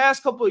for the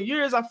past couple of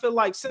years, I feel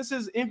like since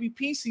his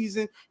MVP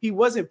season, he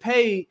wasn't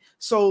paid.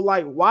 So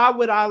like, why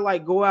would I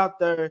go out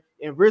there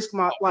and risk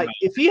my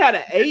if he had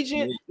an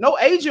agent, no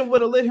agent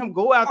would have let him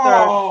go out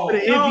there for the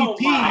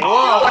MVP.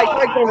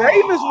 Like the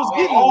Ravens was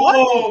getting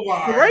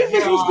lucky. The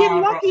Ravens was getting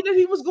lucky that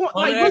he was going.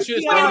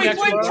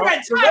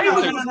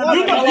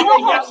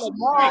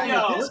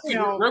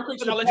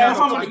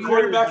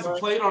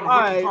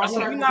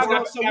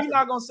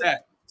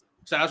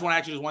 So I just want to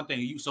ask you this one thing.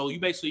 You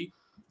basically,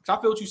 because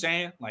I feel what you're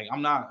saying. Like I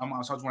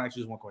just want to ask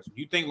you this one question.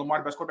 Do you think Lamar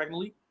the best quarterback in the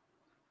league?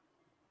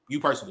 You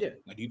personally? Yeah.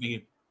 Do you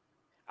think?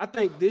 I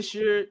think this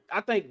year,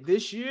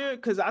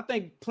 because I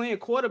think playing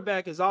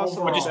quarterback is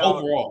also just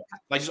overall.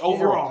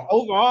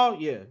 Overall,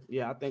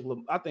 yeah. I think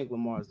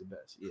Lamar's the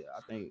best. Yeah,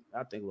 I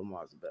think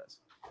Lamar's the best.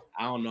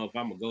 I don't know if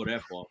I'm gonna go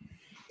that far.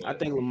 I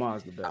think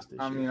Lamar's the best.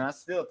 I mean, I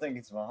still think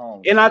it's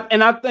Mahomes.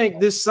 And I think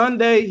this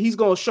Sunday he's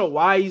gonna show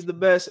why he's the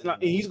best,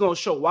 and he's gonna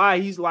show why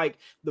he's like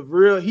the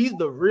real. He's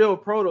the real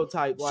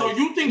prototype. Like, so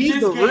you think he's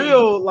this the game,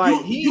 real?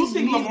 Like you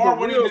think Lamar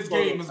winning this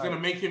game is gonna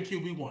make him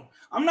QB1?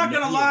 I'm not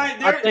gonna lie.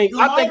 I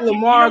think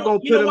Lamar gonna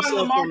put himself.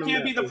 Lamar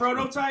can't be the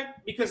prototype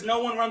because no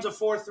one runs a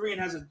 4.3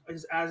 and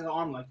has an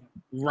arm like him.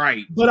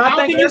 Right. But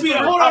I think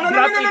a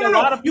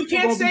lot of people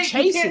gonna be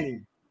chasing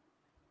him.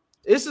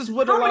 This is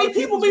what a lot of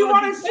people be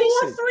running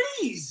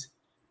 4.3s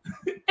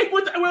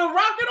with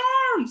rocket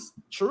arms.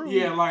 True.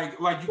 Yeah, like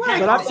you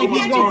can't. But I think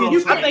he's gonna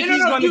get. I think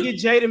he's gonna get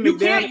Jaden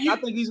McDaniels. I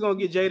think he's gonna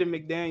get Jaden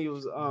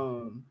McDaniels.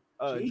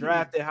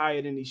 Drafted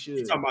higher than he should.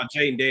 You're talking about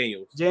Jaden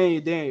Daniels.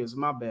 Jaden Daniels,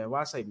 my bad. Why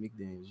I say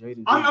McDaniels?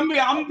 I'm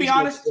gonna be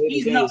honest.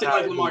 He's nothing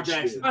like Lamar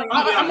Jackson. I'm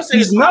gonna say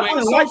he's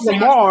nothing like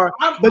Lamar,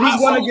 but he's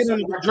gonna get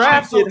him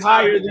drafted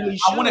higher than he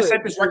should. I want to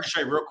set this record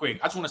straight real quick.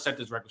 I just want to set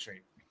this record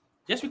straight.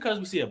 Just because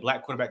we see a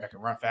black quarterback that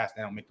can run fast,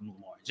 that don't make them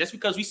Lamar. Just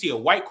because we see a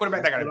white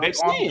quarterback that got a big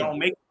arm,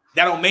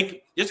 don't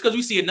make. Just because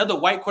we see another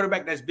white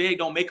quarterback that's big,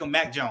 don't make him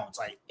Mac Jones.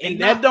 Like,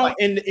 that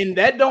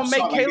don't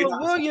make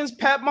Caleb Williams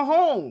Pat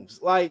Mahomes.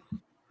 Like,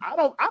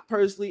 I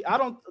personally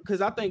don't, because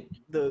I think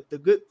the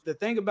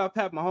thing about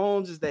Pat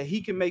Mahomes is that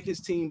he can make his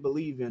team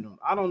believe in him.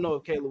 I don't know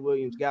if Caleb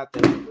Williams got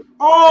that.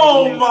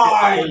 Oh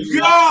my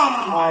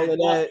God! All of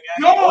that.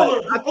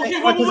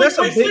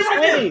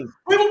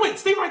 Wait,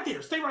 stay right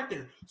there.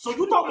 So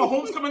you thought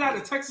Mahomes coming out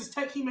of Texas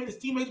Tech, he made his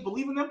teammates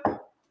believe in them?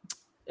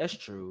 That's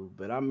true,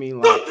 but I mean,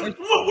 like, what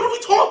are we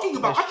talking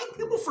about? I think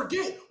people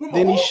forget when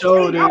then Mahomes he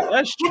showed came it. Out,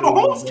 that's true. When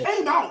Mahomes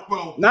came out,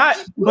 bro.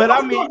 But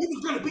I mean, he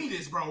was gonna be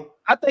this, bro.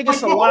 I think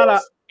it's a lot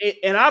of,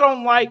 and I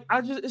don't like.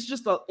 It's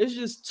just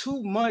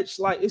too much.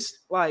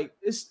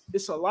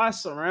 It's a lot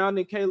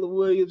surrounding Caleb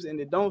Williams, and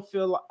it don't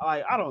feel like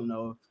I don't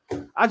know.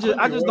 I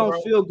just don't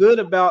feel good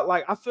about,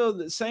 like, I feel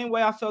the same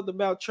way I felt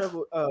about Trent.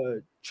 What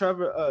the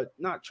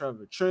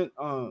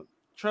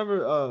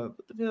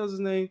hell is his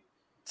name?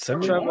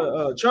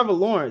 Trevor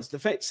Lawrence.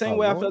 The same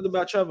way I felt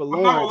about Trevor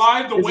Lawrence. I'm not gonna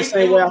lie, the way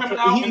Caleb coming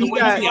out and the way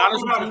he's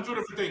out, two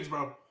different things,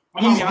 bro.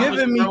 He's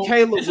giving me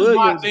Caleb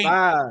Williams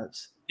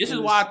vibes. This is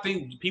why I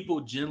think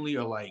people generally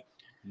are like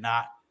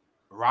not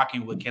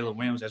rocking with Caleb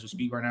Williams as we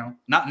speak right now.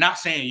 Not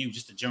saying you,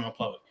 just the general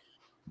public.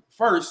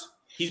 First,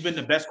 he's been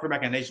the best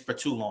quarterback in the nation for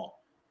too long.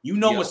 You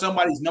know, when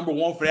somebody's number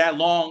one for that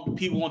long,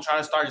 people won't try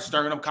to start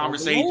stirring up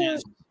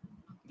conversations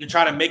and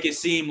try to make it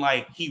seem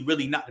like he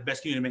really not the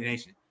best QB in the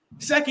nation.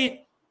 Second,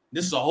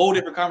 this is a whole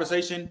different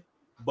conversation,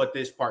 but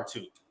this part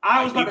two.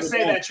 I was about to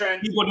say that,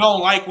 Trent. People don't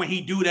like when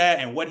he do that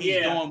and what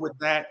he's doing with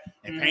that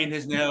and painting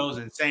his nails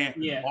and saying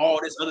all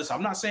this other stuff.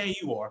 I'm not saying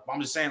you are, but I'm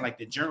just saying, like,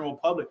 the general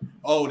public,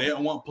 they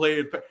don't want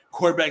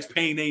quarterbacks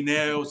painting their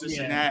nails, this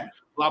and that,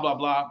 blah, blah,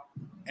 blah.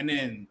 And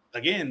then,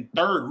 again,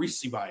 third,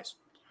 recency bias.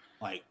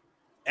 Like,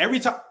 every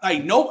time,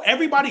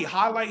 everybody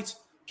highlights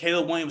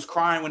Caleb Williams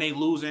crying when they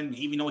losing,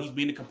 even though he's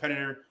being a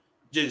competitor.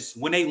 Just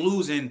when they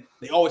losing,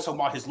 they always talk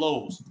about his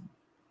lows.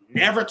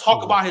 Never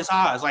talk about his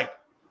highs. Like,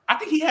 I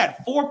think he had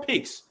 4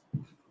 picks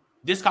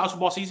this college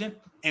football season,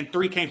 and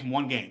 3 came from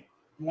one game.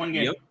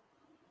 Yep.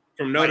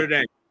 From Notre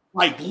Dame.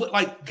 Like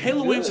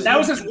Caleb Williams. That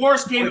was his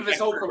worst game of his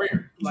whole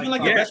career. He's been the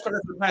best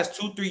player for the past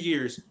 2-3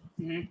 years,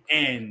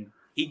 and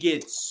he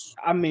gets.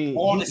 I mean,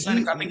 all the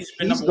Senate. I think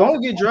he's gonna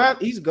get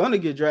drafted. He's gonna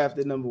get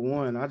drafted number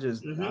 1. I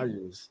just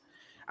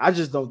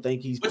don't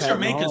think he's. What's your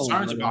main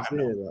concerns about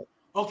him?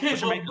 Okay,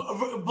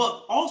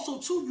 but also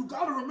too, you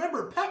gotta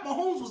remember, Pat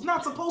Mahomes was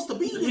not supposed to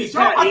be this.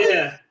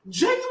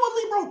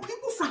 Genuinely, bro,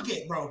 people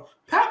forget, bro.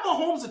 Pat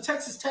Mahomes at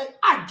Texas Tech,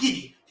 I get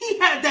it. He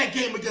had that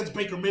game against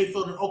Baker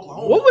Mayfield in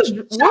Oklahoma. What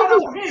pick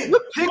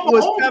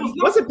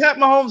was it Pat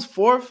Mahomes'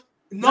 4th?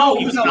 No,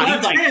 he was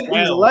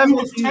 11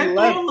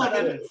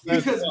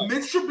 because right.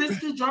 Mitch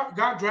Trubisky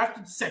got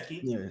drafted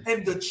 2nd,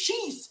 and the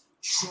Chiefs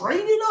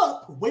traded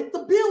up with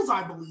the Bills,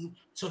 I believe,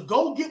 to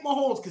go get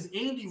Mahomes because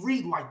Andy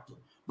Reid liked him.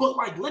 But,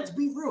 like, let's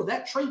be real.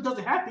 That trade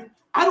doesn't happen.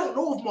 I don't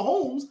know if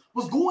Mahomes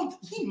was going to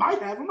 – he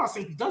might have. I'm not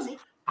saying he doesn't.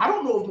 I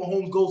don't know if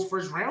Mahomes goes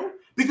first round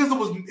because it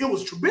was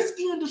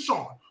Trubisky and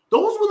Deshaun.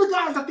 Those were the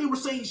guys that they were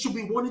saying should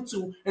be 1 and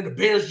 2, and the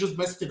Bears just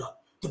messed it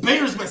up. The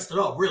Bears messed it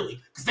up,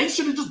 really, because they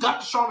should have just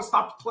got Deshaun and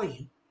stopped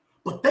playing.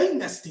 But they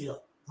messed it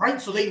up,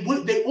 right? So they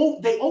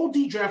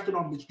OD drafted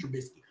on Mitch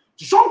Trubisky.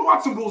 Deshaun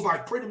Watson was,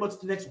 like, pretty much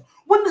the next one.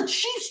 When the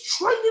Chiefs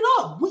traded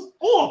up, we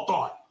all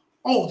thought,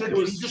 they're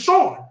getting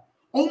Deshaun.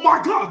 Oh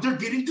my God, they're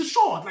getting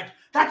Deshaun. Like,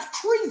 that's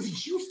crazy.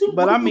 Houston.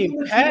 But I mean,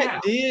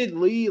 Pat did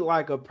lead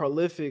like a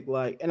prolific,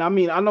 and I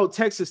mean, I know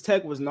Texas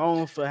Tech was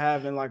known for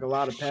having like a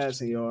lot of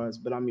passing yards,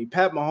 but I mean,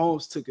 Pat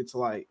Mahomes took it to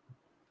like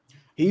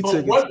But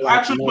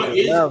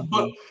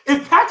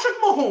if Patrick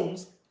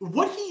Mahomes,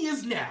 what he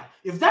is now,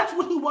 if that's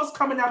what he was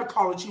coming out of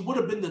college, he would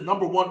have been the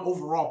number 1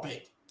 overall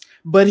pick.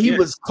 but he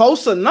was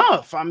close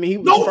enough. I mean, he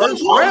was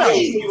first round.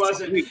 He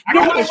wasn't. You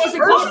know why he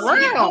wasn't close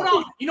enough? Hold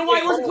on. You know why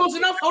he wasn't close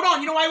enough? Hold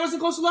on. You know why he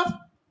wasn't close enough?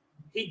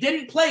 He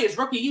didn't play his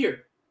rookie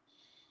year.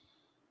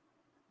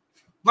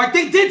 Like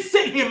they did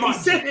sit him. He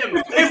sit him.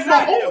 If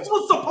Mahomes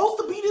was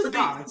supposed to be this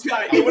guy,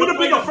 he would have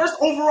been the first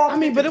overall. I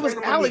mean, but it was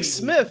Alex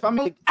Smith. I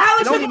mean,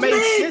 Alex it only Smith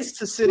made sense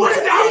to sit him. What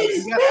is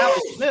Alex You got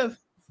Alex Smith.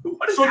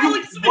 What is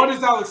Alex Smith? What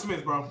is Alex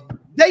Smith, bro?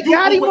 They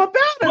got him up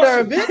out of there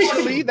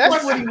eventually.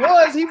 That's what he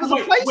was. He was a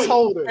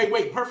placeholder. Hey,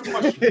 wait, perfect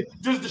question.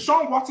 Does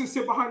Deshaun Watson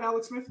sit behind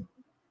Alex Smith?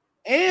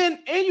 And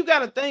you got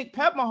to think,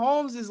 Pat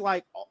Mahomes is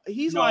like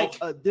he's like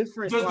a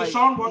different. Does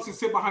Deshaun Watson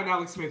sit behind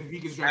Alex Smith if he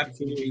gets drafted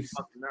to the Chiefs?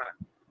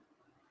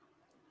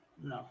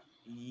 No.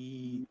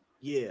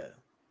 Yeah.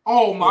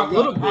 Oh my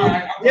God!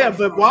 Right, yeah,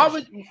 but why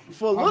would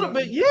for a little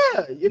bit? Yeah.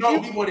 He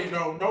wouldn't.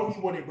 No,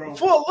 he wouldn't, bro.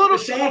 For a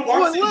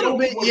little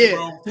bit,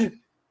 yeah.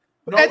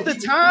 At the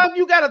time,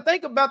 you got to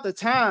think about the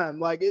time.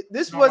 Like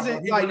this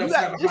wasn't like you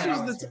got. This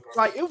was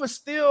like it was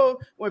still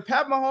when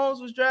Pat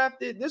Mahomes was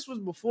drafted. This was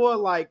before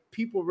like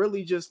people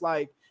really just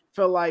like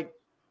felt like,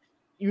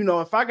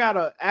 if I got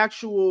an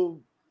actual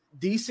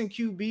decent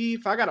QB,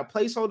 if I got a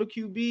placeholder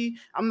QB,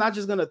 I'm not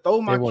just gonna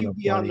throw my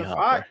QB out in the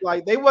fire.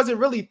 Like they wasn't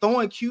really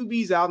throwing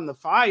QBs out in the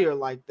fire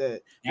like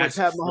that.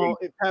 Pat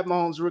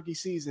Mahomes rookie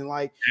season,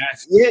 like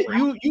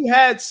you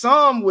had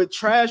some with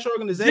trash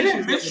organizations.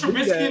 Didn't Mitch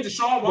Trubisky and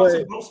Deshaun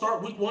Watson both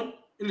start week 1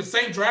 in the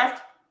same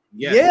draft?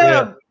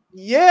 Yeah.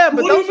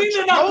 But what do you mean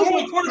they're not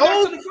throwing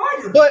quarterbacks in the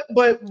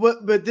fire?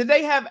 But did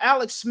they have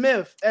Alex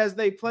Smith as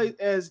they play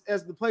as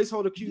the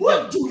placeholder QB?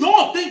 What do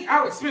y'all think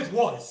Alex Smith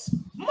was?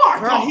 My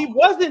God. He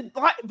wasn't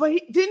like, but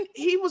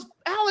he was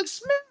Alex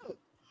Smith.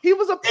 He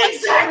was a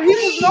placeholder. He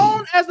was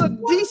known as a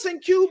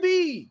decent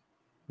QB.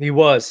 He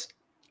was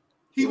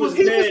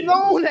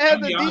known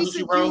as a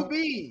decent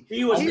QB.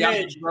 He was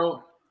dead,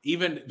 bro.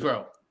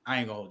 Bro, I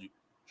ain't gonna hold you.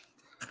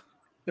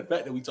 The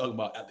fact that we talk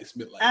about Alex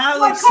Smith, like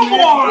Alex Smith,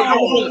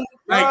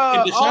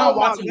 like if Deshaun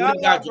Watson would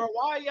have got,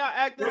 why y'all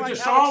acting like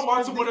Deshaun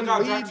Watson would have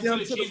got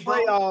drafted to the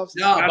playoffs?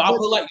 No, but I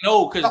feel like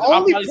no, because the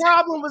only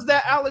problem was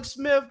that Alex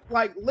Smith,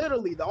 like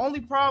literally,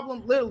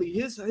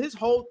 his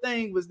whole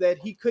thing was that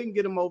he couldn't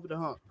get him over the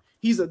hump.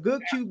 He's a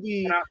good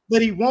QB,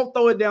 but he won't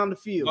throw it down the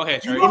field. Go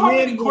ahead, you know how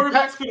many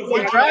quarterbacks could have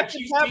went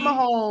drafted Pat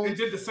Mahomes and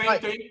did the same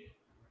thing?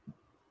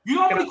 You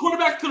know how many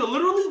quarterbacks could have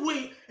literally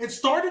went and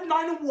started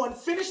 9-1,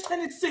 finished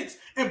 10-6,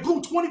 and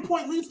blew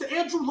 20-point leads to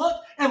Andrew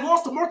Luck and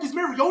lost to Marcus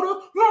Mariota?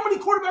 You know how many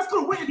quarterbacks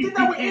could have went and did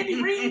that with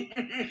Andy Reid?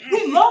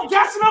 We love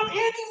gassing up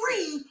Andy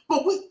Reid,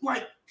 but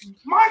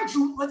mind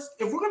you,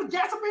 if we're gonna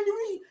gas up Andy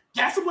Reid,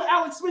 gas him with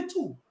Alex Smith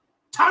too.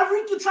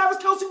 Tyreek and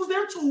Travis Kelce was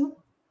there too.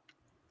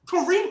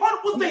 Kareem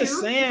Hunt was there. I'm just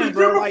saying,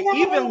 bro. Like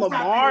even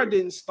Lamar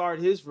didn't start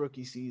his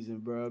rookie season,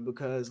 bro,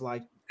 because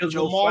like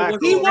Joe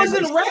Flacco, he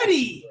wasn't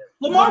ready.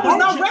 Lamar was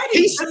not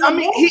ready.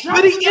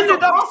 But he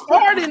ended up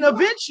starting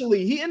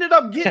eventually. He ended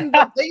up getting.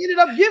 They ended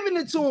up giving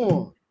it to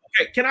him.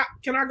 Okay,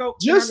 can I go?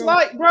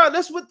 Like, bro,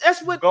 that's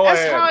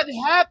how it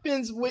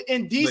happens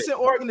in decent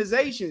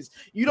organizations.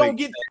 You don't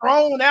get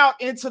thrown out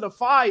into the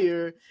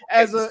fire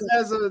as a.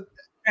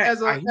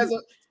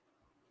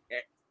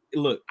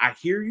 Look, I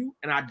hear you,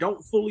 and I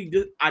don't fully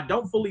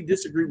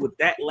disagree with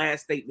that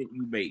last statement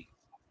you made.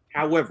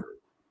 However,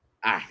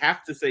 I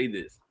have to say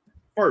this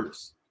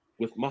first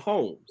with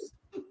Mahomes.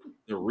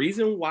 The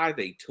reason why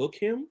they took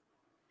him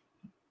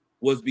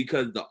was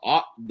because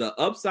the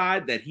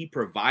upside that he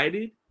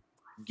provided,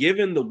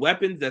 given the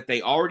weapons that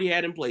they already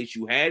had in place.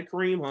 You had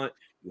Kareem Hunt,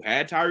 you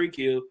had Tyreek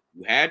Hill,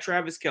 you had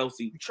Travis Kelce.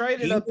 You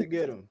traded up to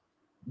get him.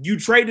 You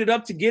traded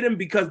up to get him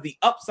because the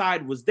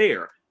upside was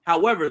there.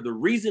 However, the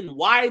reason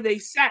why they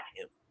sat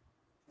him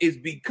is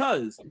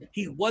because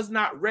he was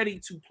not ready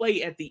to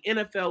play at the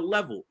NFL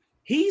level.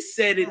 He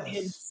said it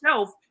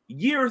himself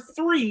year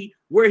 3,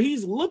 where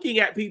he's looking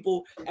at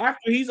people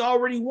after he's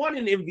already won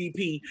an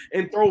MVP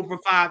and thrown for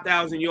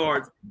 5,000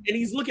 yards. And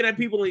he's looking at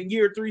people in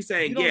year 3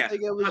 saying,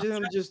 think it was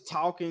him just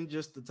talking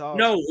just to talk?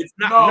 No, it's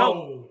not.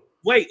 No.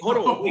 Wait, hold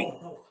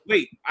on.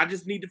 Wait, I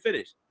just need to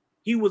finish.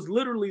 He was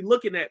literally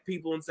looking at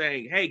people and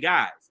saying, hey,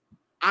 guys,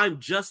 I'm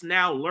just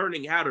now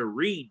learning how to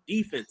read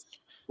defense.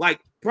 Like,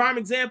 prime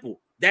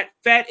example, that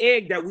fat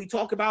egg that we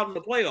talk about in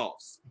the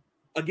playoffs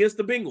against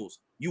the Bengals.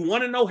 You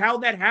want to know how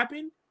that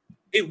happened?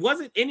 It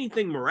wasn't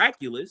anything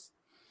miraculous.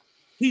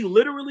 He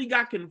literally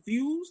got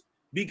confused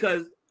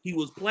because he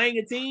was playing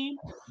a team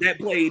that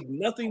played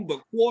nothing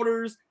but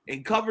quarters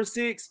and cover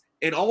 6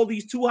 and all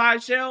these 2-high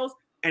shells,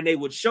 and they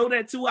would show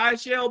that 2-high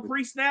shell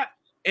pre-snap,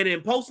 and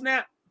then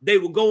post-snap, they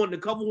would go into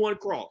cover 1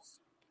 cross.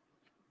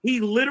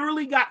 He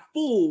literally got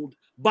fooled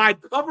by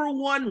cover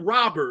 1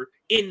 robber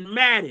in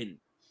Madden.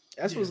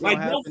 That's what's gonna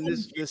happen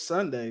this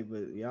Sunday,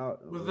 but y'all.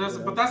 But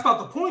that's not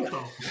the point,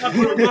 though.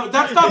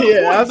 That's not the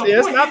point.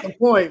 That's not the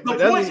point. But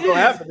that's what's gonna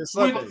happen this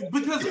Sunday.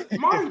 Because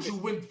mind you,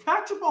 when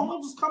Patrick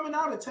Mahomes was coming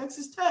out of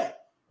Texas Tech,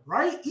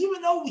 right?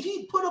 Even though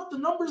he put up the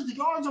numbers, the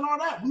yards, and all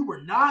that, we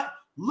were not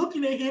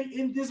looking at him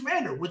in this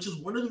manner, which is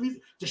one of the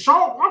reasons.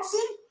 Deshaun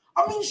Watson,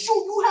 I mean, shoot,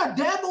 you had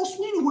Dabo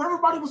Swinney, who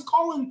everybody was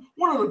calling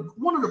one of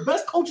the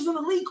best coaches in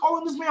the league,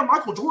 calling this man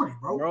Michael Jordan,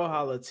 bro. Bro,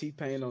 holla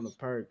T-Pain on the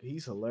perk.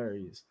 He's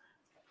hilarious.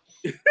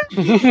 He's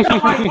hilarious.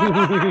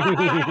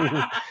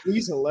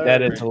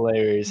 That is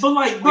hilarious. But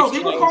like, bro, they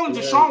were calling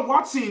Deshaun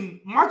Watson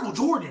Michael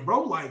Jordan,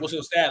 bro. Like, well,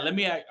 so Stat, I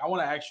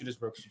want to ask you this,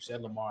 bro, because you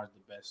said Lamar is the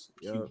best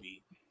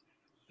QB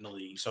in the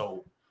league.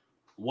 So,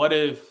 what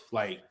if,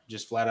 like,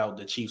 just flat out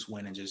the Chiefs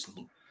win and just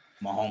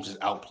Mahomes has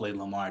outplayed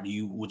Lamar?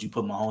 Would you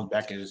put Mahomes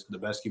back as the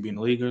best QB in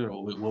the league, or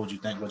what would you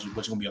think?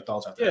 What's gonna be your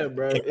thoughts after that? Yeah,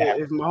 bro.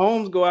 If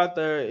Mahomes go out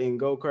there and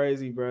go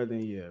crazy, bro,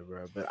 then yeah,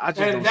 bro. But I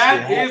just and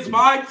that is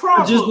my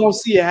problem. I just don't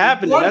see it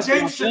happening. One That's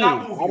game should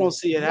not move you. I don't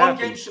see it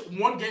happening.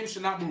 One game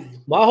should not move you.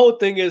 My whole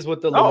thing is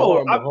with the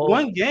Lamar.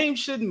 One game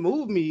shouldn't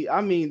move me.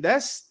 I mean,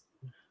 that's.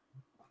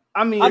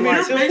 I mean,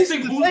 you're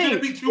basing who's going to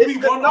be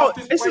QB1 off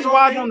this. This is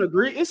why I don't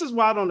agree. This is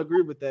why I don't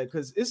agree with that,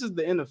 because this is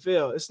the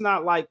NFL. It's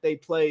not like they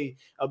play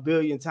a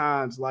billion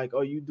times. Like,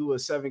 oh, you do a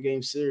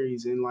 7-game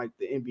series in like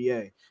the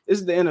NBA. This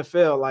is the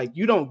NFL. Like,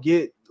 you don't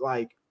get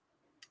like,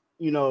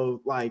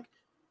 like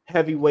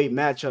heavyweight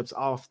matchups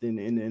often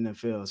in the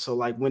NFL. So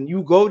like when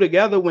you go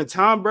together, when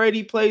Tom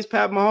Brady plays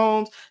Pat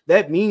Mahomes,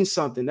 that means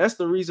something. That's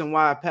the reason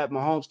why Pat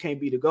Mahomes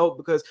can't be the GOAT,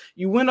 because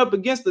you went up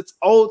against the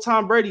old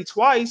Tom Brady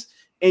twice.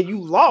 And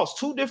you lost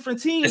 2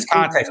 different teams. It's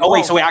context. Oh,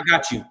 wait, I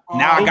got you.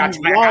 Now I got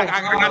you. I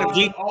got him,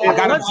 G. I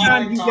got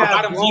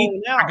him,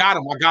 G. I got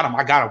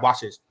him.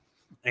 Watch this.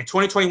 In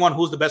 2021,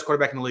 who's the best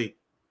quarterback in the league?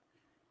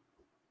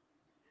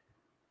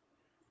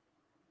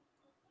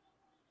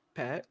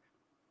 Pat.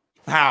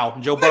 How?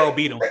 Joe Burrow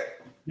beat him.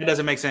 It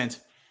doesn't make sense.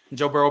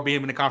 Joe Burrow beat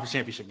him in the conference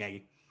championship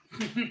game.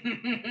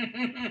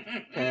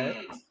 Pat.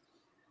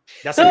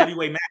 That's a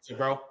heavyweight match,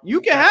 bro.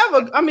 You can have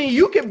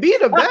you can be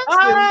the best.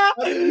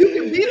 You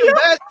can be the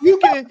best.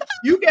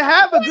 You can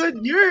have a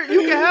good year.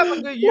 You can have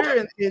a good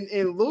year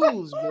and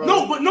lose, bro.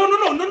 No, but no.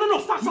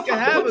 Stop. You can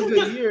have a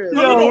good year.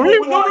 No. What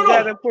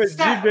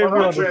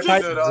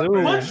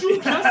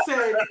you just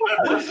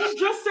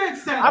said,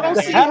 Stat. I don't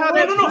see how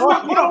that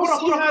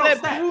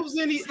proves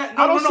any.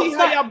 I don't see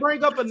how y'all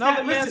bring up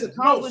another man's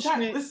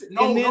accomplishment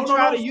and then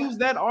try to use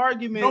that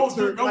argument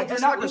to like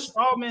it's like a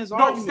straw man's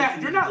argument. No, Stat,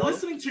 you're not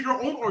listening to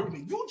your own argument.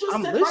 You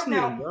just said right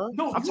now. Bro.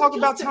 No, I'm talking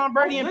about Tom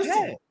Brady and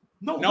Pat.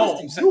 No,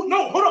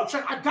 hold up,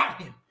 Trent. I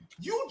got him.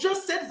 You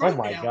just said right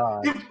now.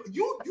 God. If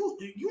you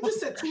just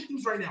said 2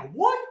 things right now.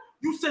 One,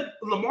 you said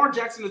Lamar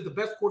Jackson is the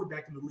best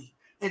quarterback in the league,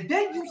 and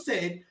then you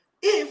said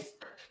if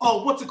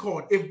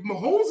If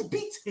Mahomes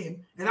beats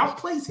him and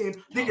outplays him,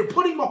 then you're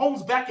putting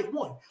Mahomes back at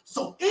 1.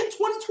 So in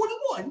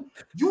 2021,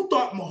 you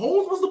thought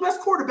Mahomes was the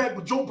best quarterback,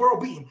 but Joe Burrow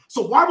beat him.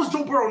 So why was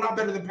Joe Burrow not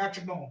better than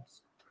Patrick Mahomes?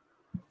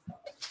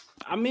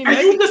 I mean, and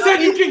you just said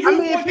you can use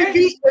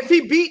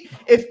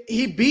if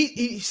he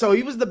beat, so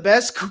he was the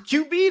best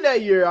QB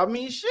that year. I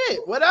mean,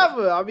 shit,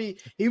 whatever. I mean,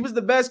 he was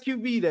the best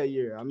QB that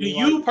year. I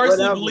mean, do you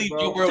personally believe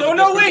Joe Burrow?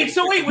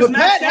 So wait, was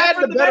Matt had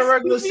the better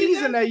regular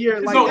season that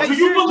year? Like, do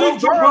you believe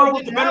Joe Burrow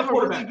was the better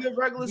quarterback? Really good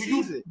regular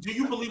season. Do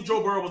you believe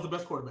Joe Burrow was the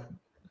best quarterback?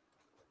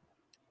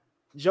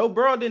 Joe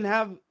Burrow didn't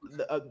have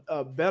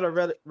a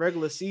better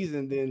regular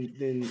season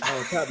than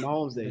Pat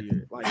Mahomes that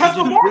year. Like, has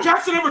Lamar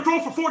Jackson ever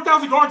thrown for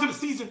 4,000 yards in a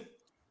season?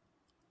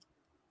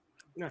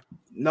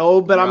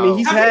 No, but I mean,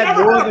 he's had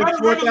more than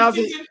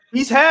 4,000.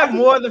 He's had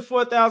more than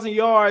 4,000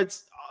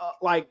 yards,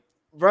 like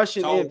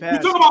rushing in passing.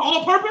 You talking about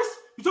all purpose?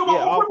 You talking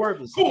about all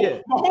purpose? Cool.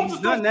 Yeah. Mahomes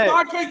has done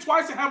 5K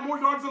twice and had more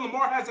yards than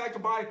Lamar has had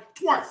combined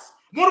twice.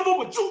 One of them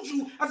with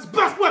Juju as his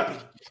best weapon.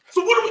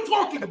 So what are we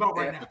talking about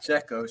right now?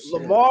 Pacheco, shit.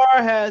 Lamar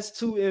has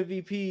 2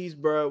 MVPs,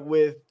 bro,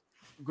 with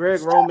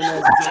Greg Roman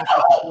as the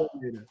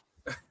coordinator.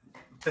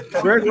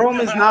 Greg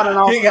Roman's not an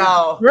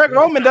offense. Greg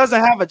Roman doesn't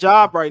have a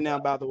job right now,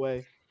 by the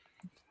way.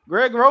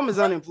 Greg Roman's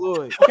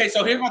unemployed. Okay,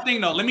 so here's my thing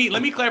though. Let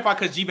me clarify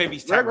because G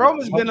Baby's Greg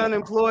Roman's been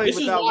unemployed. This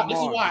is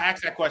why I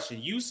asked that question.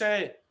 You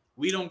said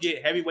we don't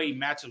get heavyweight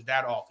matchups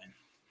that often,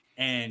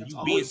 and you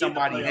beat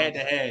somebody head to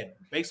head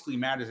basically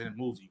matters and it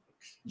moves you.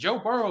 Joe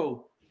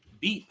Burrow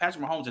beat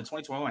Patrick Mahomes in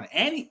 2021,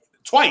 and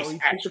twice. He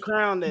took the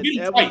crown.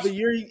 That was the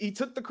year he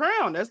took the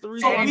crown. That's the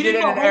reason. So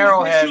beating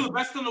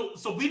Mahomes,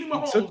 so beating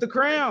Mahomes took the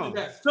crown.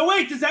 So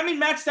wait, does that mean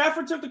Matt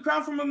Stafford took the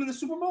crown from him in the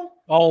Super Bowl?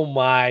 Oh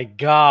my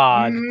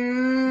God!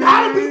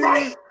 Gotta be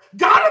right.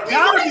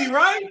 Gotta be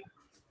right.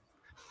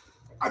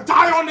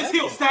 Die on this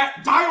hill,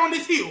 Stat. Die on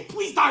this hill.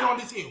 Please die on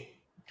this hill.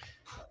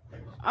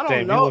 I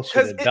don't know,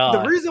 because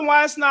the reason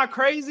why it's not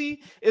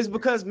crazy is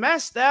because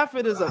Matt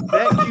Stafford is a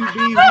vet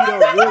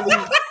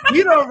QB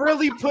who don't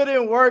really put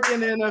in work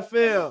in the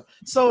NFL.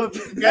 So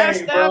if Matt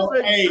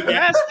Stafford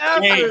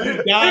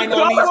dying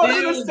on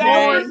these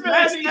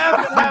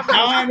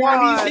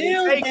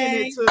hills, taking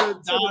it to the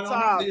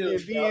top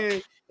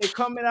and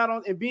coming out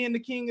on and being the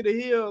king of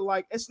the hill,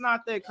 like it's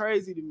not that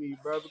crazy to me,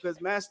 bro. Because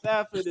Matt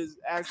Stafford is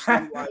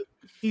actually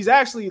he's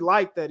actually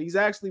like that. He's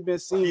actually been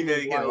seen.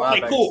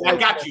 Okay, cool. I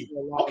got you.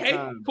 Okay,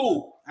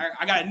 cool.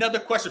 I got another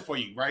question for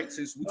you, right?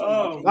 Since we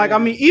I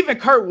mean, even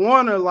Kurt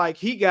Warner, like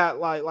he got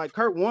like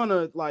Kurt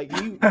Warner, like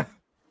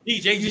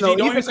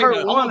Even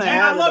Kurt Warner.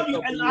 I love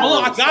you.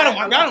 I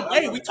got him.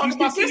 Hey, we talking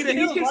about he's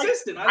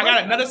consistent. I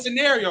got another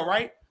scenario,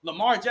 right?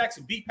 Lamar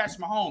Jackson beat Patrick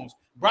Mahomes.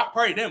 Brock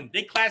Purdy,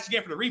 they clash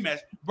again for the rematch.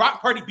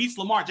 Brock Purdy beats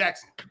Lamar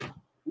Jackson.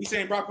 We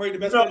saying Brock Purdy the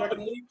best quarterback in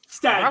the league?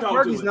 Brock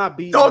Purdy's not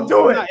beating. Don't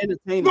do it. I'm not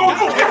entertaining.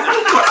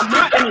 I'm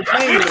not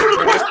entertaining.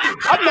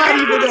 I'm not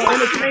even going to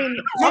entertain.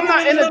 I'm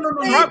not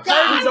entertaining. Brock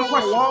Purdy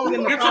don't belong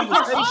in the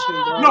conversation,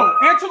 bro. No,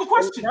 answer the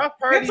question. Brock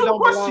Purdy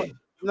don't belong.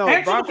 No,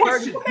 Brock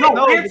Purdy.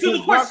 No, answer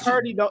the question. Brock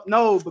Purdy don't.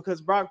 No, because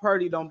Brock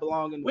Purdy don't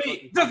belong in the.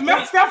 Wait, does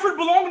Matt Stafford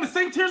belong in the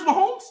same tier as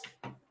Mahomes?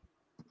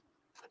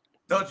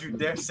 Don't you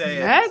dare say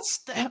it. Man,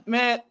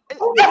 Matt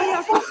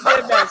Stafford,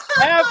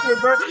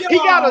 bro. He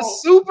got a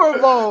Super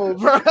Bowl,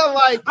 bro.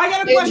 Like, I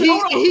got a question.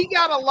 He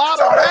got a lot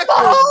of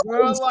records,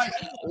 bro. Like,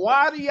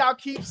 why do y'all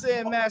keep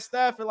saying Matt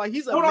Stafford? Like,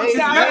 he's amazing.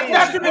 Matt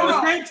Stafford in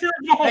the same tier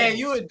as Mahomes. Man,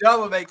 you and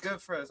Dub would make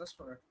good friends. That's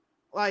fair.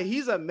 Like,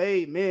 he's a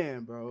made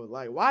man, bro.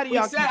 Like, why do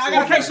y'all keep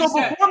saying okay, so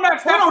before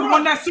Matt Stafford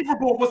won that Super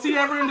Bowl, was he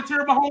ever in the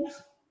tier of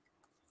Mahomes?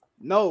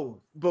 No,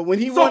 but when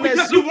he won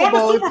that Super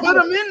Bowl, put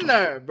him in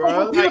there,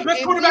 bro. Like,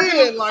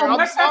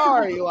 I'm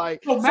sorry.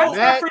 Like, so Matt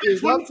Stafford in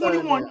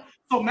 2021.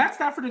 So Matt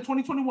Stafford in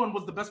 2021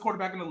 was the best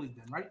quarterback in the league,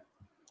 then, right?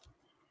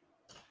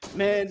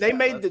 Man, they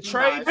made the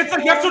trade. It's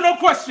a yes or no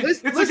question.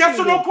 It's a yes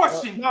or no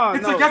question.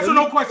 It's a yes or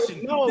no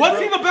question. Was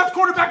he the best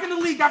quarterback in the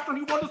league after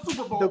he won the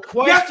Super Bowl? The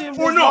question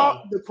was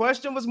no. The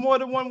question was more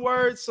than one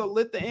word, so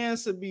let the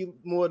answer be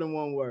more than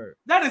one word.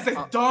 That is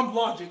a dumb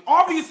logic.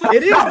 Obviously,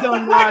 it is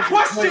dumb logic.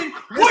 What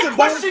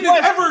question is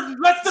ever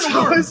less than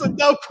a word? It's a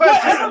dumb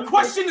question. Whatever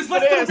question is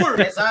less than a word.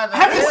 English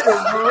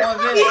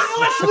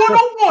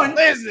 101.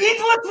 English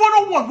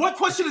 101. What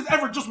question is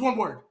ever just one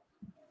word?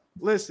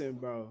 Listen,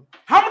 bro.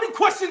 How many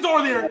questions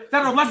are there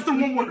that are less than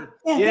one word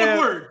or one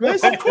word?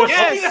 Of course,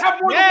 you need to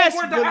have more than one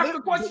word to ask the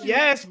question.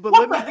 Yes, but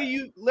let me give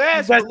you.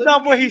 That's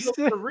not what he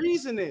said. The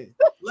reasoning.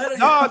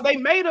 No, they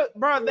made a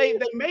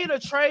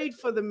trade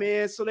for the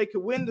man so they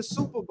could win the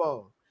Super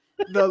Bowl.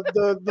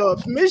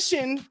 The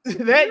mission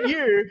that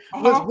year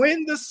was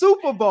win the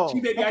Super Bowl.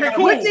 Okay,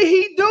 cool. What did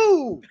he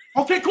do?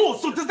 Okay, cool.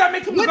 So does that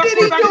make him the best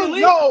quarterback in the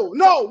league?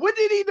 No. What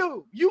did he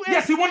do?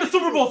 Yes, he won the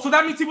Super Bowl. So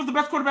that means he was the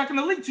best quarterback in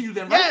the league to you,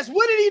 then, right? Yes.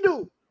 What did he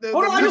do?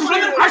 Hold on, I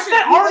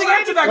already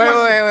answered that question.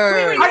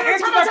 Wait. I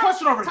answered that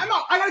question already. Time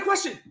out. I got a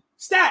question.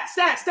 Stat.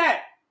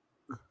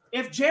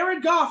 If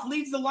Jared Goff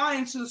leads the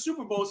Lions to the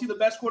Super Bowl, is he the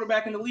best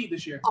quarterback in the league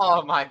this year?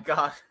 Oh my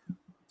God.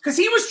 Because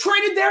he was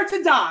traded there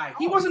to die.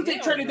 He wasn't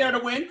traded there to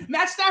win.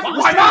 Matt Stafford was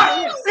Why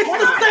not? It's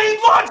the same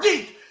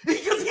logic.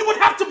 Because he would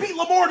have to beat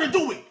Lamar to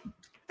do it.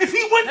 If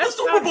he wins the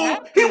Super Bowl,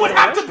 he would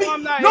have to beat.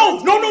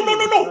 No.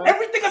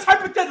 Everything is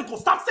hypothetical.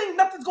 Stop saying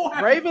nothing's going to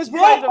happen. Ravens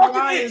played the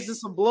Lions.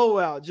 It's a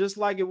blowout, just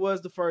like it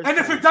was the first. And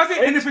if it doesn't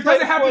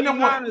happen, then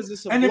what? And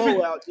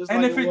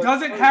if it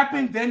doesn't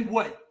happen, then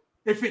what?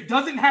 If it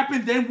doesn't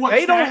happen, then what?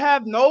 They don't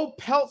have no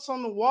pelts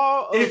on the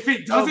wall. If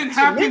it doesn't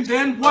happen,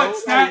 then what,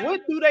 Stat?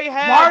 What do they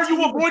have? Why are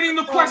you avoiding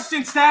the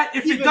question, Stat?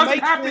 If it doesn't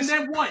happen,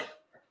 then what?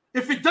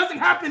 If it doesn't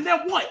happen,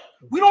 then what?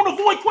 We don't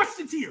avoid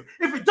questions here.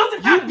 If it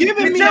doesn't happen, you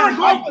giving me a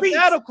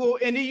hypothetical,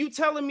 and then you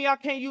telling me I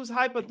can't use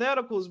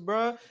hypotheticals,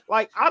 bro.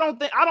 Like I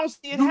don't see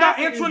it. You're not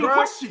answering the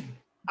question.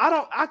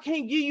 I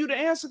can't give you the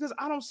answer because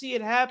I don't see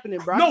it happening,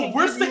 bro.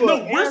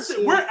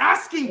 We're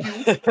asking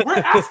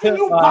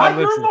you by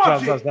your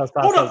logic.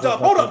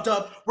 Hold up,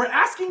 Dub. We're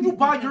asking you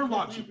by your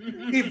logic.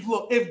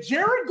 If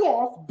Jared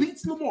Goff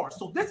beats Lamar,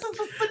 so this is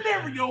the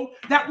scenario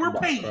that we're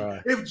painting.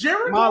 If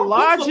Jared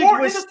Goff beats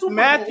Lamar with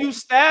Matthew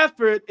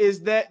Stafford is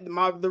that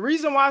the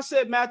reason why I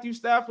said Matthew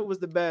Stafford was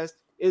the best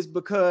is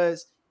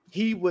because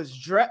he was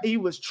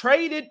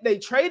traded. They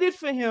traded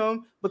for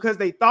him because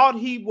they thought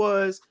he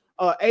was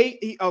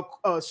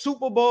a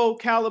Super Bowl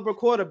caliber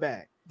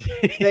quarterback.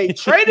 They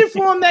traded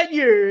for him that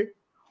year.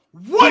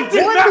 He won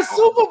the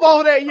Super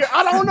Bowl that year.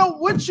 I don't know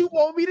what you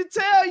want me to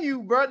tell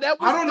you, bro. That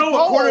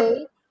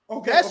was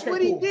That's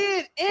what he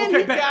did, and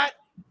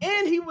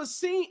he was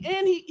seen,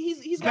 and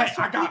he's got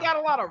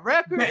a lot of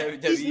records.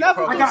 He's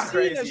never been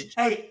seen as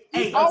Hey,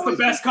 that's the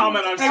best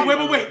comment I've seen.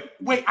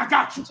 Wait, I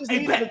got you.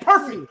 Hey, Bet,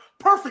 perfect.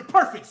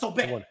 So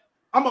Bet.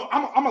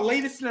 I'm a lay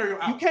this scenario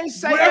out. You can't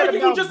say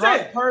everything you just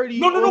said. Purdy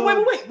no,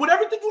 wait. With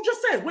everything you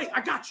just said, wait,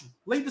 I got you.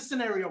 Lay the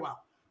scenario out.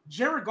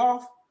 Jared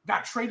Goff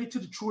got traded to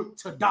Detroit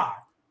to die.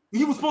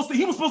 He was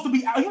basically supposed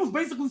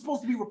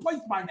to be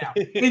replaced by now.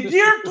 In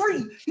year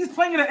 3, he's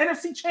playing in an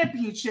NFC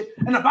championship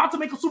and about to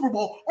make a Super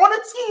Bowl on a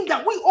team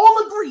that we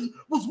all agree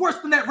was worse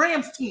than that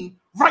Rams team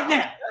right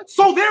now.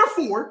 So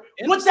therefore,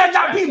 would that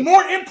not be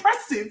more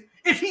impressive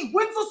if he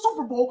wins a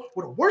Super Bowl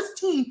with a worse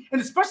team, and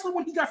especially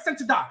when he got sent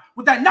to die?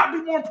 Would that not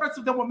be more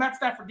impressive than what Matt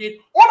Stafford did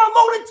on a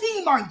loaded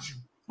team, mind you?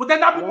 Would that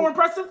not be more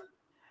impressive?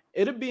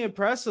 It'd be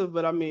impressive,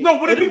 but I mean, no,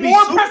 would it be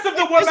more impressive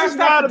than what Matt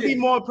Stafford did? Be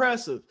more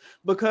impressive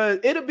because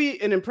it'll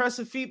be an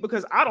impressive feat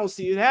because I don't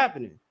see it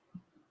happening.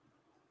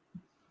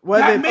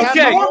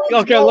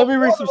 Okay, let me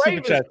read some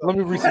super chats.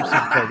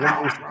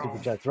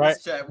 Right?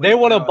 They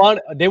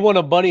want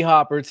a bunny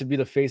hopper to be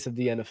the face of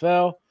the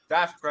NFL.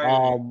 That's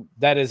crazy.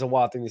 That is a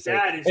wild thing to say.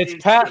 That is It's insane.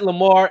 Pat,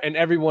 Lamar, and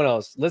everyone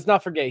else. Let's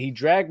not forget he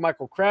dragged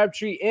Michael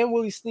Crabtree and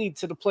Willie Snead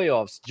to the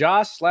playoffs.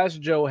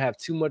 Josh/Joe have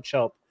too much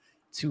help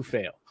to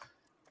fail.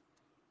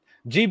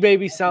 G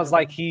Baby sounds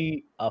like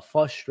he a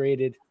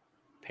frustrated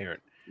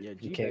parent. Yeah,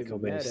 You can't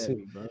come in.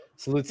 bro.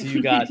 Salute to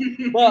you guys.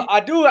 Well, I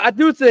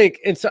do think,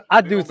 and so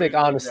I do think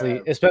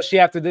honestly, especially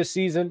after this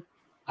season,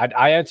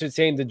 I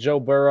entertained the Joe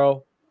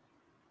Burrow.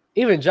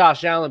 Even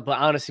Josh Allen, but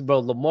honestly, bro,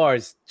 Lamar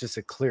is just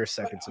a clear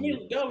second to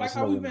me. Yo, like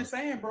how we've been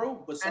saying,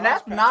 bro. And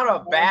that's not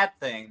a bad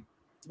thing.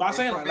 But I'm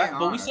saying,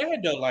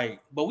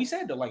 but we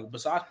said though,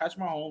 besides Patrick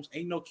Mahomes,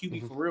 ain't no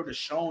QB for real that's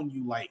showing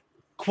you like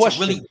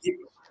Question. Really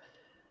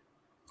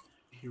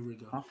Here we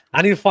go. Huh?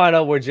 I need to find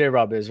out where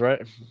J-Rob is,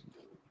 right?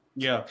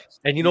 Yeah.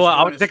 And you know what?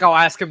 I think I'll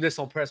ask him this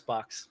on Press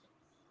Box.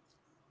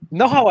 You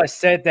know how I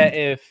said that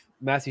if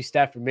Matthew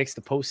Stafford makes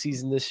the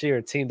postseason this year,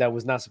 a team that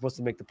was not supposed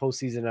to make the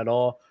postseason at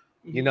all,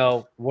 you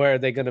know, where are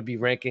they going to be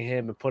ranking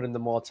him and putting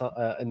them all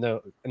in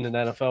the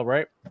NFL,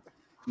 right?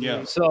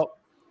 Yeah. So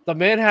the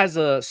man has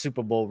a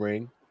Super Bowl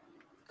ring,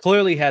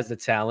 clearly has the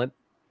talent.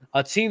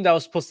 A team that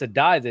was supposed to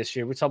die this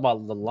year. We're talking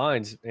about the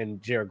Lions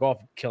and Jared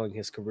Goff killing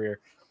his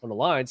career on the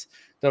Lions.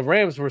 The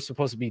Rams were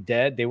supposed to be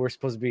dead. They were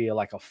supposed to be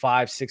like a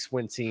 5-6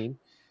 win team.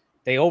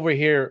 They over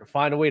here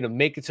find a way to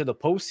make it to the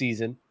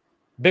postseason.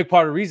 Big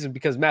part of the reason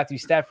because Matthew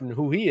Stafford and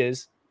who he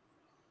is.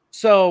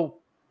 So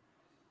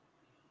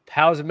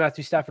how is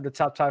Matthew Stafford the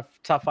top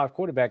 5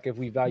 quarterback if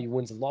we value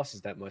wins and losses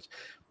that much?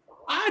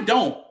 I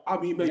don't. I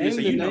mean, but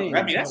you know,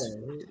 I mean, that's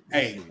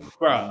hey,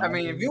 bro. I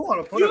mean, if you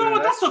want to put You it, know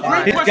what? That's a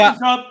great He's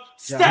question, Dub.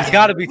 He's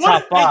got to be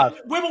top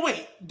 5.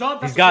 Wait.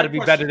 Dub, He's got to be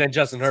better than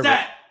Justin Herbert.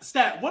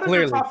 Stat. What are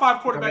your top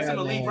 5 quarterbacks in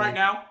the league right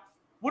now?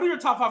 What are your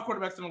top 5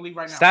 quarterbacks in the league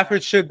right now?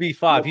 Stafford should be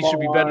 5. He should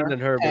be better than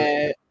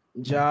Herbert.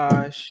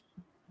 Josh,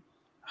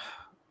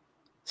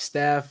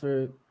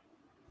 Stafford,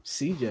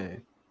 CJ.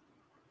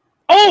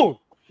 Oh,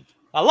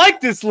 I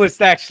like this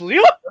list actually.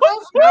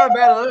 It's not a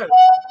bad list.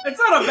 It's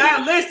not a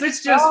bad list.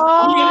 It's just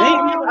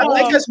I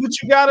think that's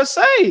what you gotta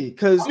say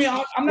because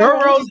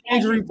Burrow's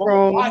injury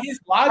prone.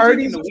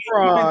 Purdy's a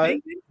fraud.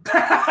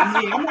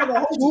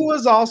 Who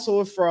was also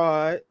a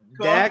fraud.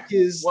 Dak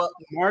is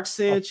Mark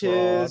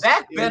Sanchez.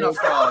 Dak been a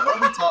fraud. What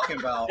are we talking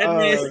about?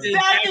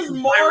 Dak is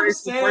Mark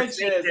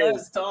Sanchez.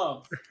 That's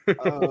tough.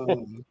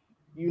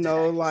 You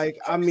know, like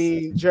I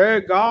mean,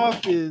 Jared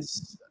Goff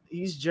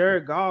he's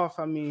Jared Goff.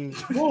 I mean,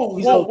 whoa,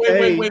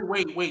 okay.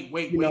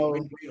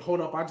 Wait.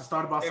 Hold up. I just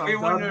thought about something. You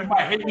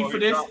might hate me for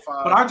this,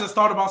 but I just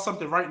thought about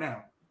something right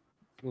now.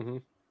 Mm-hmm.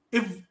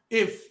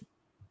 If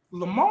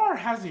Lamar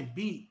hasn't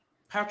beat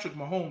Patrick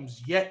Mahomes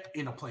yet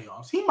in the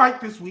playoffs, he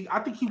might this week. I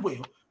think he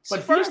will.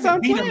 But first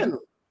time beat him.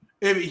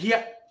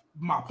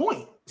 My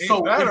point.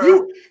 So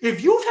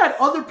if you've had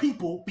other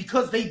people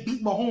because they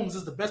beat Mahomes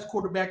as the best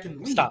quarterback in the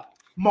league. Stop.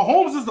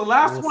 Mahomes is the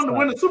last one to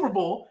win the Super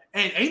Bowl,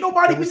 and ain't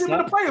nobody beat him in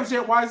the playoffs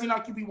yet. Why is he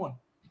not QB1?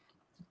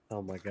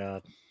 Oh my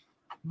God!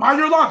 By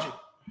your logic.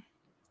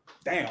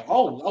 Damn.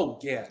 Oh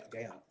yeah.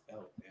 Damn.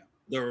 Oh damn.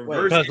 The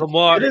reverse. Because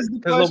Lamar. The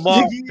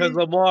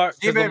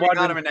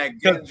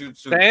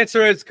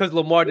answer is because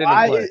Lamar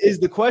didn't play. Is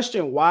the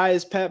question? Why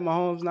is Pat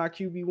Mahomes not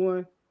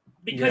QB1?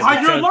 Because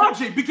your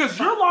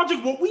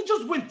logic, what we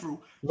just went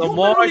through.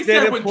 Lamar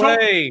didn't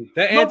play.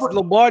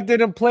 Lamar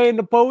didn't play in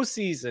the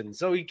postseason,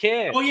 so he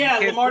can't. Oh yeah,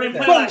 Lamar didn't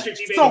play last year.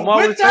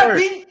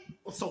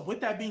 So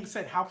with that being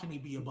said, how can he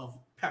be above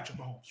Patrick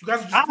Mahomes? You guys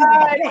are just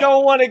I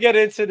don't want to get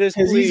into this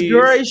because he's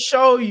great.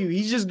 Show you,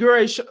 he's just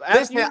great.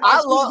 Listen,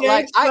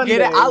 I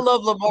get it. I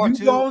love Lamar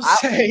too.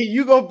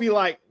 You gonna be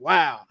like,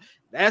 wow,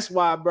 that's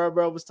why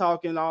bro was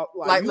talking all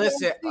like.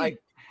 Listen, like.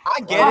 I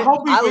get it.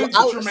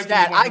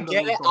 I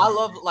get it.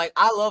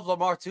 I love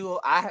Lamar too.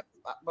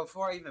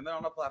 Before I even been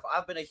on the platform,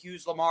 I've been a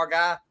huge Lamar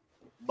guy.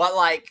 But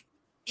like,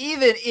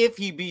 even if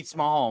he beats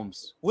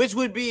Mahomes, which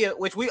we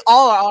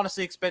all are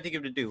honestly expecting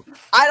him to do,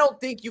 I don't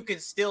think you can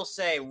still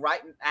say right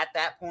at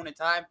that point in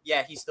time,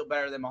 yeah, he's still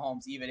better than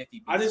Mahomes, even if he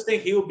beats I just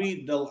think he'll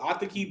be I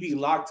think he'd be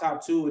locked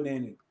top 2, and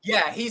then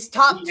he's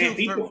top 2. If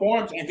he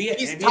performs, if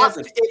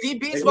he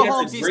beats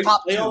Mahomes, he's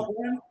top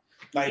 2.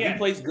 Like he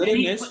plays good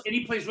in this, and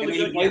he plays really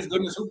good. He plays good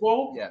in the Super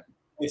Bowl. Yeah.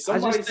 If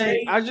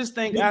somebody I just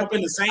think I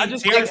get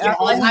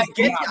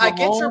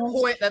your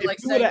point that like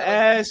if you would have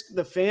asked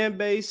the fan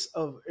base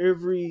of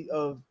every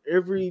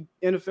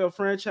NFL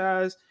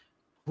franchise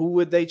who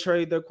would they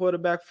trade their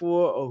quarterback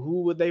for, or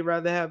who would they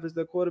rather have as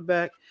their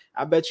quarterback,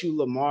 I bet you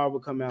Lamar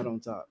would come out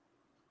on top.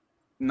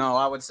 No,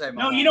 I would say Mahomes.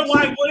 No, you know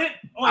why I wouldn't?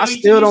 I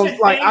still don't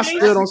see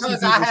people saying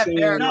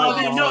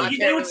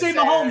they would say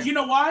Mahomes. You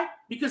know why?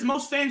 Because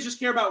most fans just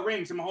care about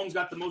rings, and Mahomes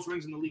got the most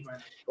rings in the league right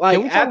now. Like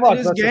after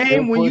this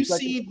game, when you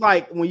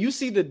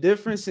see the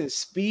difference in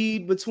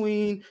speed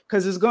between,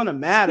 because it's gonna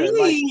matter.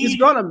 Like it's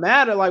gonna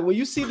matter. Like when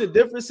you see the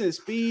difference in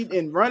speed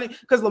and running,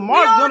 because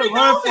Lamar's gonna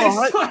run for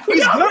 100.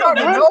 He's gonna run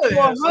for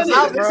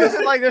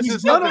 100.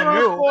 He's gonna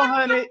run for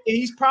 100, and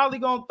he's probably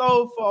gonna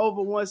throw for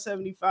over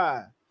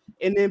 175.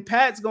 And then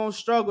Pat's gonna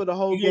struggle the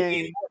whole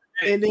game.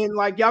 and then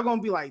like y'all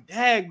gonna be like,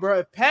 "Dang, bro,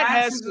 if Pat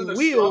has some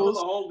wheels,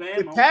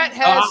 if Pat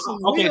has some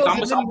wheels, I'm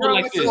gonna put it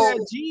like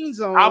this. Jeans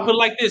on, I'll put it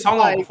like this.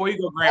 Hold on, before you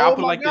go, Grant. I'll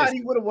put it like this.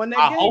 He would have won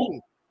that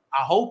game.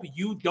 I hope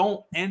you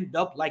don't end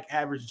up like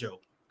Average Joe,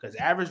 because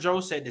Average Joe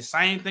said the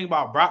same thing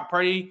about Brock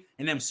Purdy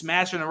and them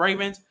smashing the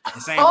Ravens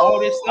and saying all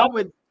this stuff.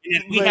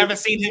 And we haven't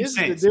seen him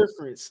since. The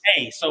difference.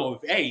 If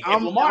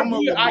I'm Lamar,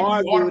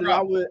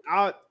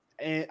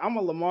 I'm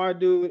a Lamar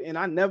dude, and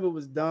I never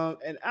was dumb,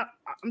 and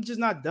I'm just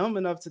not dumb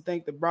enough to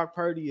think that Brock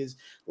Purdy is.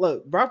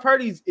 Look, Brock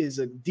Purdy is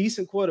a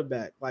decent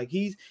quarterback. Like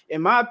he's,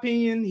 in my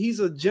opinion, he's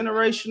a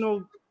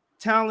generational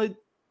talent.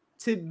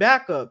 To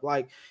backup,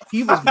 like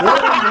he was born to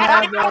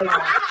have like a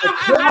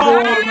football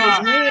in his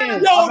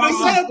hand.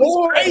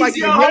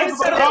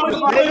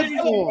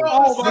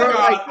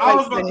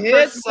 The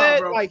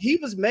headset, like he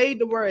was made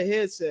to wear a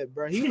headset,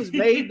 bro. He was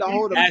made to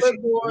hold a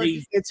clipboard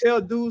and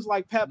tell dudes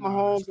like Pat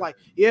Mahomes, like,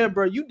 yeah,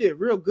 bro, you did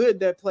real good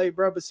that play,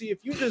 bro. But see,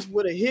 if you just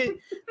would have hit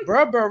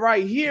bro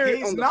right here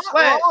on the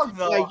flat,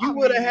 like you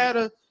would have had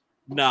a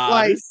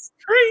like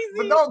crazy.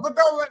 But don't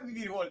let me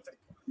be one thing.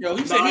 Yo,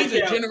 he said he's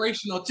a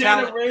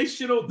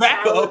generational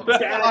backup,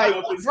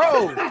 like,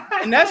 bro.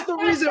 And that's the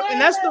reason, and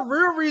that's the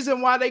real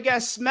reason why they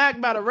got smacked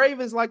by the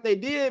Ravens like they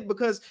did,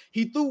 because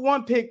he threw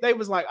one pick. They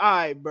was like, all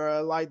right,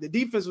 bro. Like the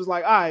defense was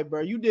like, all right,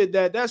 bro, you did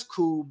that. That's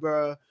cool,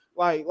 bro.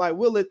 Like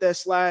we'll let that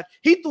slide.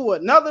 He threw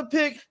another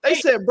pick. They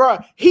said, bro,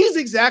 he's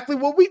exactly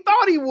what we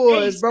thought he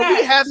was, bro.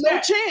 We have no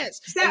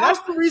chance. And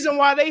that's the reason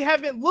why they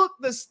haven't looked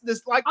this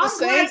like the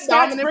same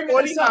dominant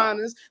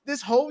 49ers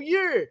this whole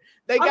year.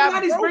 I'm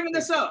glad he's bringing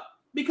this up.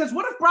 Because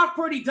what if Brock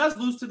Purdy does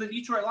lose to the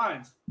Detroit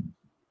Lions?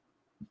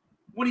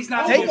 When he's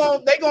not, they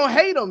gonna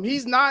hate him.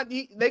 He's not.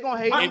 They gonna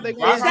hate him. They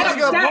gonna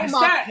you know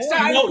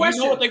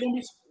what they're gonna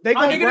be? They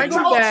gonna bring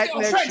him back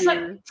next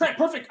year. Trent,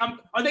 perfect.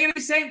 Are they gonna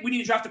be saying we need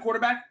to draft a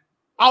quarterback?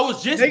 I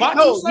was just about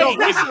to say.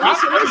 Listen.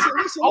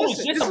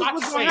 This is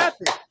what's gonna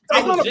happen.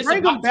 They're gonna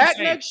bring him back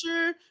next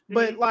year,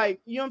 but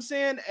like, you know what I'm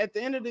saying? At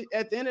the end of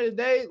the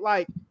day,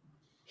 like,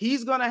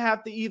 he's gonna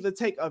have to either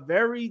take a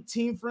very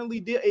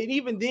team-friendly deal, and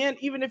even then,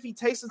 even if he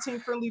takes a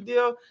team-friendly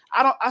deal,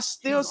 I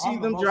still see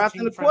them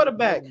drafting the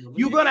quarterback.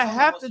 You're gonna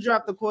have to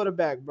draft the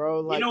quarterback,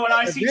 bro. Like, you know what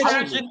I see,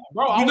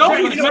 bro? You know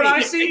what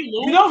I see?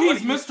 You know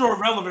he's Mr.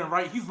 Irrelevant,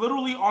 right? He's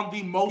literally on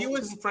the most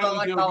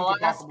team-friendly deal you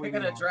could possibly do.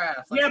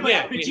 Draft.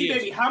 Like, but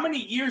G-Baby, how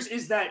many years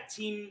is that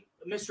team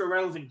Mr.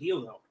 Irrelevant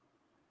deal though?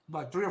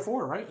 Like 3 or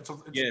 4, right? It's a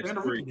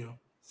rookie deal.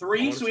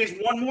 3, so he has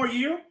one more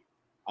year.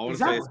 I want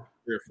to say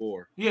 3 or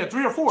 4. Yeah,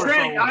 3 or 4.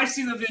 Trent, I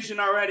see the vision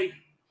already.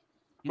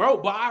 Bro,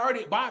 but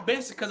I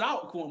basically,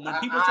 because when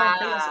people start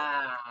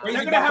they're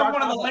going to have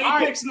one of the late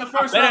picks in the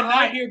first round.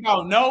 I hear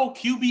about no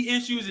QB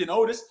issues and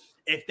this.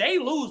 If they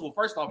lose, well,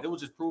 first off, it will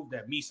just prove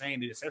that me saying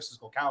that the San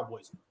Francisco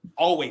Cowboys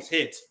always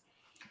hit.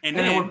 And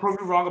then it would prove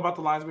you wrong about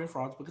the Lions being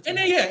frauds. And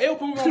then, it'll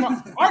prove you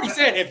wrong. I already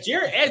said, if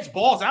Jared Edge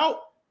balls out,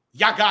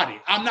 y'all got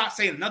it. I'm not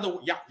saying another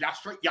one. Y'all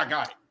straight, y'all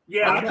got it.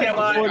 Yeah, I can't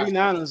lie.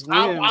 49ers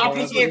win. I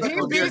think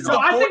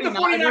the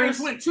 49ers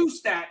win 2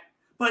 stat.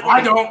 But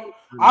I don't.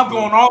 I'm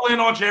going all in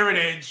on Jared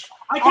Edge.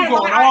 I'm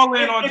going all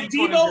in on If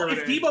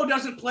Debo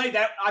doesn't play,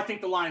 that I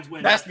think the Lions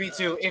win. That's me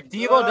too. If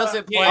Debo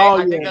doesn't play,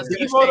 I think that's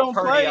going to shake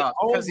Purdy up.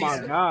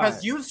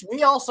 Because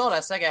we all saw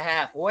that second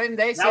half. When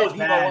they said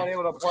Debo wasn't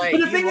able to play,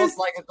 but the thing is,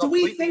 do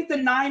we think the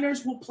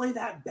Niners will play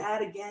that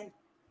bad again?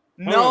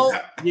 No.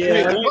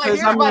 Yeah. You've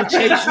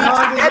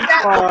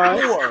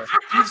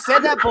said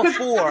that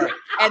before.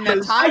 And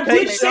the time I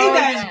did say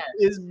that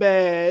is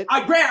bad.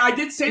 Grant, I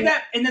did say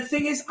that. And the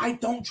thing is, I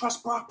don't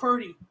trust Brock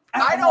Purdy.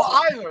 I don't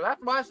either.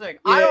 That's my thing.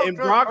 Yeah, and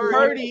Brock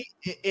Purdy,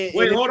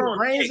 wait, hold on.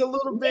 Rains a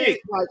little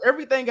bit. Like,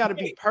 everything got to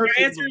be perfect.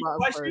 Answer your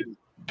question.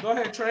 Go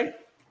ahead, Trey.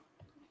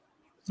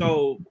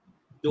 So,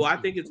 do I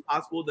think it's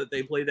possible that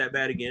they play that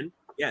bad again?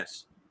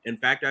 Yes. In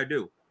fact, I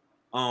do.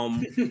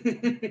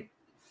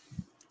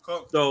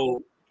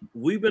 So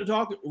we've been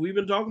talking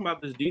about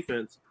this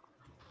defense.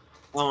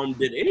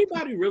 Did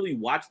anybody really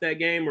watch that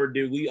game, or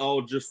did we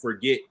all just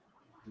forget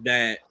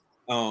that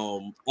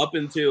up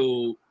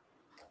until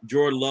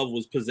Jordan Love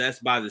was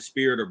possessed by the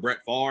spirit of Brett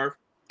Favre,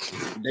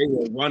 they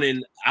were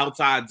running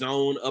outside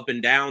zone up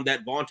and down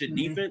that vaunted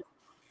defense?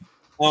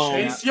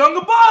 Chase Young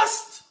a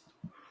bust.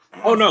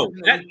 Oh no!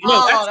 That's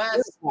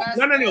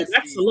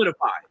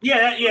solidified.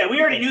 Yeah, we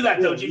already knew that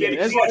though. Go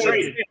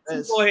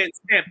ahead and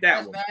stamp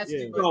that one.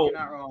 So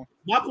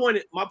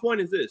my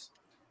point is this: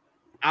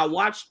 I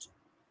watched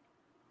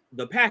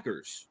the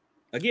Packers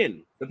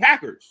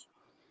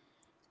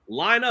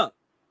line up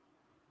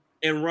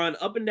and run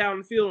up and down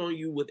the field on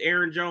you with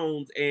Aaron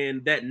Jones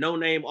and that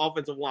no-name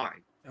offensive line.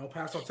 El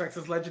Paso,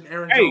 Texas legend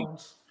Aaron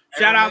Jones.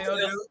 Shout out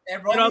to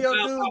Romeo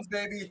Dudes,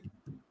 baby.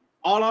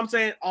 All I'm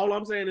saying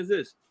is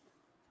this.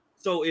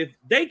 So if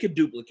they could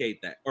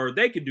duplicate that, or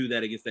they could do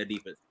that against that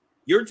defense,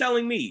 you're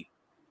telling me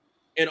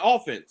an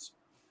offense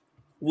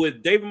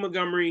with David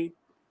Montgomery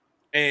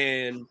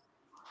and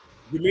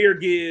Jahmyr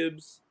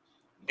Gibbs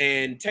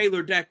and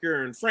Taylor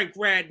Decker and Frank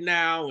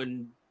Radnow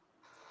and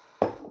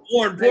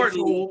more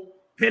importantly,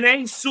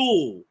 Penei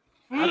Sewell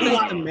I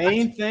think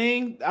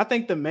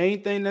the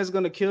main thing that's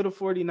going to kill the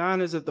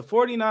 49ers, if the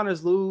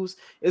 49ers lose,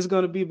 is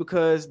going to be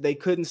because they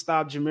couldn't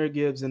stop Jahmyr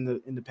Gibbs in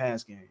the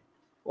pass game.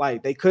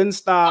 Like they couldn't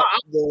stop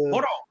hold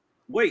on.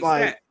 Wait,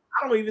 like,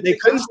 I don't even they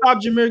couldn't stop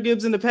Jahmyr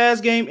Gibbs in the pass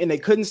game, and they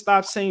couldn't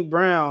stop St.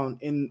 Brown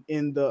in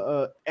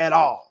the at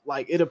all.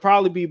 Like it'll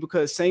probably be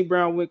because St.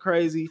 Brown went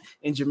crazy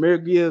and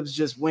Jahmyr Gibbs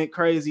just went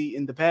crazy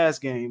in the pass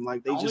game.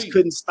 Like they just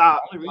couldn't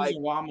stop. The only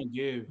reason why I'm gonna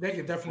give they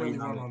can definitely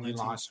run on the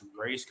line some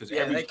grace because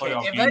Yeah, every they can.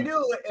 playoff If game. they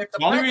do, if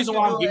The only reason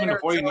why I'm do giving the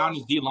Aaron 49ers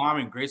Jones- D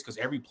lineman grace because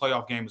every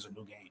playoff game is a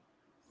new game.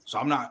 So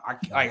I'm not.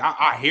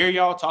 I hear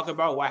y'all talk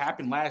about what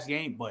happened last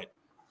game, but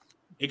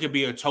it could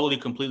be a totally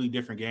completely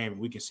different game, and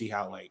we can see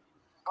how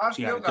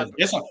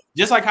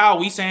just like how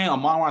we saying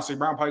Amon-Ra St.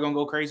 Brown probably gonna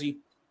go crazy.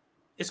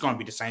 It's gonna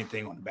be the same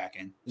thing on the back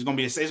end. It's gonna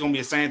be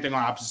the same thing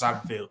on the opposite side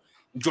of the field.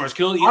 George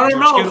Kittle. I don't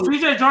know.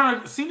 CJ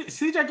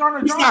Garner.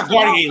 He's not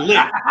guarding a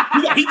lick.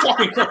 He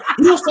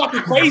was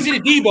talking crazy to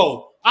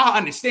Debo. I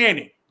understand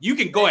it. You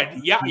can go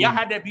ahead. Y'all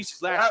had that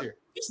piece last year.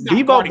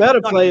 Debo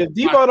better play. If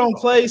Debo don't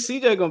play,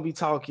 CJ gonna be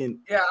talking.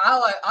 Yeah,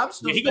 I'm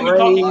still. He gonna be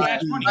talking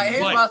cash money.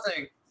 Here's my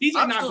thing. He's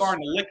not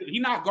guarding the lick.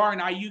 He's not guarding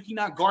Ayuk. He's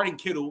not guarding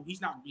Kittle.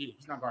 He's not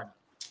guarding.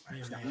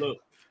 Look,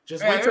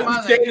 just wait till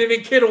he's standing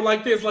in Kittle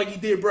like this, like he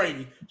did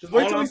Brady. Just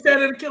wait till he's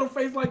standing in Kittle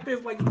face like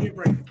this, like he did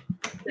Brady.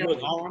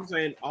 Look, all I'm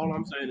saying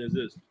is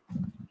this.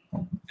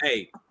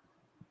 Hey,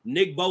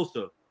 Nick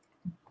Bosa,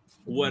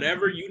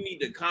 whatever you need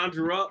to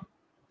conjure up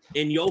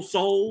in your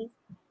soul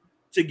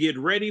to get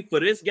ready for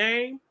this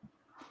game,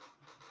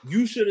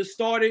 you should have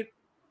started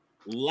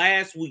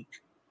last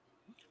week.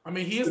 I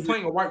mean, he is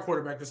playing a white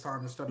quarterback this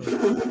time instead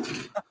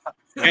of.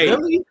 Hey,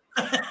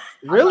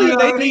 really,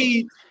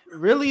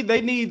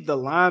 they need the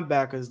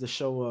linebackers to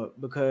show up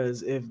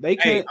because if they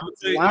can't,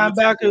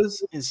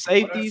 linebackers and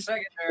safeties,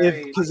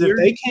 if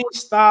they can't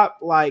stop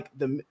like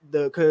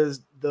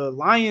because the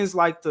Lions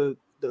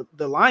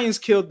the Lions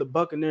killed the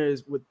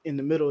Buccaneers in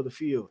the middle of the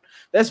field.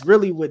 That's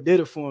really what did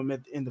it for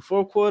them in the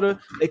fourth quarter.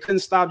 They couldn't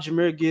stop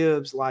Jahmyr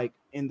Gibbs like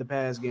in the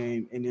pass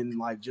game, and then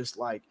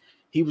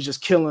he was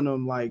just killing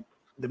them. Like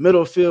the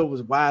middle of the field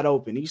was wide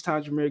open. Each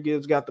time Jahmyr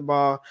Gibbs got the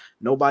ball,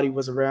 nobody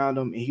was around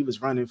him, and he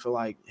was running for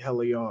like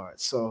hella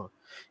yards. So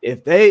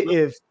if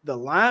the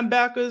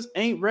linebackers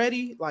ain't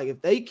ready, like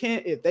if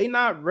they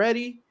not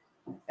ready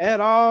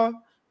at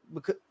all,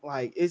 because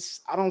like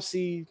I don't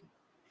see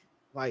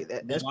like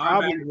that. That's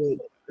probably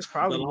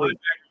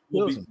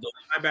what the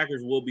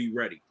linebackers will be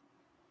ready.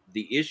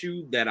 The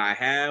issue that I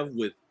have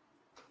with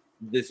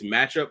this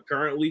matchup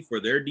currently for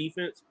their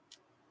defense,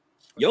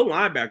 your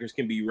linebackers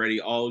can be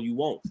ready all you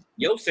want.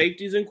 Your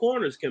safeties and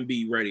corners can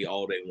be ready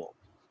all they want.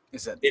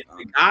 If the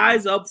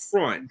guys up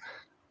front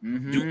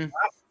do not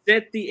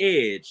set the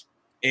edge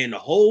and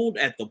hold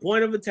at the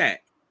point of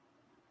attack,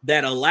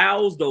 that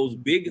allows those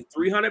big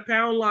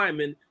 300-pound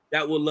linemen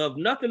that would love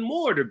nothing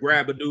more to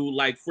grab a dude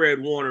like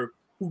Fred Warner,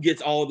 who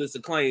gets all this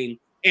acclaim,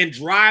 and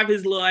drive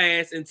his little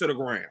ass into the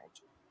ground.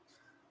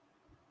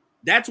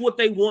 That's what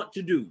they want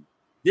to do.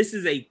 This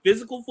is a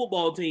physical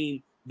football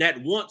team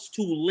that wants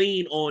to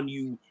lean on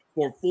you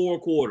for 4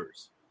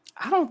 quarters.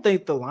 I don't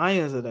think the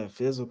Lions are that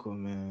physical,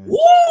 man.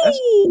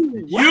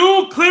 Woo!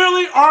 You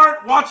clearly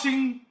aren't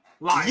watching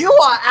Lions. You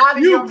are out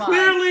of your mind. You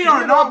clearly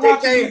are not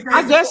watching.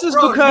 I guess it's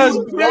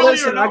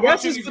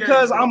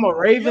because I'm a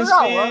Ravens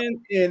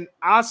fan and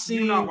I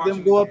seen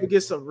them go up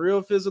against a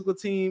real physical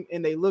team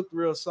and they looked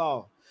real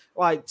soft.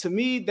 Like to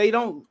me, they're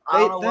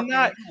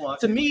not.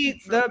 To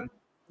me,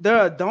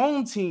 they're a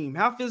dome team.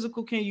 How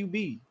physical can you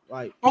be?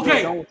 Like,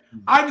 okay,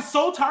 I'm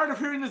so tired of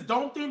hearing this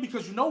dome thing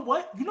because you know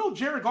what? You know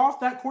Jared Goff,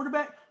 that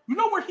quarterback. You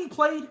know where he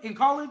played in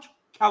college?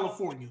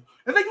 California.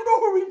 And then you know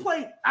where he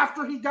played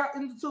after he got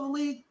into the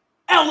league?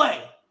 LA.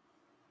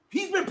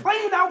 He's been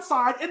playing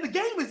outside, and the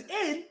game is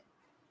in,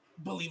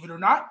 believe it or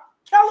not,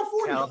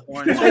 California.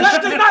 So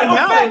that does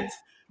not affect.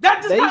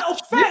 That does not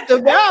affect.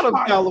 Get out of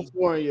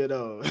California,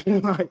 though.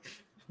 Like,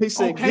 he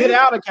said, get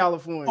out of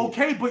California.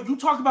 Okay, but you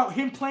talk about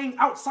him playing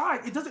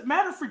outside. It doesn't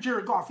matter for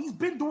Jared Goff. He's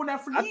been doing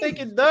that for years. I think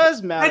it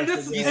does matter.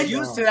 He's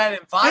used to that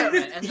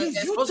environment.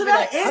 He's used to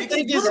that.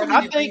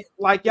 I think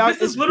like y'all.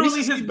 This is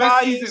literally his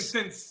best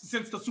season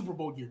since the Super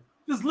Bowl year.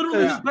 This is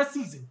literally his best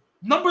season.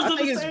 Numbers are the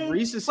same. I think it's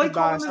recency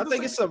bias. I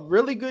think it's a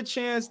really good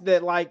chance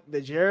that like the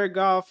Jared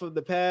Goff of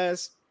the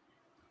past,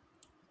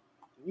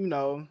 you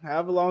know,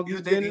 however long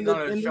he's been in the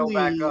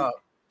league,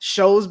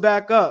 shows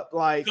back up.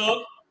 Like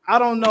I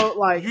don't know,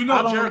 like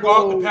Jared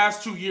Goff the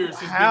past 2 years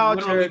has how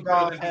been Jared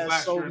Goff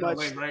has so much.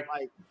 LA, right?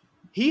 Like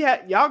he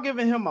had y'all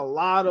giving him a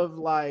lot of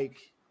like.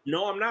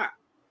 No, I'm not.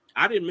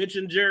 I didn't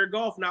mention Jared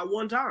Goff not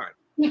one time.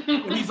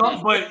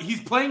 But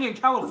he's playing in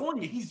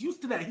California. He's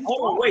used to that.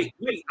 Wait.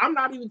 I'm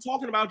not even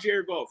talking about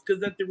Jared Goff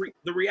because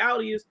the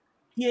reality is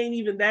he ain't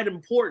even that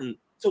important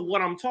to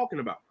what I'm talking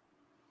about.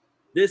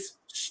 This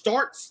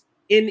starts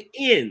and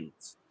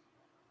ends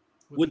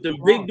with the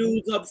big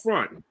dudes up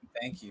front.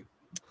 Thank you.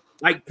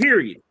 Like,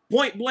 period.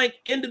 Point blank,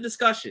 end of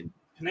discussion.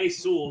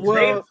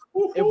 Well,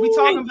 if we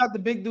talking about the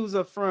big dudes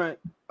up front,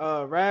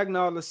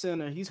 Ragnar the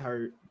center, he's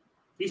hurt.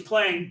 He's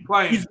playing.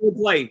 He's gonna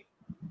play.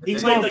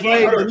 He's gonna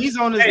play, but he's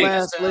on his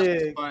last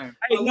leg.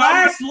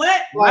 Last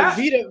leg? Like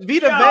Vita Vea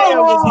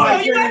was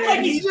like, you act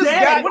like he's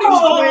dead. got What are you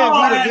through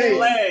talking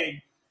about?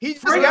 He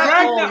just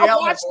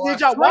got. Did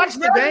y'all watch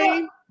the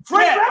game?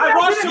 I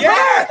watched it.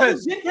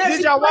 Yes.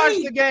 Did y'all watch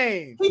the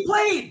game? He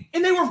played,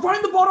 and they were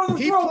running the ball on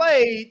the throat. He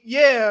played,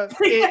 yeah,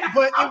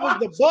 but it was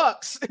the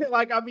Bucks.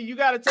 Like, I mean, you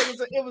got to take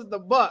it was the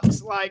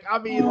Bucks. Like, I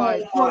mean,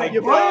 like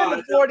you're playing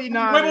the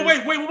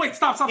 49ers. Wait,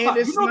 stop. And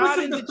it's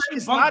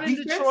not in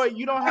Detroit.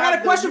 You don't have. I got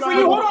a question for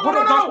you. Hold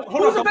on.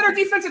 Who's a better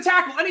defensive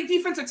tackle? Any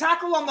defensive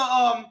tackle on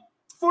the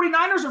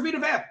 49ers or Vita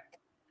Vea?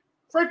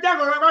 Frank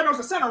Dagler right now is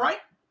the center, right?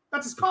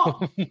 That's his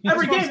call.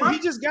 Every game, right?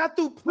 He just got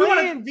through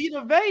playing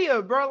Vita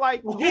Vea, bro.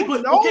 Like, who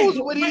knows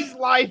what he's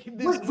like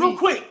this real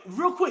quick.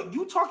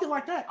 You talking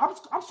like that.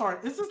 I'm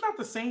sorry. Is this not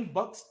the same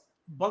Bucks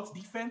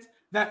defense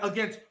that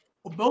against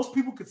most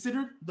people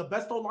considered the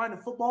best O-line in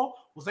football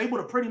was able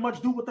to pretty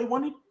much do what they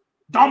wanted?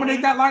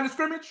 Dominate that line of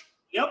scrimmage?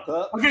 Yep.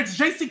 Against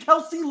J.C.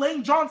 Kelsey,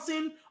 Lane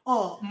Johnson,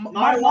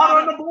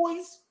 Maiwada and the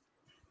boys?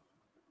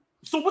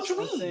 So what you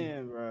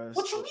mean?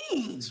 What you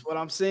mean? That's what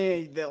I'm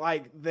saying. That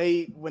like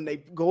when they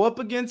go up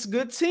against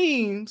good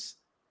teams,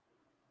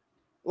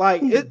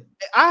 like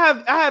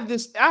I have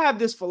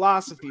this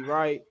philosophy,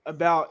 right?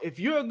 About if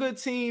you're a good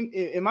team,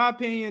 in my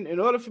opinion, in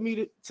order for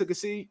me to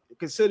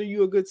consider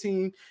you a good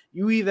team,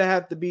 you either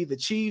have to be the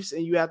Chiefs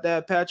and you have to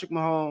have Patrick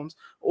Mahomes,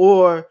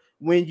 or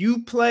when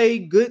you play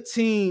good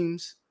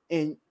teams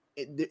in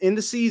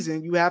the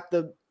season, you have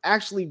to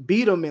actually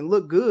beat them and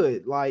look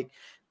good. Like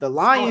the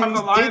Lions, have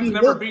the Lions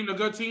never beaten a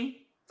good team?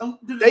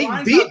 They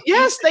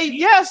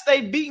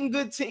beaten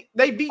good team.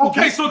 They beat.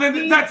 Okay, so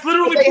then that's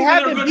literally proving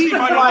they're a good team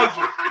by your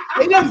logic.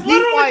 They didn't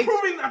beat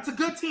proving that's a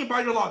good team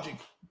by your logic.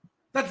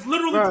 That's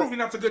literally proving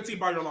that's a good team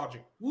by your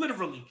logic.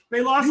 Literally,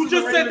 they lost. You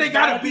just said they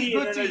gotta beat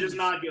good teams. They're just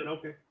not good.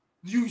 Okay.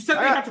 You said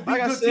they have to beat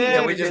good teams.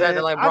 Yeah, we just had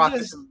to Brock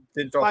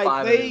didn't throw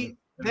five. They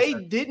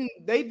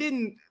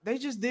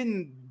just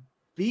didn't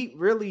beat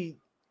really.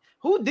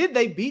 Who did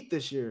they beat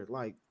this year?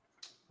 Like.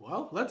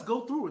 Well, let's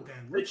go through it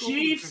then. The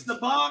Chiefs, the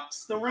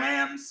Bucks, the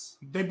Rams.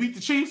 They beat the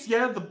Chiefs.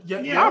 Yeah,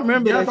 I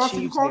remember that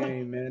Chiefs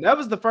game, man. That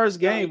was the first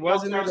game,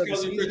 wasn't it?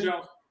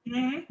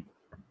 Mm-hmm.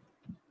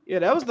 Yeah,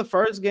 that was the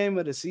first game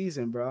of the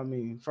season, bro. I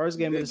mean, first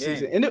game of the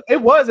season, and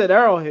it was at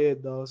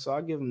Arrowhead though, so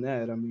I give them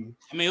that. I mean,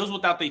 it was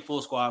without their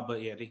full squad,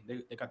 but yeah, they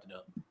got the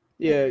dub.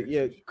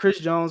 Yeah. Chris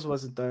Jones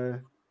wasn't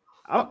there.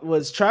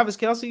 Was Travis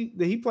Kelce?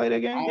 Did he play that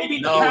game? They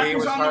beat the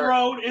Packers on the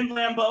road in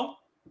Lambeau.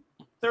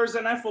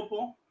 Thursday Night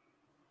Football.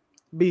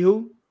 Be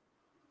who?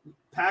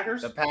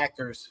 Packers. The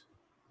Packers.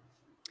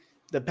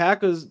 The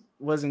Packers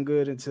wasn't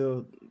good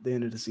until the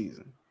end of the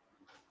season.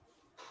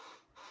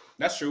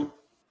 That's true.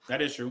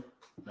 That is true.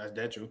 That's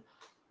dead true.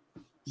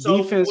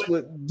 So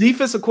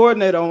defensive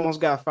coordinator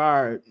almost got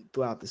fired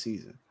throughout the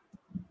season.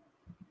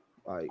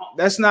 Like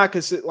that's not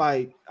considered.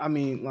 Like I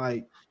mean,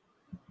 like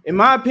in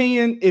my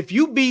opinion, if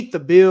you beat the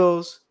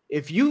Bills,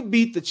 if you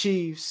beat the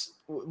Chiefs.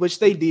 Which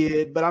they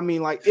did, but I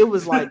mean, like it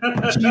was like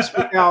Chiefs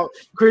without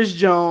Chris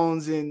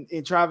Jones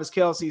and Travis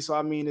Kelce. So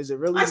I mean, is it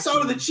really? I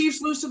saw the Chiefs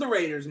lose to the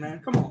Raiders,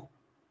 man. Come on.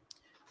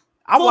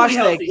 I watched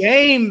that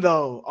game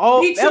though.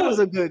 Oh, that was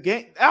a good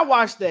game. I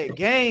watched that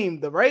game.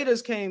 The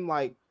Raiders came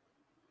like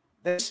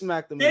they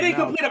smacked them. They didn't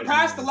complete a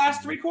pass the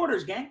last 3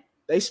 quarters, gang.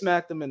 They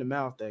smacked them in the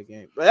mouth that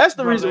game. But that's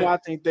the reason why I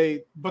think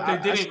they.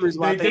 But they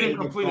didn't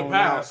complete a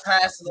pass.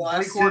 That's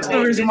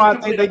the reason why I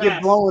think they get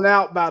blown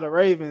out by the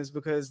Ravens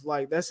because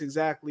like that's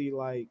exactly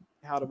like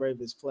how the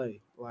Ravens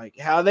play. Like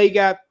how they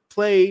got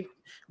played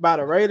by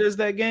the Raiders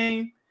that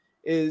game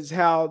is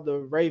how the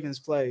Ravens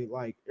play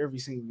like every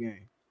single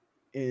game,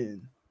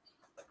 and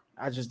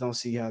I just don't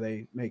see how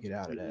they make it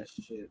out of that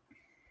shit.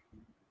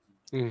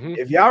 Mm-hmm.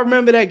 If y'all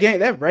remember that game,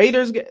 that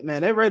Raiders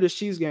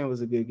Chiefs game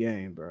was a good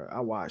game, bro. I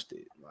watched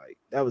it. Like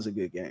that was a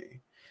good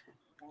game.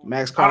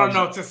 Max I don't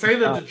know to say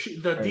that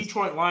the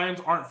Detroit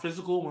Lions aren't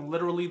physical when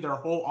literally their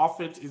whole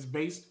offense is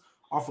based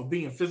off of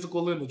being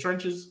physical in the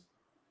trenches.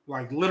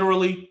 Like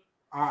literally,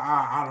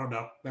 I don't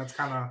know. That's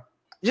kind of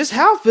just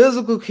how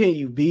physical can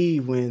you be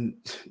when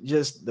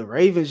just the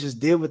Ravens just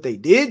did what they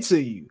did to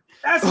you?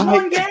 That's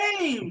one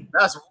game.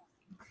 That's.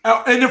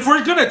 And if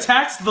we're gonna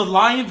tax the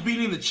Lions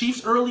beating the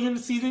Chiefs early in the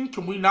season,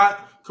 can we not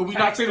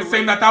say the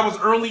same that was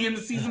early in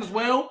the season as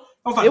well?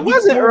 Like it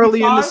wasn't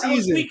early in the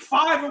season. Week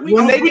 5 or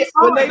when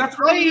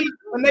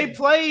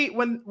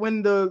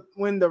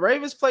the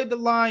Ravens played the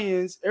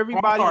Lions,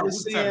 everybody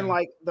was saying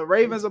like the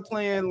Ravens are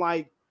playing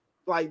like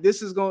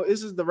this is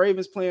the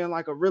Ravens playing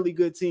like a really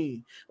good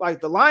team. Like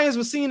the Lions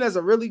were seen as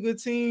a really good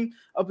team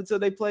up until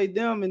they played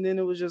them, and then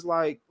it was just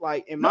like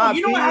in my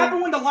opinion, know what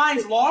happened when the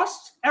Lions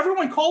lost?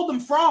 Everyone called them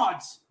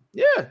frauds.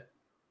 Yeah.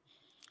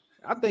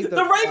 I think the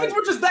Ravens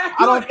were just that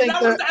good. And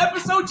that was the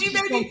episode,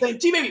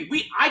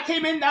 G-Baby. I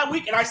came in that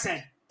week and I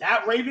said,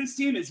 that Ravens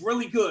team is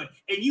really good.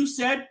 And you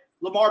said,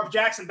 Lamar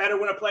Jackson better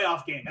win a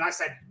playoff game. And I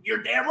said,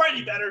 you're damn right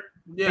he better.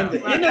 Yeah. In the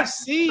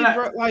NFC,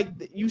 bro, like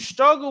you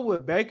struggle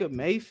with Baker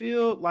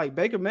Mayfield. Like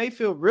Baker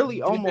Mayfield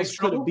really almost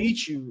could have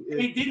beat you.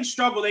 They didn't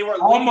struggle. They were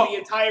leading the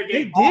entire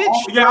game. They did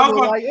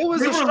struggle. Like it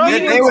was a struggle.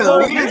 They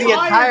were leading the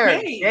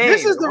entire game.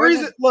 This is the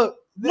reason. Look.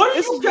 What do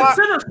you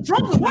consider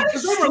struggling? What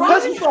is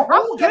struggling?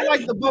 I feel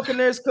like the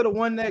Buccaneers could have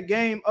won that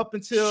game up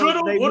until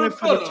they went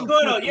for the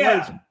 2-point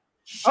conversion.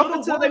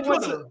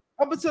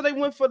 Up until they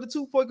went for the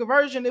 2-point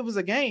conversion, it was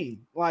a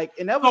game. Like,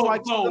 and that was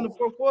in the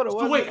fourth quarter.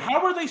 So wait,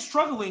 how are they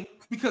struggling?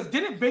 Because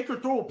didn't Baker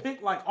throw a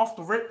pick like off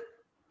the rip?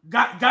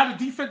 Got a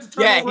defensive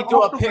turnover. Yeah, he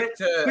threw a pick.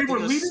 They were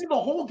leading the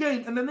whole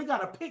game, and then they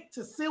got a pick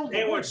to seal the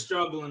They weren't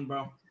struggling,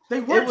 bro.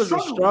 It was a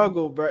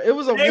struggle, bro. It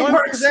was a they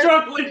weren't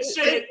struggling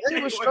shit.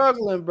 They were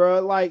struggling, bro.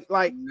 Like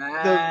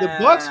the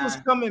Bucks was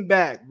coming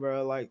back,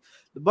 bro. Like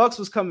the Bucks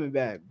was coming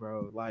back,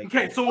 bro. Like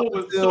okay,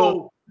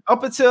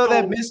 up until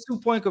that missed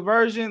 2-point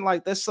conversion,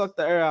 like that sucked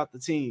the air out the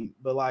team.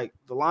 But like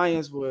the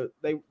Lions were,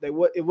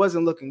 it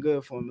wasn't looking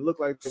good for them. It looked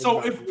like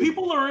if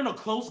people are in a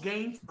close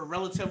game for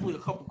relatively a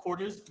couple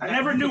quarters, I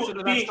never knew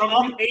being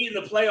up 8 in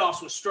the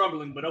playoffs was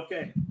struggling, but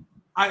okay.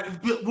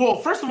 Well,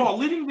 first of all,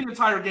 leading the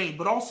entire game,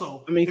 but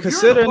also, I mean,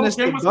 considering this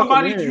game with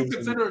somebody, do you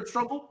consider it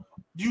struggle?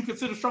 Do you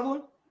consider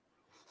struggling?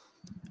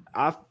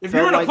 If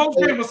you're in a close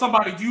game with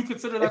somebody, do you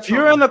consider that? If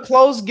you're in a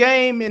close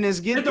game and it's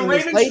getting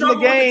late in the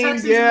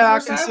game, yeah, I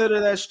consider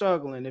that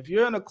struggling. If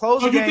you're in a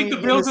close game, so you think the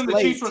Bills and the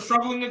Chiefs were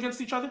struggling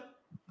against each other?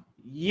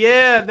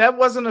 Yeah, that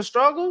wasn't a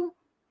struggle.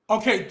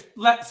 Okay,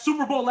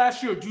 Super Bowl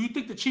last year. Do you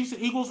think the Chiefs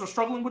and Eagles were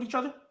struggling with each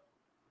other?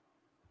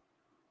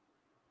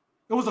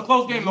 It was a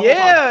close game.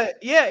 Yeah.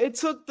 It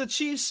took the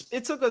Chiefs.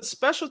 It took a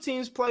special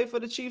teams play for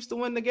the Chiefs to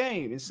win the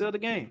game and seal the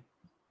game.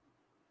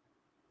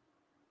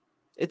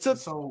 It took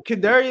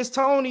Kadarius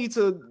Toney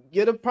to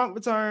get a punt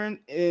return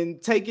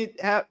and take it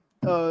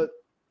to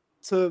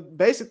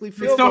basically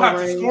field goal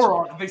range.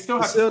 They still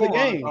have to seal score the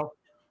game.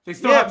 They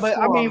still have to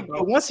score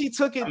but once he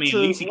took it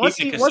once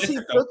he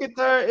took it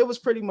there, it was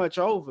pretty much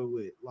over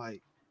with.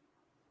 Like,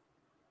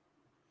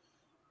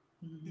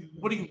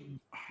 what do you?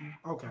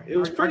 Okay, it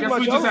was pretty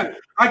much.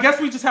 I guess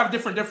we just have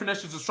different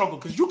definitions of struggle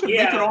because you can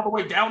make it all the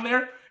way down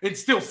there and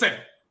still say.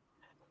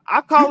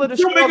 I call it a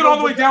struggle. Make it all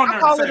the way down there.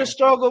 I call it a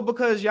struggle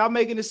because y'all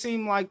making it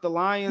seem like the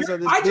Lions are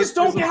this. I just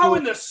don't get how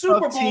in the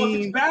Super Bowl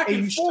it's back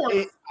and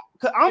forth.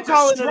 I'm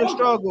calling it a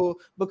struggle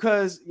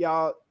because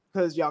y'all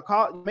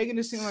making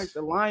it seem like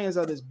the Lions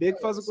are this big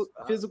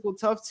physical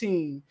tough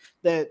team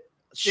that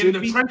should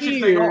be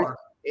feared.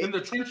 In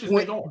the trenches,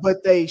 they are.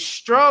 But they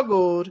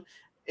struggled.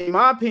 In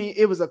my opinion,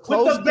 it was a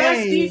close the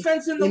best game,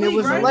 defense in the and league, it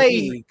was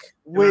late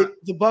with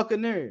the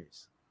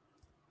Buccaneers.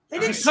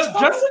 Just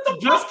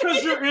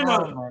because you're in a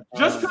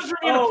close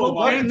game,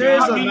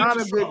 Buccaneers are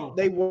not a good.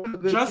 They were a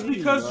good just team,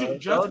 because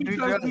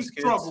bro. we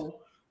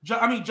struggle.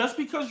 I mean, just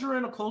because you're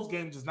in a close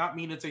game does not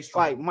mean it's a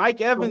struggle. Like Mike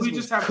Evans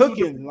was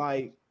cooking.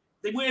 Like,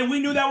 and we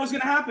knew that was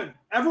going to happen.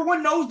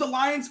 Everyone knows the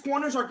Lions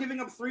corners are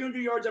giving up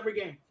 300 yards every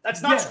game.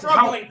 That's not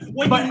struggling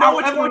when you know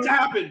it's going to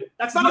happen.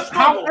 That's not a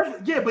struggle.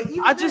 But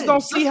I just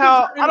don't see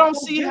how. I don't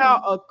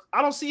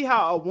see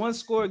how a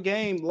one-score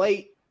game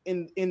late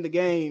in the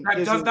game.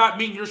 That does not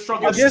mean you're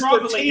struggling. You're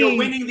struggling. You're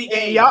winning the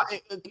game.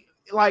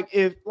 A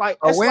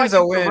win's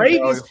a win.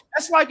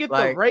 That's like if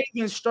the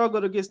Ravens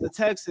struggled against the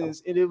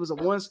Texans and it was a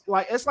one.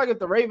 Like it's like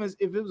if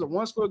it was a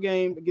one-score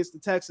game against the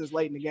Texans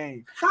late in the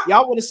game,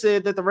 y'all would have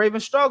said that the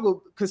Ravens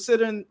struggled,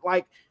 considering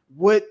like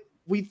what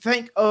we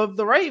think of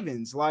the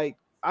Ravens. Like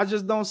I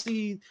just don't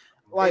see.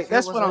 Like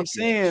that's what I'm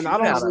saying. I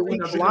don't see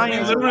the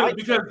Lions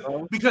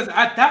because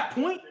at that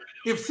point.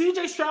 If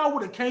CJ Stroud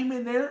would have came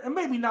in there and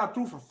maybe not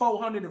threw for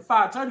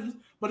 405 tutties,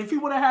 but if he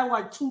would have had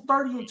like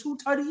 230 and 2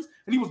 tutties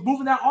and he was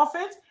moving that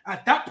offense,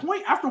 at that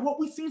point, after what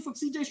we've seen from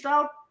CJ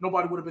Stroud,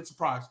 nobody would have been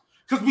surprised.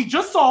 Because we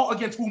just saw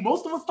against who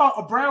most of us thought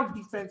a Browns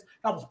defense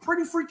that was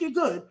pretty freaking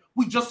good,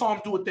 we just saw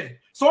him do a thing.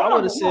 So I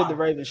would have said the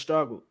Ravens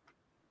struggled.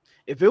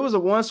 If it was a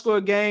one-score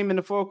game in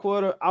the fourth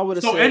quarter, I would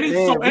have said, we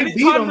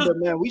beat them, but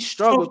man, we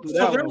struggled through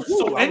that one.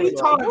 So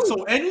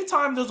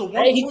anytime there's a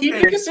one-point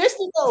game,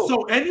 consistent though.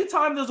 So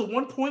anytime there's a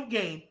one-point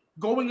game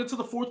going into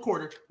the fourth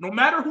quarter, no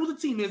matter who the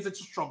team is,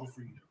 it's a struggle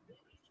for you.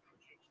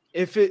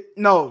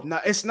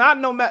 It's not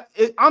no matter.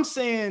 I'm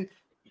saying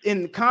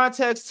in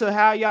context to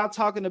how y'all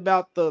talking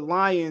about the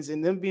Lions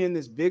and them being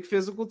this big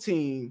physical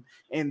team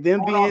and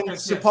them being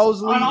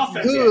supposedly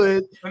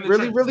good,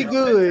 really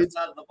good.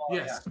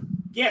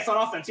 Yes, on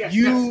offense. Yes,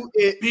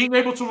 being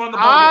able to run the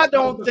ball. I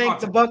don't think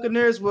the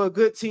Buccaneers were a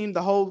good team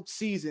the whole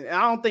season. And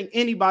I don't think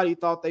anybody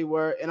thought they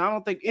were. And I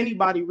don't think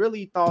anybody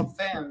really thought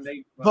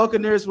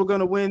Buccaneers were going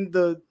to win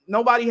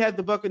nobody had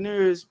the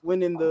Buccaneers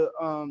winning the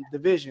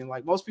division.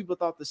 Like most people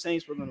thought the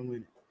Saints were going to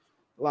win it.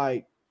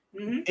 Like,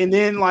 and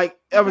then like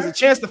there was a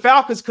chance the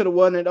Falcons could have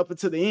won it up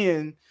until the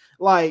end.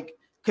 Like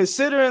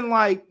considering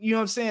like, you know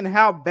what I'm saying,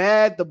 how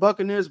bad the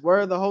Buccaneers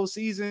were the whole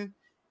season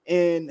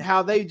and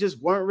how they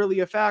just weren't really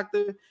a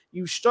factor.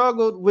 You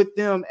struggled with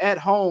them at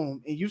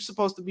home, and you're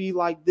supposed to be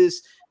like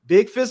this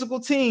big physical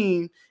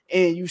team,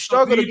 and you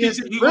struggled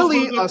against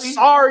really a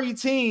sorry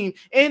team,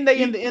 and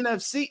they in the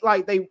NFC,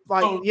 like they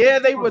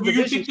were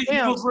division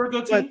champs,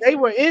 but they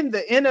were in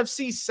the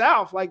NFC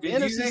South. Like the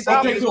NFC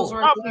South is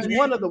probably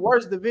one of the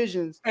worst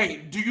divisions. Hey,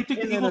 do you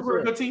think the Eagles were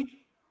a good team?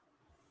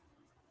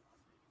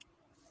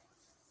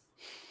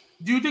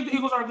 Do you think the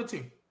Eagles are a good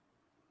team?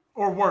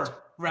 Or were,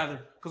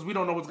 rather, because we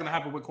don't know what's going to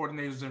happen with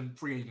coordinators and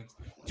free agents.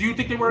 Do you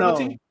think they were a good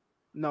team?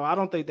 No, I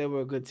don't think they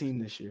were a good team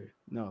this year.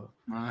 No.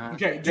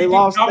 Okay. They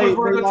lost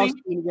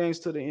games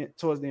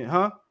towards the end,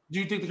 huh? Do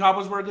you think the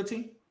Cowboys were a good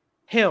team?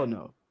 Hell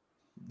no.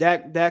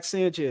 Dak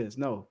Sanchez,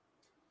 no.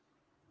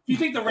 You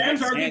think the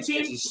Rams are a good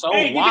team?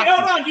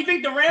 Hold on. You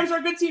think the Rams are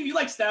a good team? You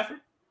like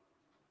Stafford?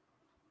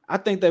 I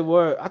think they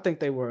were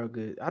a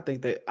good. I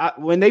think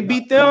when they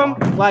beat them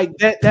like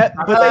that,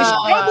 but they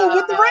struggled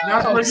with the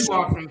Rams.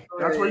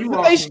 That's where you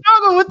lost. They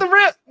struggled with the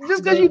Rams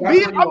just because you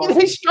beat. I mean,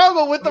 they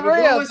struggled with the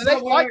Rams. They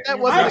like that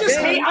was. I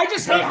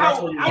just hate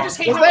how. Was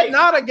that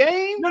not a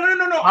game? No.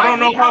 I don't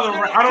know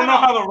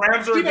how the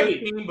Rams are a good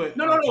team, but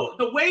no.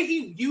 The way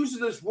he uses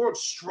this word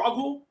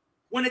 "struggle"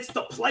 when it's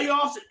the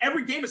playoffs and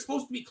every game is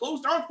supposed to be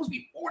close, there aren't supposed to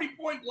be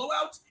 40-point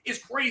blowouts, is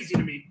crazy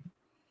to me.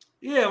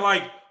 Yeah,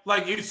 like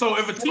so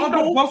if a team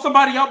don't blow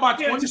somebody out by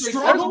 20, there's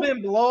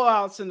been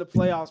blowouts in the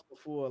playoffs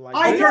before. Like,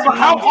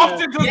 how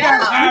often does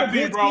that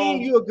happen, bro?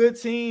 You a good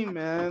team,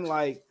 man.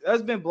 Like,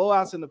 there's been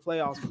blowouts in the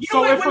playoffs.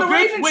 So if the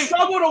Ravens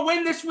struggle to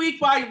win this week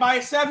by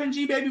 7,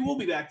 baby, we'll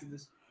be back to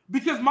this.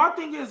 Because my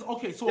thing is,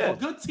 okay, so if a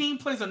good team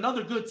plays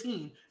another good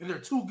team, and they're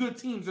two good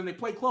teams and they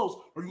play close,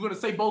 are you going to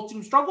say both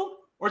teams struggle,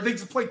 or they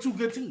just play two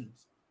good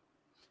teams?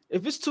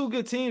 If it's two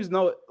good teams,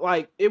 no,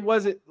 like it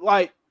wasn't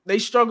like. They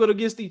struggled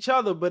against each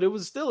other, but it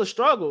was still a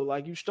struggle.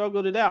 Like you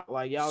struggled it out.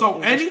 Like y'all. So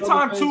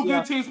anytime two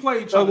good teams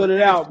play each other,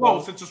 it's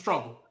close. It's a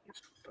struggle.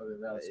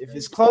 If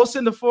it's close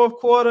in the fourth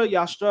quarter,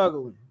 y'all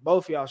struggling.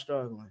 Both y'all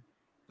struggling.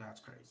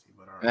 That's crazy.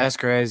 But all right. That's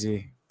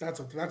crazy.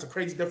 That's a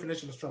crazy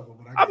definition of struggle.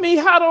 But I mean,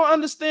 I don't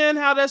understand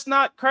how that's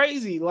not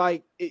crazy.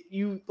 Like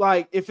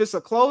if it's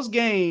a close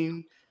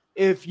game,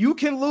 if you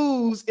can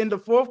lose in the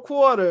fourth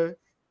quarter,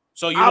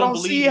 so I don't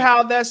see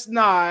how that's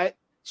not.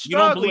 You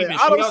don't believe in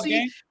shootout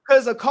games?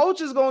 Because a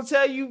coach is gonna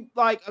tell you,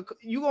 like,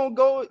 you gonna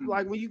go,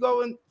 like, when you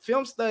go in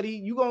film study,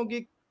 you gonna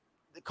get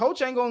the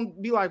coach ain't gonna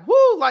be like,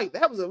 whoo, like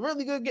that was a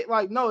really good game.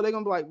 Like, no, they're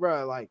gonna be like,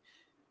 bro, like,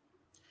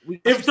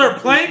 if they're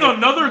playing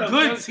another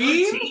good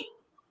team,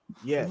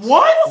 yes.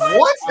 What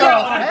the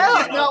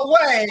hell? No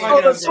way.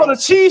 So the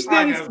Chiefs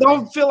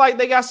don't feel like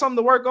they got something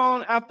to work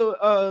on after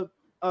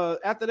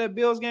that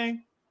Bills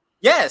game.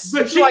 Yes,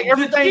 but like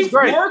everything's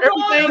great.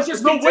 Everything's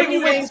just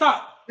continuing.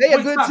 They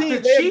a good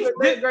team.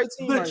 They're a great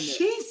team. The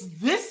Chiefs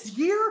this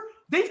year,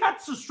 they've had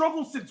to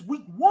struggle since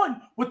week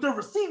 1 with their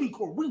receiving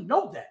core. We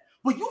know that.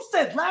 But you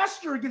said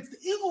last year against the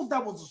Eagles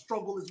that was a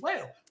struggle as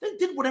well. They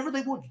did whatever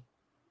they wanted.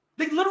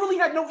 They literally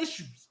had no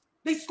issues.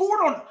 They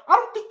scored on. I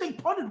don't think they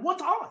punted one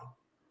time.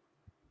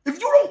 If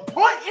you don't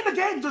punt in a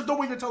game, there's no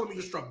way you're telling me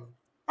you're struggling.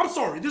 I'm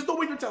sorry. There's no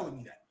way you're telling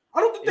me that. I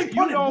don't think they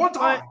punted one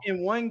time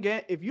in one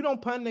game. If you don't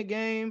punt in the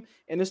game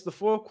and it's the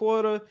fourth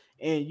quarter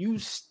and you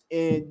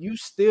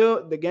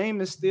still the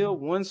game is still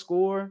one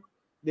score,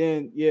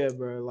 then yeah,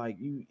 bro. Like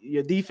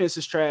your defense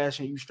is trash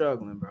and you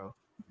struggling, bro.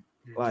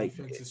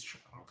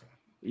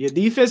 Your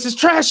defense is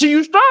trash and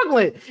you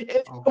struggling.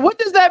 What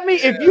does that mean?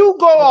 If you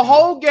go a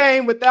whole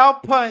game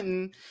without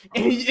punting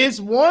and it's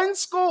one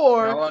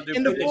score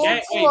in the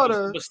fourth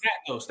quarter,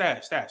 but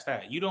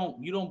stat. You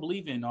don't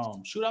believe in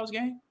shootouts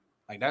game?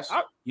 Like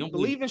you don't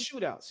believe in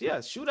shootouts.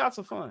 Yes, shootouts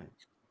are fun.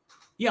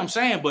 Yeah, I'm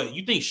saying, but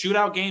you think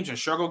shootout games and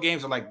struggle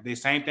games are like the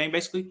same thing,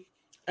 basically?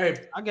 Hey,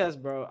 I guess,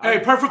 bro. Hey,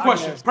 perfect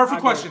question.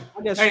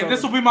 Hey,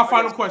 this will be my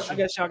final question. I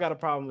guess y'all got a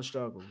problem with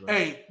struggle, bro.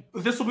 Hey,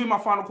 this will be my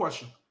final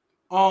question.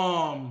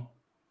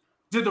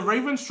 Did the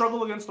Ravens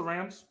struggle against the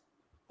Rams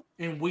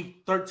in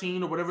week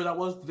 13 or whatever that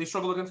was? Did they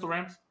struggle against the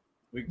Rams?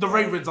 The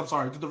Ravens, I'm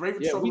sorry. Did the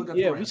Ravens struggle against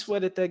the Rams? We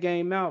sweated that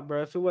game out,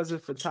 bro. If it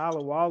wasn't for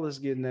Tyler Wallace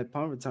getting that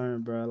punt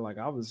return, bro, like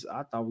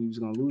I thought we was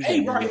gonna lose.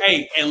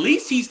 Hey, at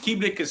least he's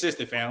keeping it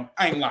consistent, fam.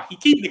 I ain't lying. He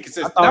keeping it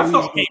consistent. I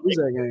thought we was gonna lose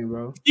that game,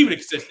 bro. Keeping it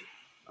consistent.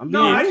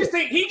 I just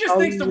think he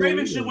thinks the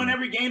Ravens should win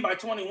every game by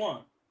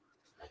 21.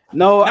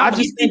 No, I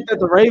just think that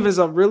the Ravens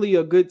are really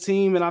a good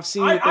team, and I've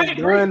seen what they've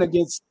done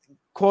against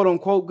quote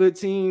unquote good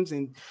teams,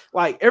 and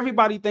like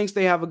everybody thinks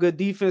they have a good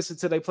defense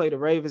until they play the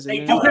Ravens.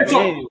 And perfect.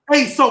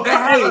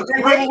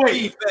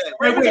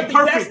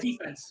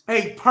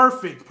 Hey,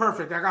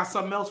 perfect. I got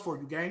something else for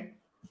you, gang.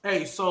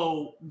 Hey,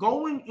 so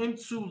going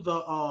into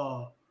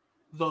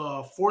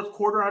the fourth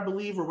quarter, I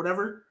believe, or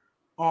whatever,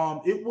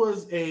 it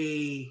was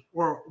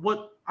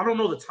I don't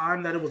know the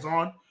time that it was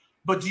on,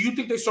 but do you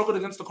think they struggled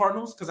against the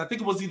Cardinals? Because I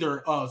think it was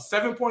either a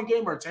 7-point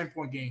game or a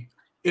 10-point game.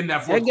 In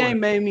that game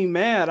made me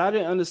mad. I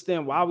didn't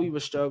understand why we were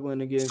struggling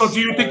against. So, do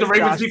you think the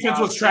Ravens' defense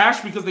was trash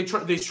because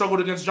they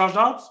struggled against Josh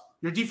Dobbs?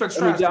 Your defense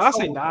trash. I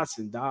say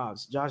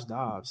Josh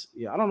Dobbs.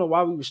 Yeah, I don't know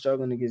why we were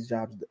struggling against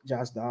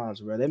Josh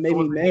Dobbs, bro. That made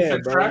me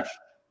mad, bro. Trash?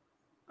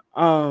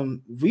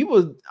 We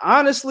were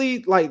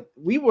honestly like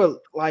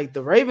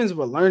the Ravens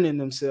were learning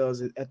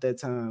themselves at that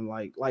time.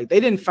 Like they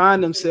didn't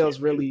find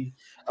themselves really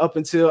up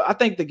until I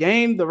think the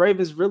game the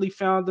Ravens really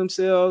found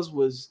themselves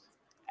was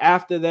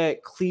after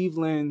that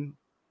Cleveland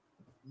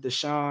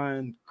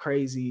Deshaun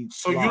crazy.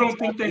 So you don't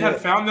think they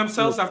had found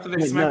themselves after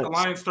they smacked the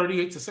Lions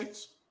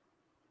 38-6?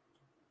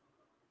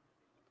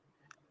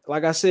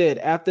 Like I said,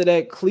 after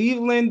that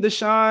Cleveland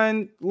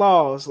Deshaun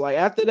loss, like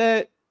after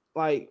that,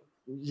 like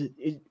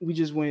we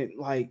just went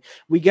like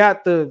we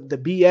got the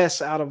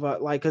BS out of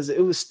it, like because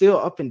it was still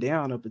up and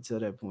down up until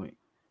that point.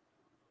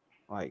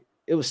 Like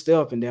it was still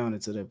up and down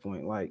until that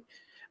point. Like,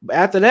 but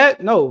after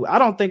that, no, I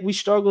don't think we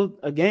struggled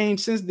a game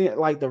since then.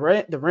 Like the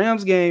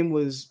Rams game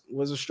was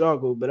a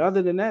struggle, but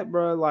other than that,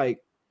 bro, like,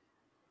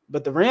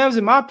 but the Rams,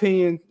 in my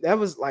opinion, that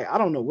was like I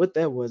don't know what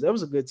that was. That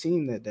was a good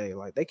team that day.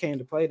 Like they came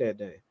to play that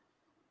day.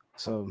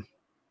 So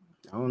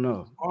I don't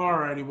know. All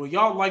righty. Well,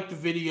 y'all like the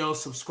video,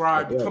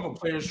 subscribe, become a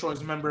Players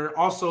Choice member.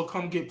 Also,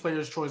 come get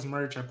Players Choice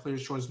merch at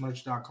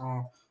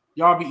playerschoicemerch.com.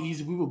 Y'all be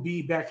easy. We will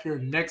be back here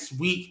next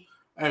week.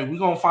 Hey, we're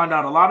gonna find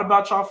out a lot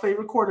about y'all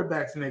favorite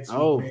quarterbacks next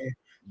week, man.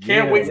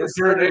 Can't wait for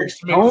Jared X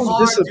to make Going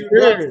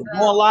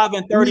live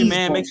in 30,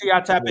 man. Make sure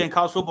y'all tap in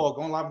college football.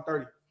 Going live in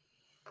 30.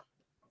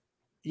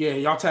 Yeah,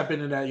 y'all tap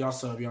into that. Y'all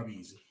sub. Y'all be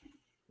easy.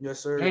 Yes,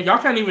 sir. Hey, y'all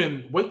can't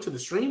even wait till the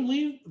stream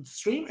leave. The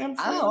stream ends.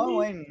 I know. I'm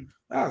waiting.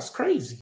 That's crazy.